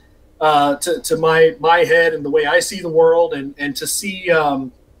my to my head and the way I see the world, and to see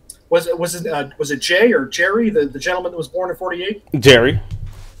was it Jay or Jerry, the gentleman that was born in 48? Jerry.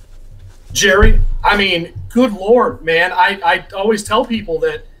 Jerry, I mean, good Lord, man. I always tell people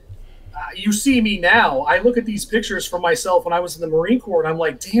that you see me now. I look at these pictures from myself when I was in the Marine Corps, and I'm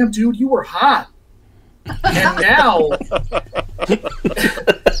like, damn, dude, you were hot. And now,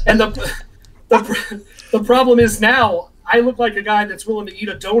 and the problem is now, I look like a guy that's willing to eat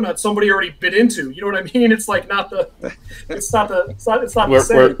a donut somebody already bit into. You know what I mean? It's like not the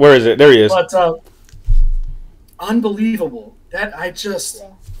same. Where is it? There he is. But unbelievable. That I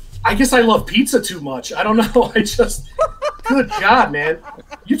guess I love pizza too much. I don't know. Good God, man.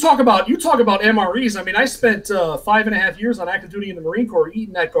 You talk about MREs. I mean, I spent 5.5 years on active duty in the Marine Corps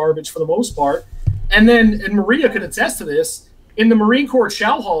eating that garbage for the most part. And Maria could attest to this, in the Marine Corps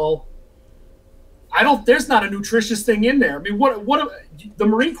chow hall, there's not a nutritious thing in there. I mean, the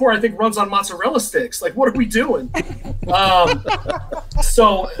Marine Corps, I think, runs on mozzarella sticks. Like, what are we doing?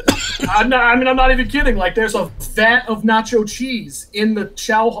 So, I'm not even kidding. Like, there's a vat of nacho cheese in the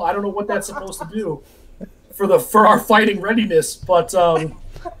chow hall. I don't know what that's supposed to do for our fighting readiness, but no,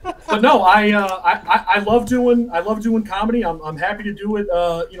 I love doing comedy. I'm happy to do it,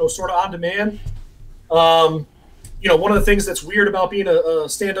 sort of on demand. One of the things that's weird about being a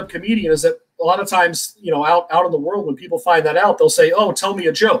stand-up comedian is that a lot of times, out in the world, when people find that out, they'll say, "Oh, tell me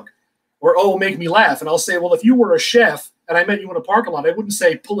a joke," or "Oh, make me laugh." And I'll say, "Well, if you were a chef and I met you in a parking lot, I wouldn't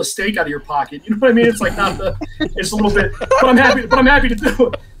say pull a steak out of your pocket." You know what I mean? It's like it's a little bit, but I'm happy to do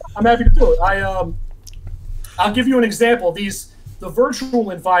it. I'm happy to do it. I'll give you an example. The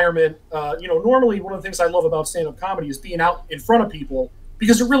virtual environment, normally one of the things I love about stand-up comedy is being out in front of people,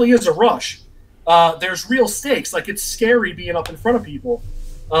 because it really is a rush. There's real stakes. Like, it's scary being up in front of people.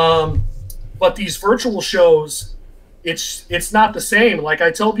 But these virtual shows, it's not the same. Like, I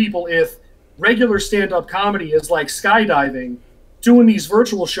tell people, if regular stand-up comedy is like skydiving, doing these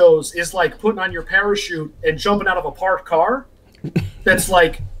virtual shows is like putting on your parachute and jumping out of a parked car that's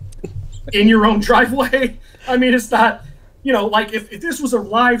like in your own driveway. I mean, it's not, like if this was a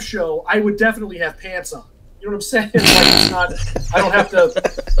live show, I would definitely have pants on. You know what I'm saying? Like, it's not, I don't have to,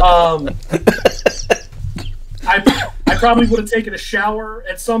 I probably would have taken a shower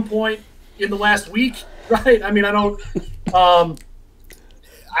at some point in the last week, right? I mean, I don't,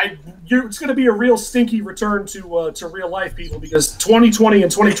 it's going to be a real stinky return to real life, people, because 2020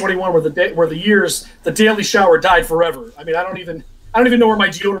 and 2021 were the years the daily shower died forever. I mean, I don't even know where my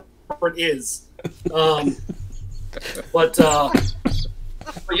deodorant is. But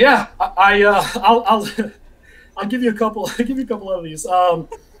yeah, I'll give you a couple. I'll give you a couple of these.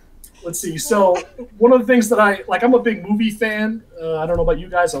 Let's see. So one of the things that I'm a big movie fan. I don't know about you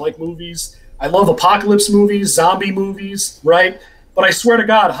guys. I like movies. I love apocalypse movies, zombie movies, right? But I swear to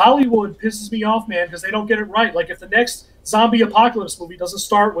God, Hollywood pisses me off, man, because they don't get it right. Like, if the next zombie apocalypse movie doesn't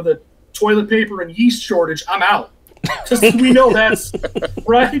start with a toilet paper and yeast shortage, I'm out. Because we know that's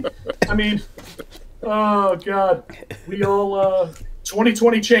right. I mean, oh God, we all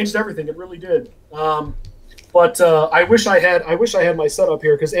 2020 changed everything. It really did. But I wish I had my setup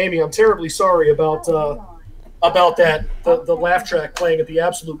here, because Amy, I'm terribly sorry about that, the laugh track playing at the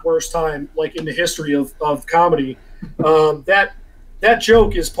absolute worst time, like, in the history of comedy. That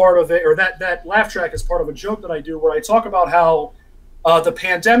joke is part of it, or that laugh track is part of a joke that I do, where I talk about how the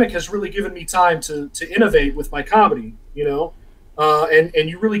pandemic has really given me time to innovate with my comedy, and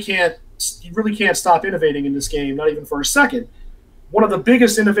you really can't stop innovating in this game, not even for a second. One of the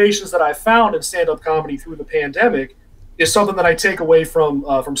biggest innovations that I've found in stand-up comedy through the pandemic is something that I take away from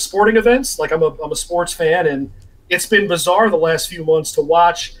sporting events. Like, I'm a sports fan, and it's been bizarre the last few months to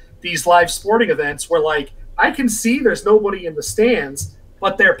watch these live sporting events where, like, I can see there's nobody in the stands,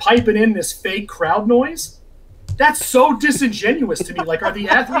 but they're piping in this fake crowd noise. That's so disingenuous to me. Like, are the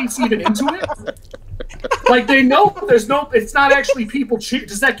athletes even into it? Like, they know it's not actually people cheer.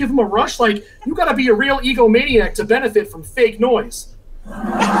 Does that give them a rush? Like, you got to be a real egomaniac to benefit from fake noise.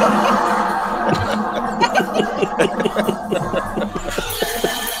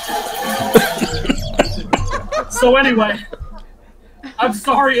 So anyway, I'm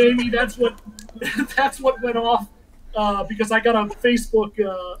sorry, Amy. That's what went off, because I got a Facebook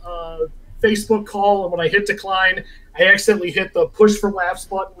call, and when I hit decline, I accidentally hit the push for laughs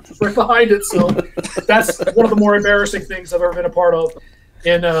button, which was right behind it. So that's one of the more embarrassing things I've ever been a part of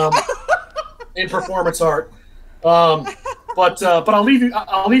in performance art. But I'll leave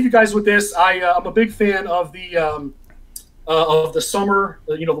you guys with this. I'm a big fan of the summer.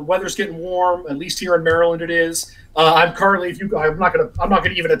 The weather's getting warm. At least here in Maryland, it is. I'm currently. I'm not gonna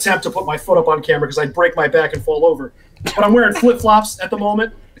even attempt to put my foot up on camera because I'd break my back and fall over. But I'm wearing flip flops at the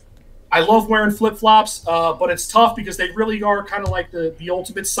moment. I love wearing flip flops, but it's tough because they really are kind of like the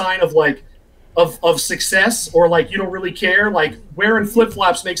ultimate sign of, like, of success, or like you don't really care, like wearing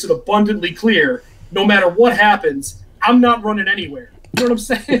flip-flops makes it abundantly clear, no matter what happens, I'm not running anywhere. You know what I'm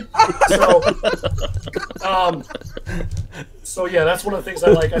saying? So yeah, that's one of the things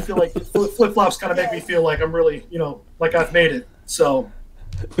I like. I feel like flip-flops kind of make me feel like I'm really, like I've made it. So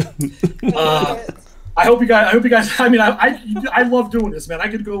I hope you guys. I mean, I love doing this, man. I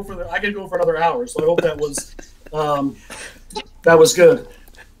could go for another hour. So I hope that was good.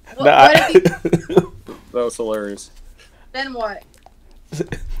 That was hilarious. Then what?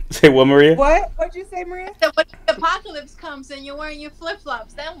 Say what, Maria? What? What'd you say, Maria? So when the apocalypse comes and you're wearing your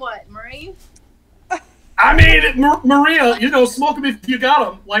flip-flops, then what, Marie? I mean, Maria, smoke them if you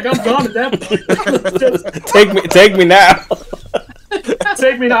got them. Like, I'm done at that point. Take me now.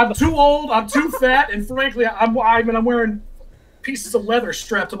 Take me now. I'm too old. I'm too fat, and frankly, I'm wearing pieces of leather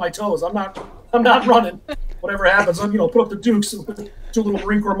strapped to my toes. I'm not running. Whatever happens, I'm put up the dukes, do a little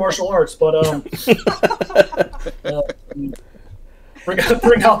Marine Corps martial arts. But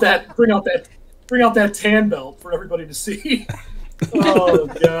bring out that tan belt for everybody to see. Oh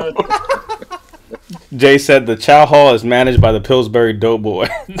God. Jay said the chow hall is managed by the Pillsbury Doughboy.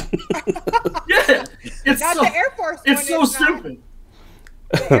 Yeah, it's Not the Air Force one. It's so stupid.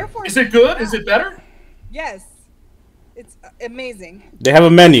 The Air Force Is it good? Is it better? Yes. It's amazing. They have a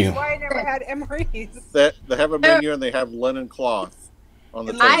menu. That's why I never had MREs. They have a menu and they have linen cloth on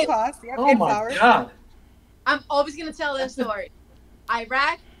the table. Cloth, yep, Oh and my flowers. God. I'm always going to tell this story.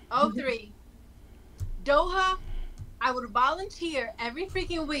 Iraq, 03. Doha, I would volunteer every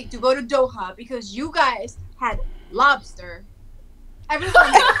freaking week to go to Doha because you guys had lobster. Everyone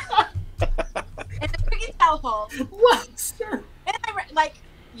in the freaking chow hall. Lobster. And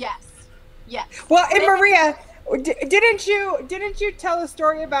yes. Well, and Maria, didn't you tell a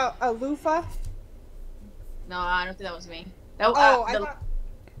story about a loofah? No, I don't think that was me. I thought.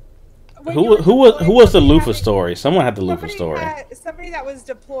 Who was the loofah story? Someone had the loofah story. Somebody that was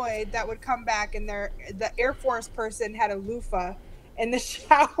deployed that would come back, and the Air Force person had a loofah in the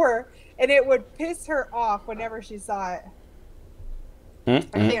shower, and it would piss her off whenever she saw it. I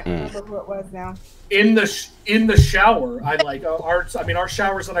can't remember who it was now. In the shower, our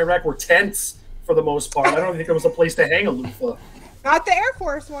showers in Iraq were tents for the most part. I don't think there was a place to hang a loofah. Not the Air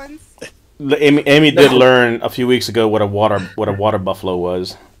Force ones. Amy did learn a few weeks ago what a water buffalo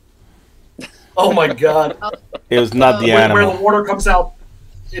was. Oh my God! It was not the animal. Where the water comes out,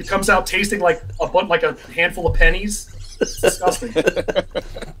 it comes out tasting like a handful of pennies. It's disgusting.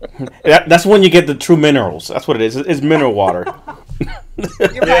 That's when you get the true minerals. That's what it is. It's mineral water.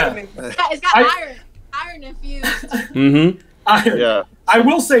 Yeah. It's got iron infused. Mm-hmm. Iron. Yeah. I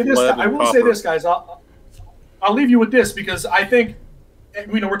will say this. Copper. Guys. I'll leave you with this because I think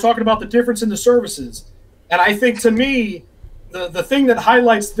we're talking about the difference in the services, and I think to me, the thing that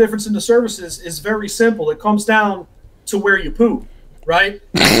highlights the difference in the services is very simple. It comes down to where you poop, right?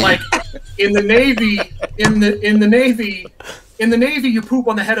 Like in the Navy, you poop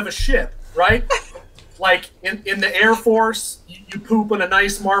on the head of a ship, right? Like in the Air Force, you poop in a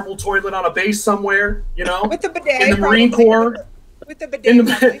nice marble toilet on a base somewhere, With the bidet. In the Marine Corps, with the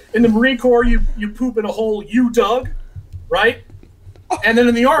bidet. in the Marine Corps, you poop in a hole you dug, right? And then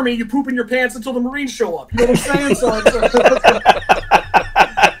in the Army, you poop in your pants until the Marines show up. You know what I'm saying? So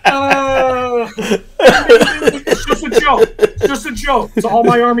it's just a joke. It's just a joke. To all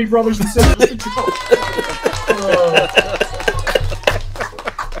my Army brothers and sisters, just a joke.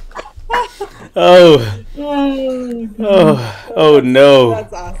 Oh no.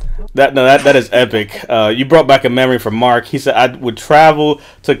 That's awesome. That is epic. You brought back a memory from Mark. He said I would travel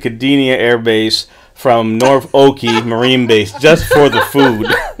to Kadenia Air Base from North Oki Marine Base just for the food.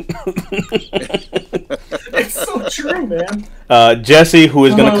 It's so true, man. Jessie, who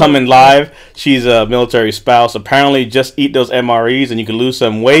is going to come in live, she's a military spouse. Apparently, just eat those MREs and you can lose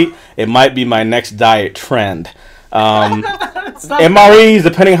some weight. It might be my next diet trend. MREs,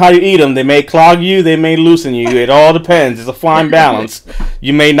 depending how you eat them, they may clog you, they may loosen you. It all depends. It's a fine balance.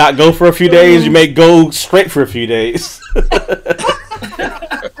 You may not go for a few days. You may go straight for a few days.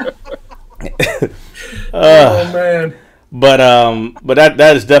 Oh man! But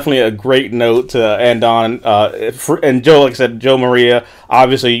that is definitely a great note to end on. And Joe, like I said, Joe Maria,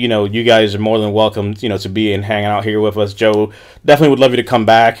 obviously, you guys are more than welcome, to be and hanging out here with us. Joe, definitely would love you to come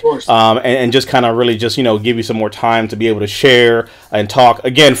back, of course. And just kind of really just, give you some more time to be able to share and talk.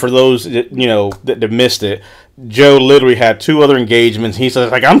 Again, for those that, that missed it, Joe literally had 2 other engagements. He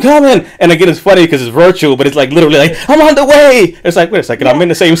says, I'm coming. And again, it's funny because it's virtual, but it's like literally like, I'm on the way. It's like, wait a second, I'm in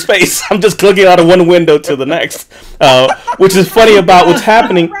the same space. I'm just clicking out of one window to the next, which is funny about what's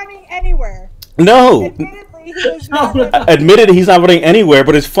happening. Not running anywhere. No. Admittedly, He is not voting. Admitted he's not voting anywhere,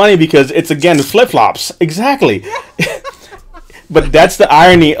 but it's funny because it's again flip flops. Exactly. But that's the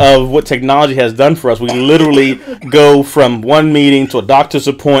irony of what technology has done for us. We literally go from one meeting to a doctor's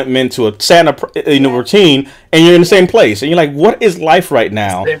appointment to a Santa routine, and you're in the same place. And you're like, what is life right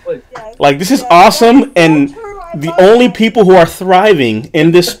now? Yes. Like, this is Yes, awesome, that is so and true. I the love only that. people who are thriving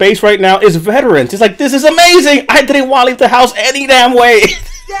in this space right now is veterans. It's like, this is amazing. I didn't want to leave the house any damn way.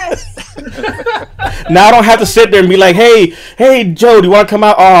 Yes. Now I don't have to sit there and be like, hey, Joe, do you want to come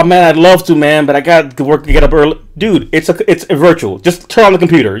out? Oh man, I'd love to, man, but I got to work to get up early. Dude, it's a virtual. Just turn on the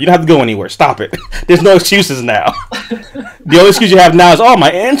computer. You don't have to go anywhere. Stop it. There's no excuses now. The only excuse you have now is, oh,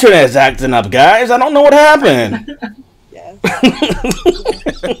 my internet's acting up, guys. I don't know what happened. Yes.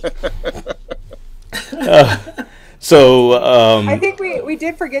 I I think we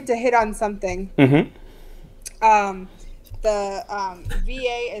did forget to hit on something. The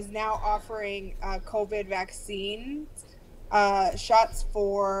VA is now offering COVID vaccine shots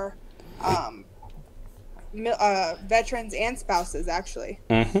for veterans and spouses, actually.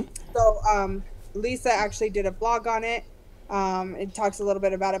 So Lisa actually did a blog on it. It talks a little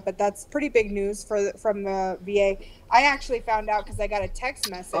bit about it, but that's pretty big news from the VA. I actually found out because I got a text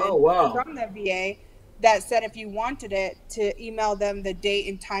message from the VA that said if you wanted it, to email them the date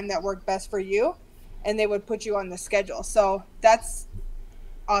and time that worked best for you, and they would put you on the schedule. So that's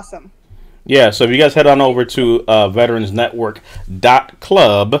awesome. Yeah, so if you guys head on over to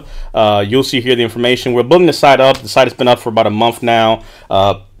veteransnetwork.club, you'll see here the information. We're building the site up. The site has been up for about a month now.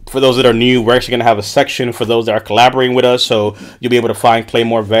 For those that are new, we're actually going to have a section for those that are collaborating with us. So you'll be able to find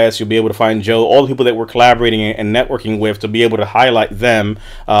Claymore Vest, you'll be able to find Joe, all the people that we're collaborating and networking with, to be able to highlight them.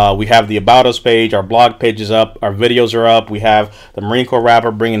 We have the About Us page, our blog page is up, our videos are up. We have the Marine Corps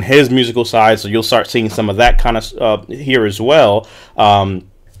rapper bringing his musical side, so you'll start seeing some of that kind of here as well.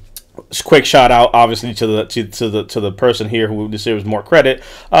 Quick shout out, obviously, to the person here who deserves more credit,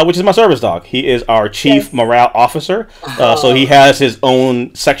 which is my service dog. He is our chief morale officer, so he has his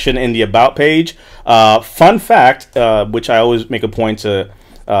own section in the About page. Fun fact, which I always make a point to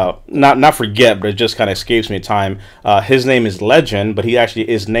not forget, but it just kind of escapes me at time. His name is Legend, but he actually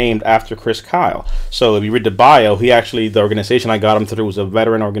is named after Chris Kyle. So if you read the bio, the organization I got him through was a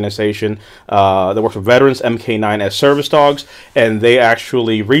veteran organization that works for veterans, MK9 as service dogs, and they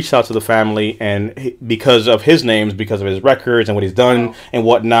actually reached out to the family, and because of his names, because of his records and what he's done and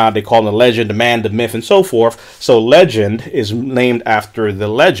whatnot, they call him the legend, the man, the myth, and so forth. So Legend is named after the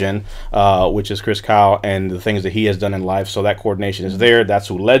legend, which is Chris Kyle, and the things that he has done in life. So that coordination is there. That's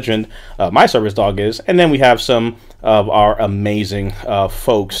who Legend, my service dog, is. And then we have some of our amazing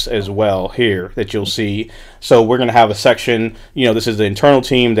folks as well here that you'll see. So we're going to have a section, this is the internal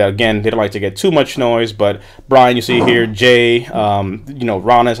team that, again, they don't like to get too much noise, but Brian, you see here, Jay,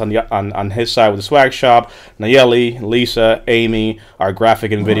 Ronis on his side with the swag shop, Nayeli, Lisa, Amy, our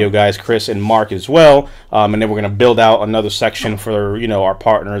graphic and video guys, Chris and Mark as well. And then we're going to build out another section for, our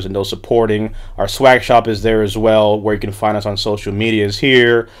partners and those supporting. Our swag shop is there as well, where you can find us on social media is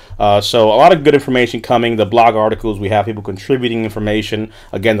here. So a lot of good information coming. The blog articles, we have people contributing information.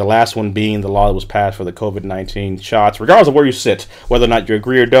 Again, the last one being the law that was passed for the COVID-19 shots. Regardless of where you sit, whether or not you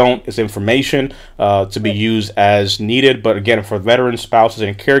agree or don't, it's information to be used as needed. But again, for veterans, spouses,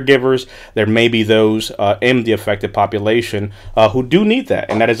 and caregivers, there may be those in the affected population who do need that,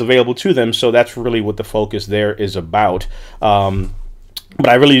 and that is available to them. So that's really what the focus there is about. But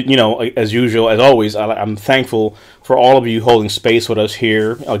I really, as usual, as always, I'm thankful for all of you holding space with us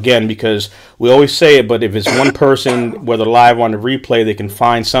here, again, because we always say it, but if it's one person, whether live or on the replay, they can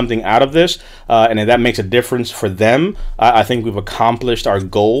find something out of this, and if that makes a difference for them, I think we've accomplished our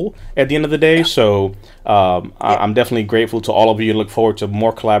goal at the end of the day. So I'm definitely grateful to all of you and look forward to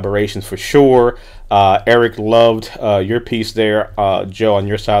more collaborations for sure. Eric loved your piece there, Joe, on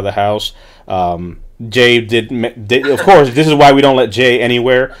your side of the house. Jay did, of course, this is why we don't let Jay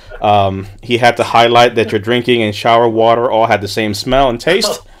anywhere. He had to highlight that your drinking and shower water all had the same smell and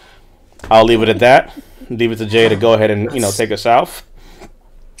taste. I'll leave it at that. Leave it to Jay to go ahead and, take us out.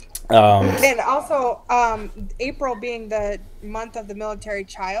 And also, April being the month of the military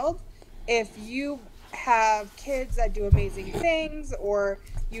child, if you have kids that do amazing things, or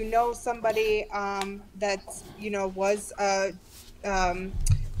somebody that's, was a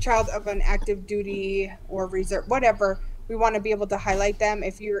child of an active duty or reserve, whatever, we want to be able to highlight them.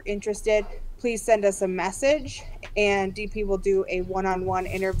 If you're interested, please send us a message, and DP will do a one-on-one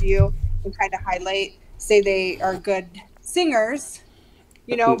interview and kind of highlight, say they are good singers.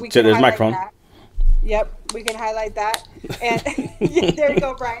 We can there's highlight microphone. that. Yep, we can highlight that. And yeah, there you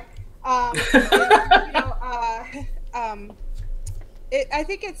go, Brian. I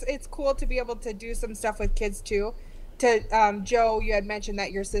think it's cool to be able to do some stuff with kids too. To Joe, you had mentioned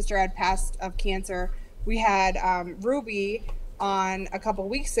that your sister had passed of cancer. We had Ruby on a couple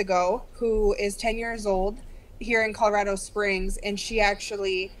weeks ago, who is 10 years old here in Colorado Springs, and she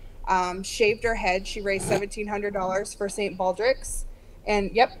actually shaved her head. She raised $1,700 for St. Baldrick's,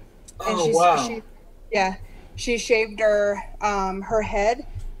 and yep, and she shaved her head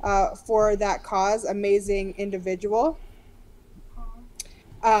for that cause. Amazing individual.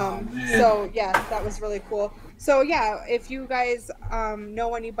 So yeah, that was really cool. So yeah, if you guys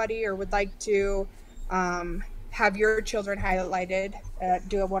know anybody or would like to have your children highlighted,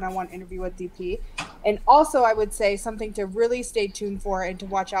 do a one-on-one interview with DP. And also I would say something to really stay tuned for and to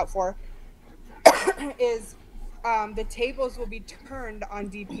watch out for is the tables will be turned on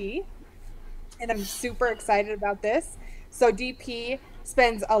DP. And I'm super excited about this. So DP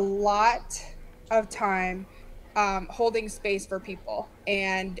spends a lot of time holding space for people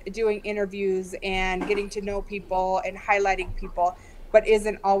and doing interviews and getting to know people and highlighting people, but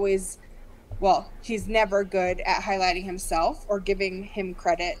isn't always, well, he's never good at highlighting himself or giving him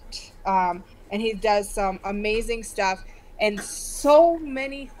credit. And he does some amazing stuff and so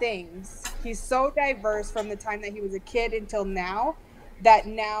many things. He's so diverse from the time that he was a kid until now, that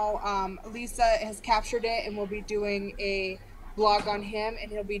now Lisa has captured it and will be doing a blog on him,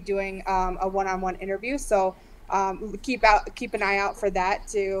 and he'll be doing a one-on-one interview. So keep an eye out for that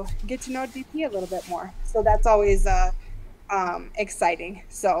to get to know DP a little bit more. So that's always exciting.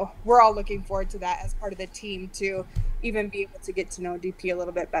 So we're all looking forward to that as part of the team to even be able to get to know DP a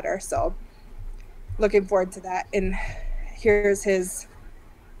little bit better. So looking forward to that. And here's his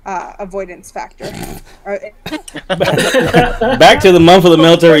avoidance factor. Back to the month of the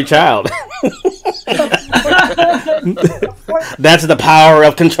military child. That's the power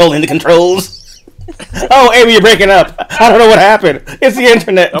of controlling the controls. Oh, Amy, you're breaking up. I don't know what happened. It's the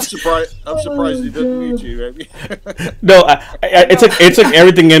internet. I'm surprised he didn't mute you, Amy. No, it took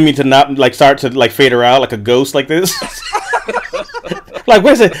everything in me to not start to fade her out like a ghost like this. Like,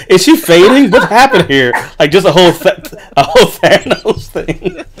 what is it? Is she fading? What's happened here? Like, just a whole Thanos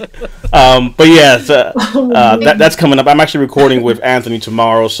thing. But yeah, that's coming up. I'm actually recording with Anthony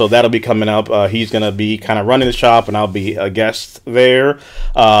tomorrow, so that'll be coming up. He's gonna be kind of running the shop, and I'll be a guest there.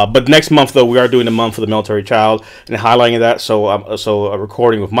 But next month, though, we are doing the month for the military child and highlighting that. So a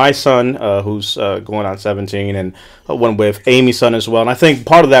recording with my son, who's going on 17, and one with Amy's son as well. And I think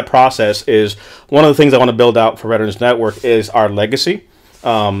part of that process is one of the things I want to build out for Veterans Network is our legacy.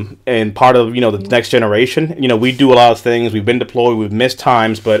 And part of, the next generation, we do a lot of things. We've been deployed, we've missed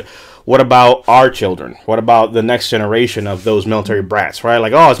times, but what about our children? What about the next generation of those military brats, right?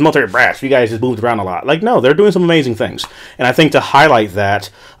 Like, oh, it's military brats. You guys just moved around a lot. Like, no, they're doing some amazing things. And I think to highlight that,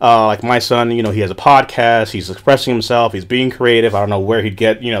 like my son, he has a podcast. He's expressing himself. He's being creative. I don't know where he'd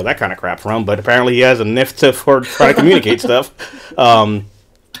get, that kind of crap from, but apparently he has a niff for trying to communicate stuff.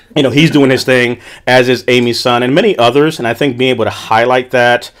 He's doing his thing, as is Amy's son and many others. And I think being able to highlight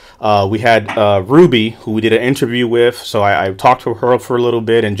that, we had Ruby, who we did an interview with. So I talked to her for a little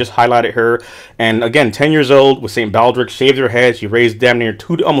bit and just highlighted her. And again, 10 years old with St. Baldrick, shaved her head. She raised damn near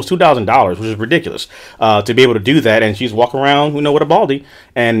almost $2,000, which is ridiculous, to be able to do that. And she's walking around, with a baldy.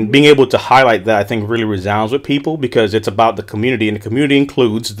 And being able to highlight that, I think, really resounds with people, because it's about the community. And the community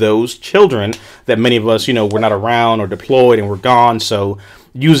includes those children that many of us, we're not around or deployed and we're gone. So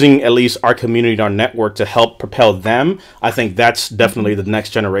using at least our community and our network to help propel them, I think that's definitely the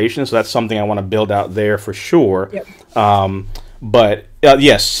next generation. So that's something I want to build out there for sure. Yep. But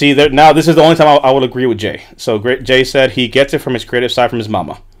yes, see, now this is the only time I will agree with Jay. So Jay said he gets it from his creative side from his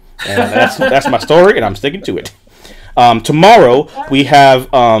mama. And that's my story, and I'm sticking to it. Tomorrow, we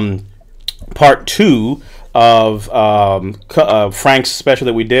have part 2 of Frank's special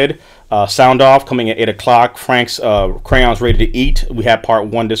that we did. Sound Off coming at 8 o'clock. Frank's Crayons Ready to Eat. We have part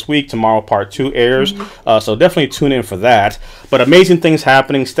 1 this week. Tomorrow part 2 airs. So definitely tune in for that. But amazing things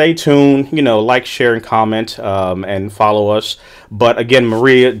happening. Stay tuned. Like, share, and comment, and follow us. But again,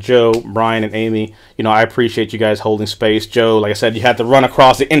 Maria, Joe, Brian, and Amy, I appreciate you guys holding space. Joe, like I said, you had to run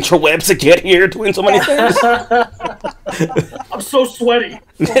across the interwebs to get here doing so many things. I'm so sweaty.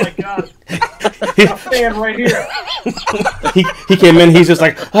 Oh my god. Got a fan right here. He came in, he's just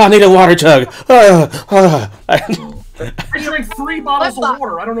like, I need a water jug. I drank 3 bottles of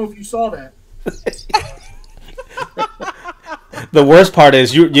water. I don't know if you saw that. The worst part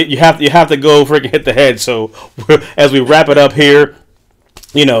is you have to go freaking hit the head. So as we wrap it up here,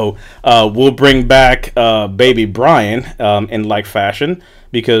 we'll bring back baby Brian in like fashion,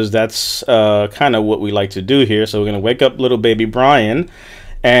 because that's kind of what we like to do here. So we're gonna wake up little baby Brian,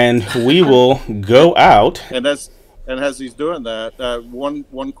 and we will go out. And And as he's doing that, one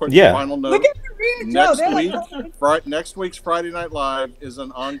quick final note. Look at Joe. Next week's Friday Night Live is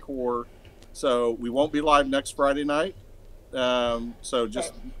an encore, so we won't be live next Friday night. So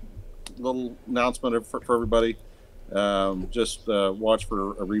just a little announcement for everybody. Just watch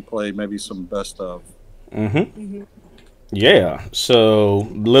for a replay, maybe some best of. Yeah. So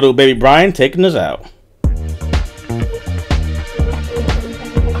little baby Brian taking us out.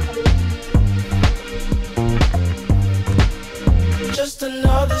 Just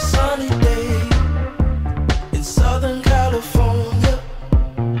another sunny day in Southern California.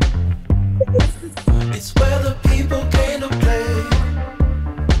 It's where the people came to play.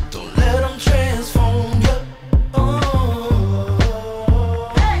 Don't let them transform you.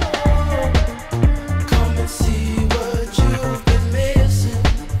 Come and see what you've been missing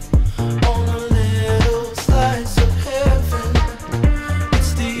on a little slice of heaven.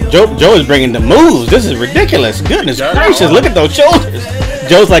 It's the Joe is bringing the moves. This is ridiculous. Goodness gracious, look at those shoulders.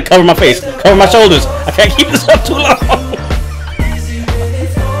 Joe's like, cover my face, cover my shoulders. I can't keep this up too long.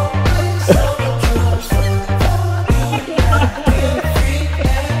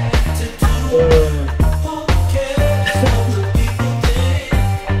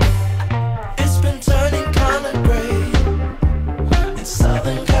 It's been turning kind of gray in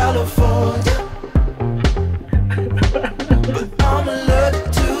Southern California.